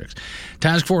physical objects.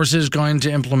 Task Force is going to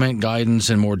implement guidance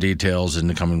and more details in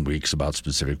the coming weeks about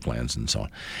specific plans and so on.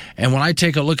 And when I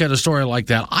take a look at a story like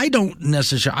that, I don't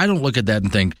look at that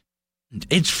and think,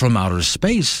 it's from outer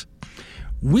space.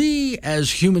 We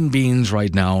as human beings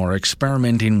right now are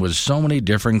experimenting with so many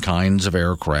different kinds of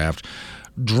aircraft,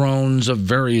 drones of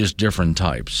various different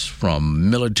types, from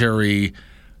military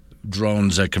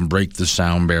drones that can break the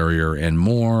sound barrier and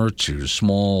more, to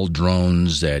small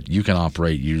drones that you can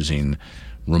operate using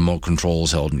remote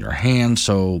controls held in your hand.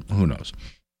 So who knows?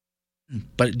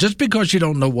 But just because you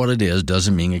don't know what it is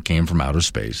doesn't mean it came from outer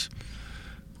space,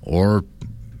 or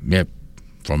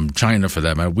from China for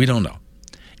that matter. We don't know.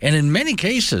 And in many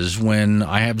cases, when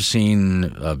I have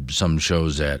seen some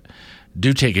shows that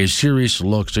do take a serious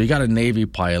look, so you got a Navy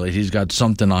pilot, he's got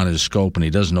something on his scope and he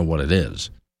doesn't know what it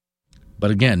is. But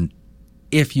again,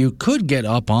 if you could get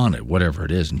up on it, whatever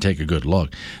it is, and take a good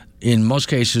look, in most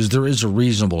cases there is a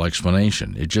reasonable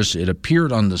explanation. It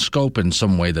appeared on the scope in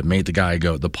some way that made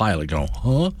the pilot go,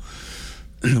 huh?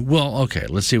 Well, okay,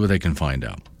 let's see what they can find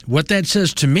out. What that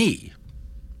says to me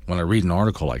when I read an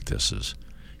article like this is,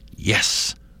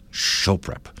 yes, show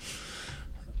prep.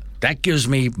 That gives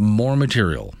me more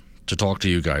material to talk to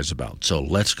you guys about, so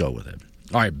let's go with it.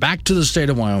 All right, back to the state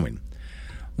of Wyoming.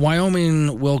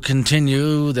 Wyoming will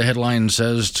continue, the headline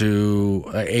says,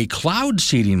 to a cloud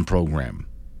seeding program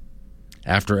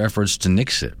after efforts to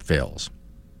nix it fails.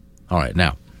 All right,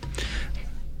 now,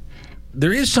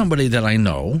 there is somebody that I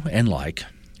know and like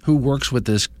who works with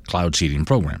this cloud seeding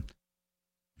program.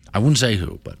 I wouldn't say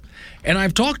who, and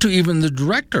I've talked to even the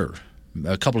director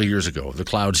a couple of years ago of the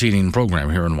cloud seeding program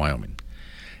here in Wyoming.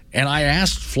 And I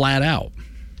asked flat out,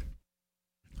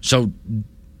 so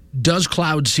does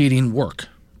cloud seeding work?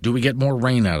 Do we get more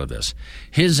rain out of this?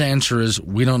 His answer is,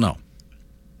 we don't know.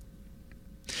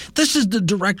 This is the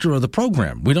director of the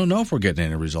program. We don't know if we're getting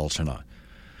any results or not.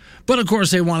 But, of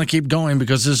course, they want to keep going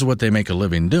because this is what they make a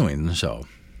living doing. So,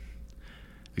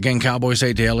 again, Cowboy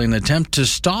State Daily, an attempt to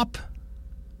stop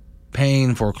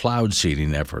paying for cloud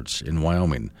seeding efforts in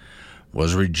Wyoming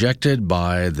was rejected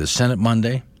by the Senate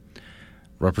Monday.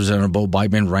 Representative Bo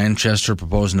Biteman Ranchester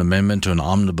proposed an amendment to an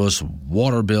omnibus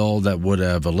water bill that would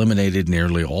have eliminated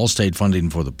nearly all state funding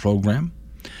for the program.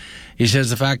 He says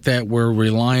the fact that we're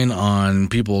relying on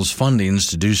people's fundings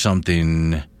to do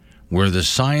something where the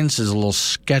science is a little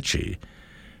sketchy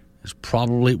It's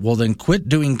probably, well, then quit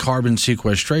doing carbon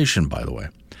sequestration, by the way.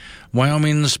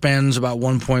 Wyoming spends about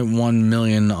 $1.1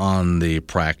 million on the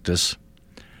practice.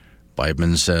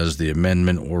 Biden says the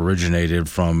amendment originated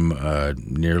from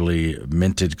nearly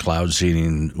minted cloud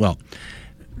seeding. Well,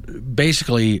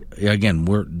 basically, again,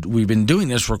 we've been doing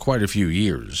this for quite a few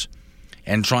years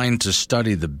and trying to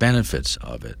study the benefits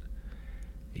of it.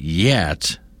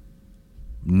 Yet,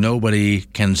 nobody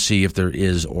can see if there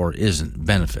is or isn't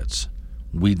benefits.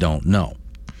 We don't know.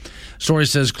 Story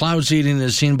says cloud seeding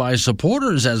is seen by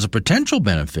supporters as a potential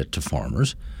benefit to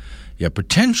farmers. Yeah,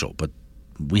 potential, but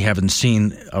we haven't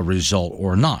seen a result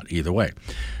or not, either way.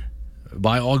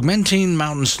 By augmenting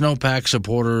mountain snowpack,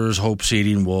 supporters hope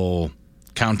seeding will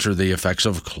counter the effects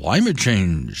of climate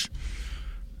change.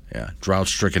 Yeah,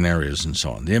 drought-stricken areas and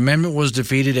so on. The amendment was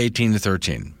defeated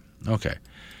 18-13. Okay.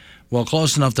 Well,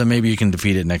 close enough that maybe you can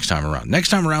defeat it next time around. Next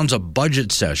time around's a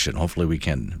budget session. Hopefully we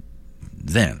can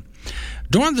then.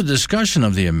 During the discussion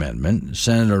of the amendment,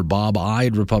 Senator Bob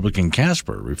Ide, Republican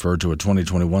Casper, referred to a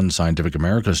 2021 Scientific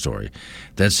America story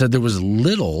that said there was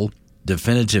little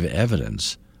definitive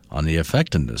evidence on the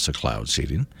effectiveness of cloud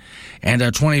seeding, and a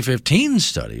 2015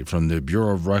 study from the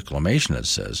Bureau of Reclamation that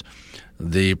says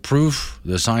the proof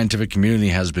the scientific community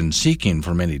has been seeking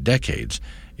for many decades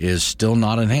is still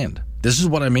not in hand. This is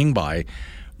what I mean by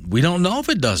we don't know if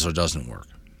it does or doesn't work,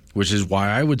 which is why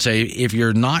I would say if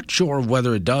you're not sure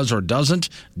whether it does or doesn't,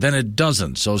 then it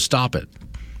doesn't, so stop it.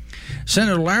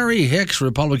 Senator Larry Hicks,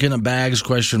 Republican of Baggs,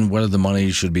 questioned whether the money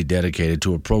should be dedicated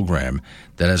to a program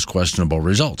that has questionable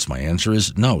results. My answer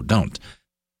is no, don't.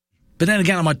 But then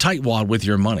again, I'm a tightwad with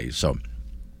your money. So,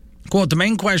 quote, the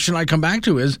main question I come back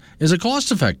to is it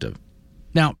cost effective?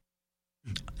 Now,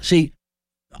 see,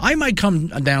 I might come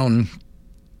down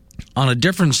on a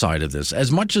different side of this,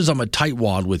 as much as I'm a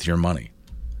tightwad with your money.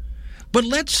 But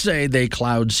let's say they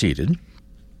cloud seeded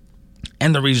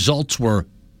and the results were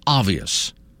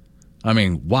obvious. I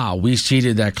mean, wow, we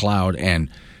seeded that cloud and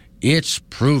it's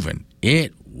proven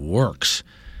it works.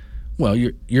 Well,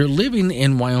 you're living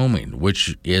in Wyoming,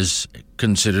 which is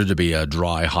considered to be a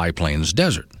dry, high plains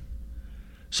desert.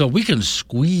 So we can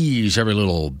squeeze every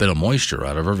little bit of moisture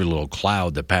out of every little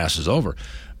cloud that passes over.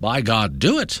 By God,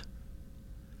 do it.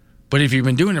 But if you've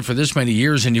been doing it for this many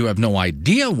years and you have no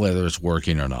idea whether it's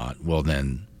working or not, well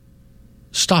then,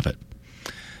 stop it.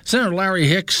 Senator Larry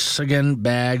Hicks, again,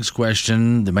 Baggs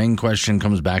question. The main question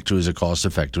comes back to is it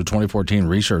cost-effective? 2014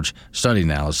 research study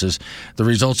analysis. The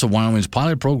results of Wyoming's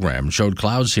pilot program showed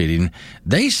cloud seeding,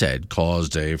 they said,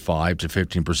 caused a 5 to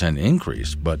 15%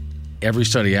 increase. But every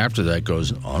study after that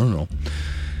goes, I don't know.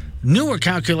 Newer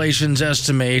calculations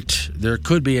estimate there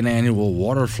could be an annual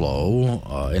water flow,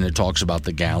 and it talks about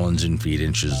the gallons and feet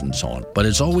inches and so on. But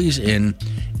it's always in,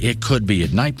 it could be,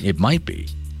 it might be.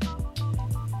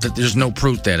 That there's no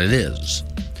proof that it is.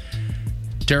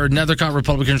 Tara Nethercott,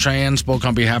 Republican Cheyenne, spoke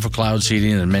on behalf of cloud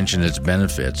seeding and mentioned its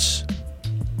benefits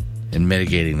in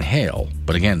mitigating hail.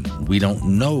 But again, we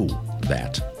don't know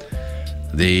that.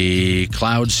 The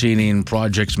cloud seeding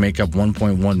projects make up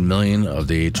 $1.1 million of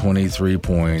the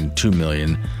 $23.2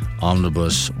 million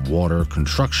omnibus water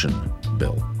construction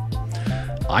bill.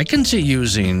 I can see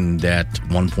using that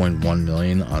 $1.1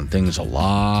 million on things a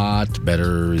lot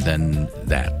better than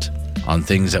that, on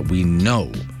things that we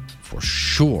know for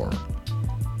sure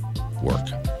work.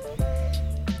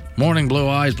 Morning, Blue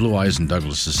Eyes. Blue Eyes and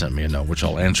Douglas has sent me a note, which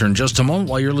I'll answer in just a moment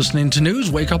while you're listening to news.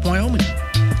 Wake Up Wyoming.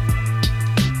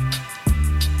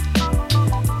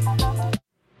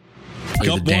 Wake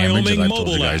Up Wyoming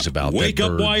mobile app. Wake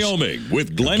Up Wyoming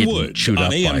with Glenn Woods on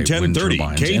AM 1030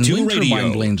 K2 wind Radio.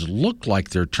 Turbine blades look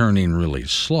like they're turning really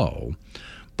slow,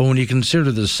 but when you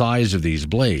consider the size of these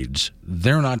blades,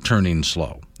 they're not turning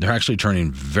slow. They're actually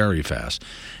turning very fast.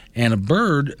 And a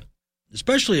bird,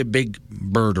 especially a big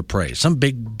bird of prey, some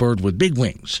big bird with big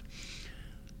wings,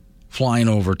 flying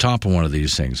over top of one of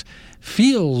these things,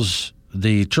 feels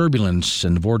the turbulence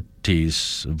and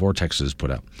vortexes put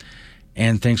out,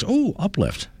 and thinks, oh,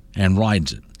 uplift, and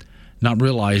rides it, not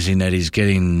realizing that he's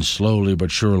getting slowly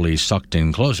but surely sucked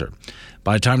in closer.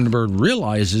 By the time the bird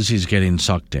realizes he's getting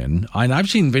sucked in, and I've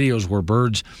seen videos where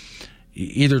birds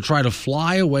either try to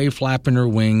fly away flapping their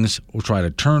wings or try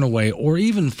to turn away or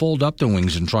even fold up their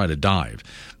wings and try to dive.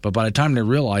 But by the time they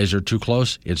realize they're too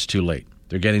close, it's too late.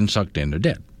 They're getting sucked in. They're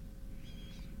dead.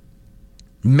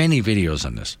 Many videos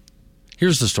on this.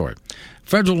 Here's the story.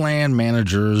 Federal land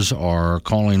managers are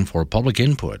calling for public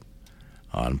input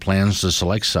on plans to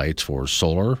select sites for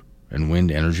solar and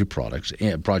wind energy projects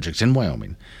in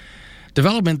Wyoming.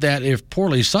 Development that, if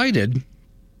poorly sited,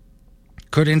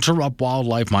 could interrupt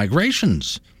wildlife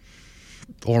migrations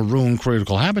or ruin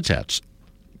critical habitats.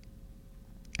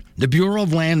 The Bureau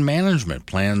of Land Management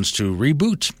plans to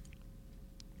reboot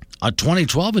a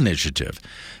 2012 initiative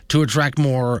to attract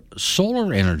more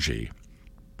solar energy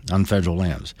on federal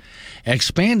lands,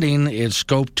 expanding its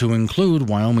scope to include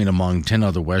Wyoming among 10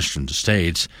 other western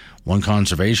states. One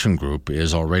conservation group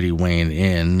is already weighing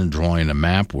in, drawing a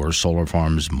map where solar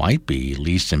farms might be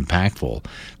least impactful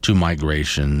to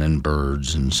migration and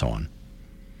birds and so on.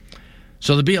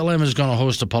 So the BLM is going to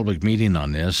host a public meeting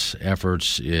on this.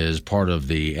 Efforts is part of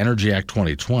the Energy Act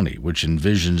 2020, which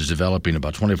envisions developing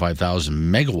about 25,000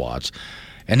 megawatts.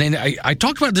 And then I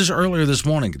talked about this earlier this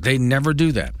morning. They never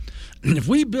do that. If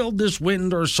we build this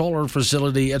wind or solar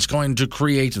facility, it's going to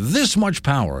create this much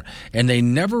power. And they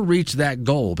never reach that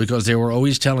goal because they were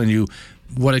always telling you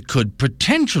what it could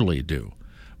potentially do.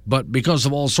 But because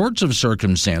of all sorts of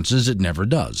circumstances, it never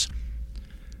does.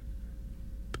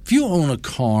 If you own a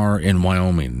car in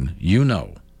Wyoming, you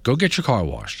know, go get your car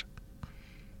washed.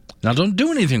 Now, don't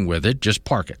do anything with it, just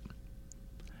park it.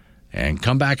 And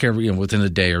come back within a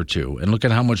day or two and look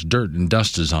at how much dirt and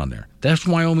dust is on there. That's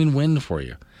Wyoming wind for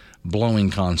you,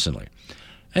 blowing constantly.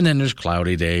 And then there's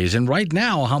cloudy days. And right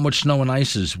now, how much snow and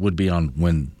ice would be on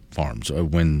wind farms or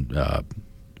wind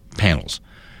panels.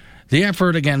 The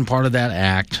effort, again, part of that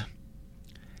act,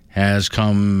 has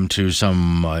come to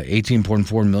some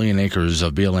 18.4 million acres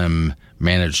of BLM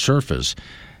managed surface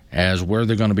as where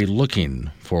they're going to be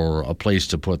looking for a place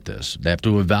to put this. They have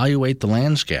to evaluate the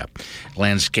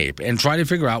landscape and try to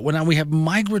figure out, well, now we have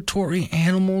migratory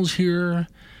animals here.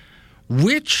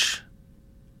 Which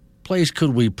place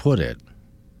could we put it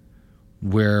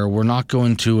where we're not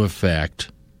going to affect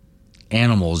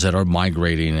animals that are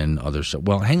migrating and other stuff?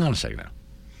 Well, hang on a second now.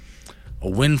 A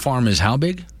wind farm is how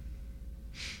big?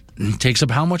 It takes up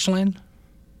how much land?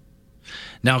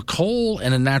 Now, coal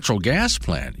and a natural gas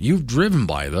plant, you've driven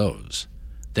by those.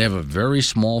 They have a very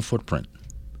small footprint.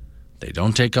 They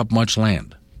don't take up much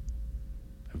land.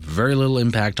 Very little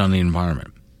impact on the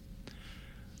environment.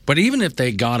 But even if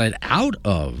they got it out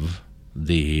of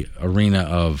the arena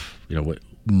of,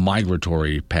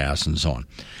 migratory paths and so on,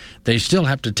 they still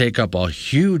have to take up a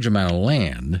huge amount of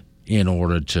land in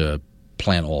order to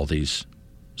plant all these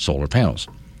solar panels.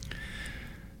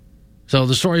 So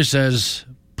the story says,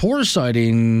 poor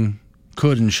siting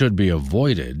could and should be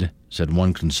avoided, said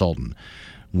one consultant.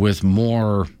 With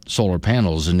more solar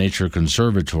panels, the Nature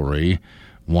Conservatory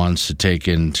wants to take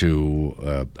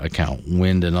into account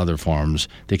wind and other farms.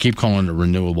 They keep calling it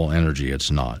renewable energy. It's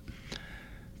not.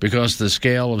 Because the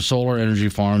scale of solar energy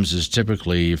farms is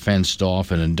typically fenced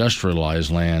off and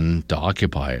industrialized land to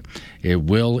occupy it. It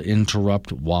will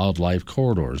interrupt wildlife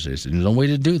corridors. There's no way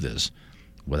to do this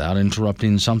without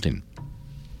interrupting something.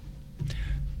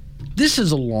 This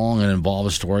is a long and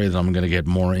involved story that I'm going to get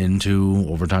more into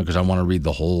over time because I want to read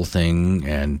the whole thing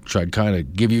and try to kind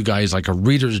of give you guys like a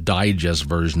Reader's Digest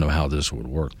version of how this would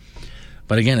work.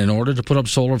 But again, in order to put up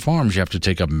solar farms, you have to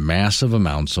take up massive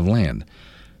amounts of land.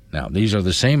 Now, these are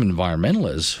the same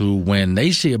environmentalists who, when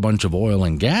they see a bunch of oil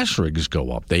and gas rigs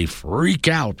go up, they freak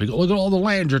out because look at all the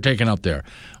land you're taking up there.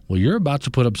 Well, you're about to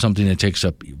put up something that takes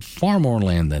up far more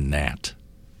land than that.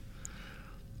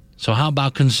 So how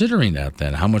about considering that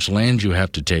then, how much land you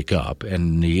have to take up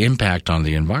and the impact on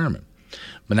the environment?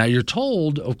 But now you're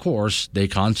told, of course, they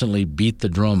constantly beat the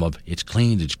drum of it's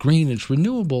clean, it's green, it's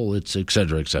renewable, it's et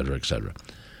cetera, et cetera, et cetera.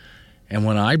 And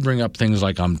when I bring up things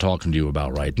like I'm talking to you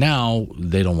about right now,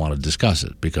 they don't want to discuss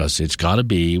it because it's got to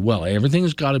be, well,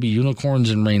 everything's got to be unicorns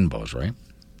and rainbows, right?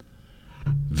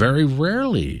 Very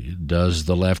rarely does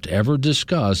the left ever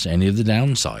discuss any of the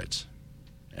downsides.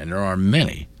 And there are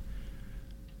many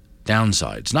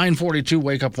downsides. 942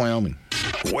 Wake Up Wyoming.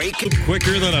 Wake up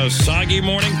quicker than a soggy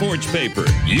morning porch paper.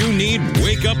 You need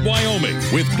Wake Up Wyoming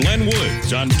with Glenn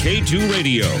Woods on K2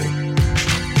 Radio.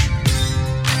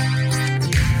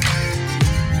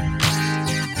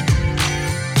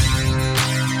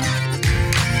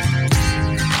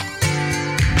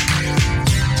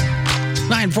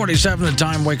 .47 the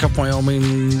time. Wake Up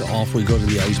Wyoming. Off we go to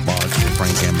the icebox where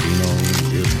Frank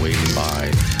Gambino is waiting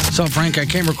by. So, Frank, I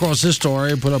came across this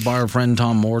story put up by our friend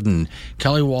Tom Morton.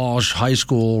 Kelly Walsh High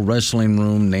School Wrestling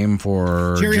Room named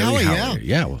for Jerry Howley.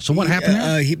 Yeah. So what happened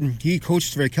there? He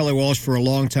coached for Kelly Walsh for a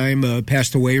long time,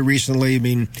 passed away recently. I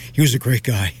mean, he was a great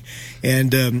guy.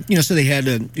 And, so they had,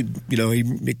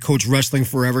 he coached wrestling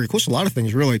forever. He coached a lot of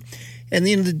things, really. And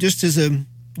then just as a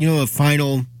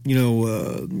final,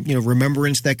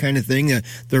 remembrance, that kind of thing,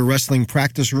 their wrestling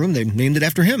practice room, they named it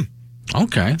after him.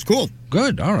 Okay. It's cool.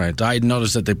 Good. All right. I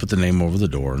noticed that they put the name over the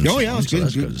door. And Oh, yeah, it's so good.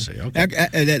 that's good to see.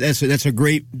 Okay. That's a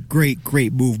great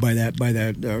move by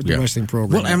the wrestling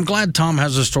program. Well, I'm glad Tom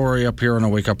has a story up here on the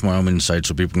Wake Up Wyoming site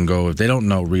so people can go, if they don't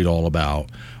know, read all about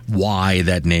why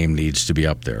that name needs to be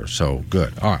up there. So,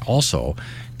 good. All right. Also,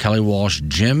 Kelly Walsh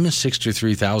Gym,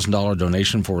 $63,000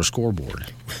 donation for a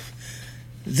scoreboard.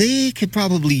 They could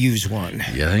probably use one.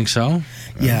 You think so?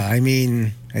 Yeah, I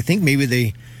mean, I think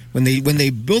maybe when they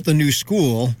built the new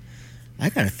school, I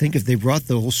got to think if they brought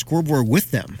the whole scoreboard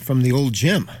with them from the old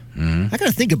gym. Mm-hmm. I got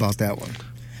to think about that one.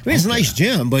 I mean, it's a nice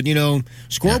gym, but,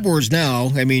 scoreboards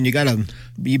now, I mean, you got to,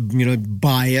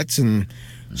 buy it and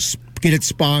get it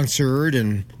sponsored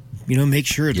and, make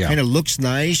sure it kind of looks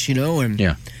nice, and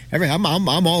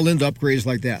I'm all into upgrades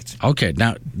like that. Okay,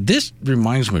 now, this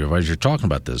reminds me of, as you're talking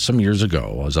about this, some years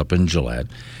ago, I was up in Gillette,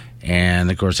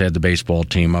 and, of course, they had the baseball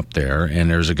team up there, and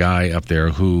there's a guy up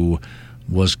there who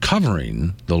was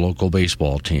covering the local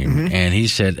baseball team, and he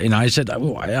said, and I said,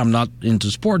 I'm not into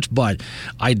sports, but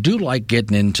I do like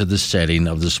getting into the setting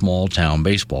of the small town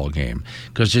baseball game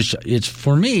because it's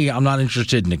for me. I'm not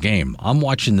interested in the game. I'm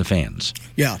watching the fans.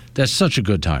 Yeah, that's such a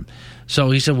good time.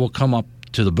 So he said, "Well, come up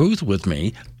to the booth with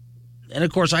me," and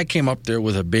of course, I came up there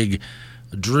with a big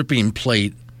dripping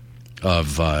plate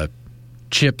of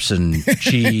chips and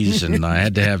cheese, and I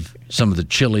had to have some of the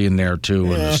chili in there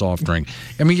too, and a soft drink.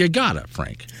 I mean, you got it,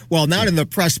 Frank. Well, not in the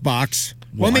press box.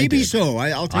 Well, maybe so.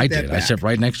 I'll take that back. I sat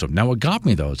right next to him. Now, what got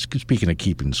me, though, speaking of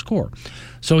keeping score,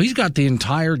 so he's got the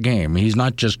entire game. He's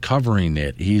not just covering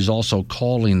it. He's also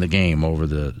calling the game over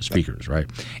the speakers, right?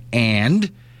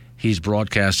 And he's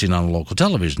broadcasting on a local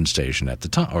television station at the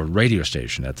time, or radio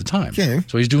station at the time. Okay.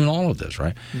 So he's doing all of this,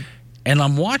 right? And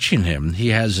I'm watching him. He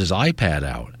has his iPad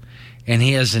out, and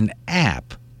he has an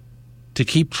app to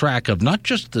keep track of not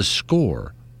just the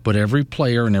score, but every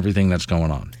player and everything that's going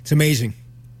on. It's amazing.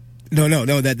 No,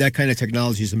 that kind of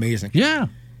technology is amazing. Yeah.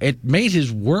 It made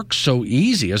his work so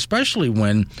easy, especially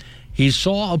when he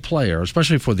saw a player,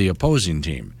 especially for the opposing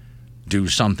team, do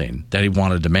something that he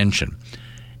wanted to mention.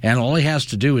 And all he has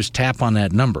to do is tap on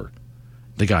that number.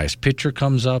 The guy's picture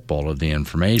comes up, all of the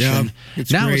information. Yeah,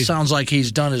 now great. It sounds like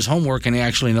he's done his homework and he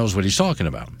actually knows what he's talking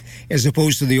about. As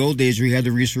opposed to the old days where you had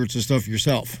to research the stuff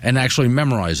yourself. And actually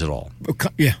memorize it all.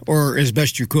 Yeah, or as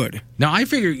best you could. Now, I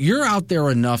figure you're out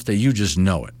there enough that you just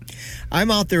know it.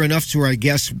 I'm out there enough to where I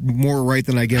guess more right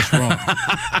than I guess wrong.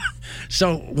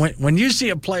 So when you see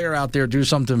a player out there do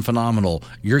something phenomenal,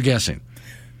 you're guessing.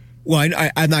 Well,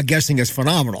 I'm not guessing it's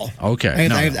phenomenal. Okay.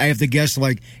 I have to guess,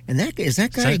 is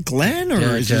that guy Glenn,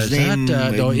 or is his name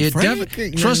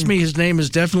Frank? Trust me, his name is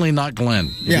definitely not Glenn.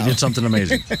 He did something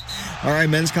amazing. All right,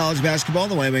 men's college basketball.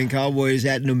 The Wyoming Cowboys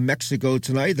at New Mexico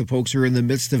tonight. The Pokes are in the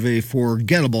midst of a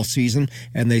forgettable season,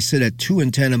 and they sit at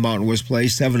 2-10 in Mountain West play,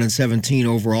 7-17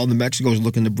 overall. New Mexico is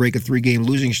looking to break a 3-game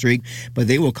losing streak, but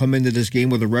they will come into this game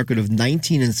with a record of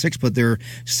 19-6, but they're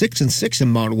 6-6 in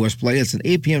Mountain West play. It's an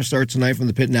 8 p.m. start tonight from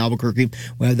the pit in Albuquerque.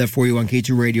 We'll have that for you on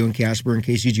K2 Radio in Casper and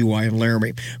KCGY in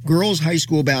Laramie. Girls high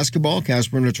school basketball.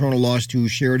 Casper and Natrona lost to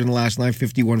Sheridan last night,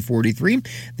 51-43.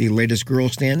 The latest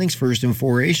girls standings, first in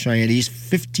 4A, Cheyenne East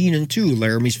 15-2,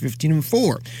 Laramie's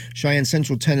 15-4. Cheyenne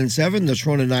Central 10-7,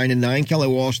 Natrona 9-9, Kelly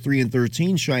Walsh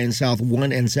 3-13, Cheyenne South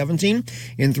 1-17.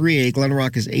 In 3A, Glen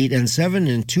Rock is 8-7,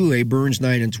 in 2A, Burns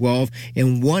 9-12,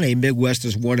 in 1A, Midwest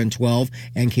is 1-12,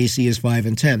 and KC is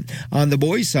 5-10. On the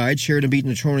boys' side, Sheridan beat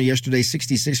Natrona yesterday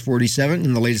 66-47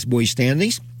 in the latest boys'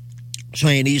 standings.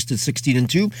 Cheyenne East at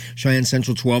 16-2, Cheyenne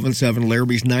Central 12-7,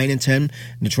 Laramie's 9-10,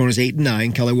 Natrona's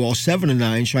 8-9, Kelly Walsh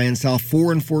 7-9, Cheyenne South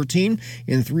 4-14.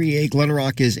 In 3A, Glen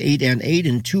Rock is 8-8,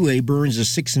 in 2A, Burns is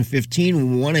 6-15,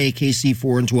 1A, KC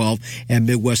 4-12, and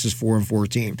Midwest is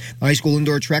 4-14. The high school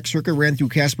indoor track circuit ran through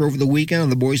Casper over the weekend. On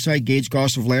the boys' side, Gage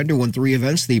Goss of Lander won 3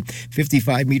 events: the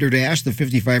 55-meter dash, the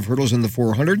 55 hurdles, and the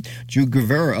 400. Drew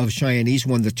Guevara of Cheyenne East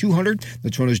won the 200.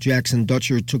 Natrona's Jackson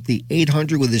Dutcher took the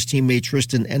 800 with his teammate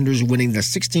Tristan Enders winning the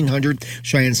 1600.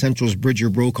 Cheyenne Central's Bridger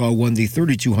Brokaw won the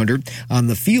 3200. On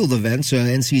the field events,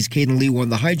 NC's Caden Lee won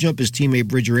the high jump, his teammate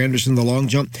Bridger Anderson the long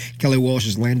jump, Kelly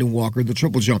Walsh's Landon Walker the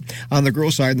triple jump. On the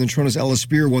girls' side, Natrona's Ella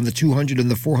Spear won the 200 and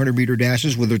the 400-meter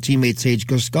dashes with her teammate Sage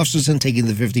Gustafson taking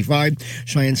the 55.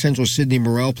 Cheyenne Central's Sydney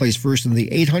Morrell placed first in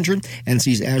the 800.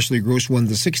 NC's Ashley Gross won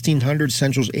the 1600.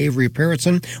 Central's Avery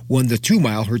Parrotson won the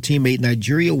 2-mile. Her teammate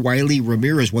Nigeria Wiley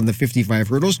Ramirez won the 55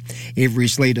 hurdles. Avery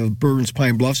Slade of Burns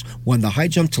Pine Bluffs won won the high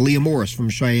jump. Talia Morris from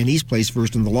Cheyenne East placed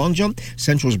first in the long jump.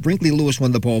 Central's Brinkley Lewis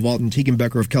won the pole vault, and Tegan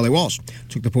Becker of Kelly Walsh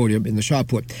took the podium in the shot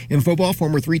put. In football,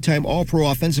 former three-time All-Pro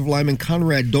offensive lineman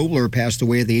Conrad Dobler passed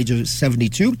away at the age of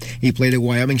 72. He played at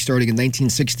Wyoming starting in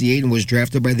 1968 and was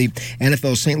drafted by the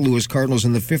NFL St. Louis Cardinals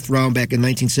in the 5th round back in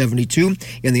 1972.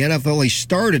 In the NFL, he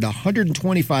started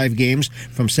 125 games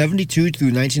from 72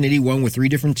 through 1981 with 3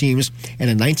 different teams, and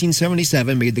in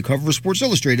 1977 made the cover of Sports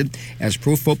Illustrated as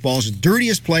Pro Football's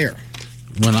dirtiest player.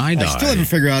 When I die, I still haven't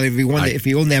figured out if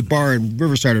he owned that bar in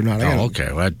Riverside or not.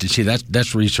 Okay. Well, see,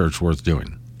 that's research worth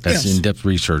doing. That's in-depth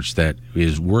research that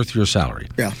is worth your salary.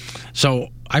 Yeah. So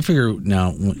I figure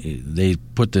now they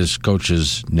put this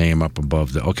coach's name up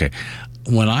above the. Okay.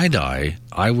 When I die,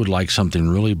 I would like something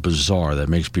really bizarre that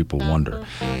makes people wonder,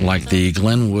 like the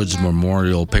Glenn Woods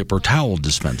Memorial Paper Towel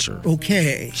Dispenser.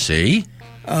 Okay. See?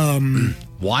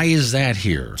 Why is that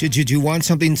here? Did you want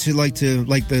something to like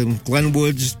the Glenn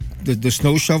Woods, the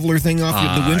snow shoveler thing off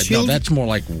the windshield? No, that's more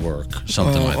like work,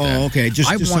 something like that. Oh, okay. Just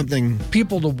want something.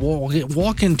 People to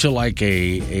walk into like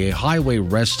a highway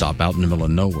rest stop out in the middle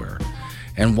of nowhere,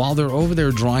 and while they're over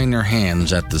there drying their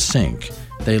hands at the sink,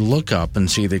 they look up and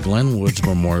see the Glenn Woods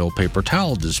Memorial Paper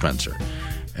Towel Dispenser,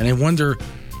 and they wonder,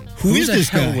 Who is this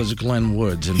guy? was Glenn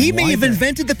Woods? And he may have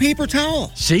invented the paper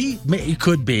towel. See, it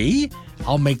could be.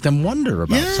 I'll make them wonder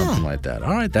about something like that.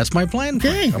 All right, that's my plan.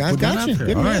 Okay, I got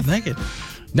you. All right, thank you.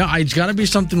 Now, it's got to be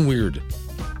something weird.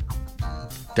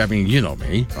 I mean, you know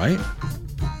me, right?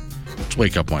 Let's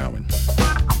Wake Up Wyoming.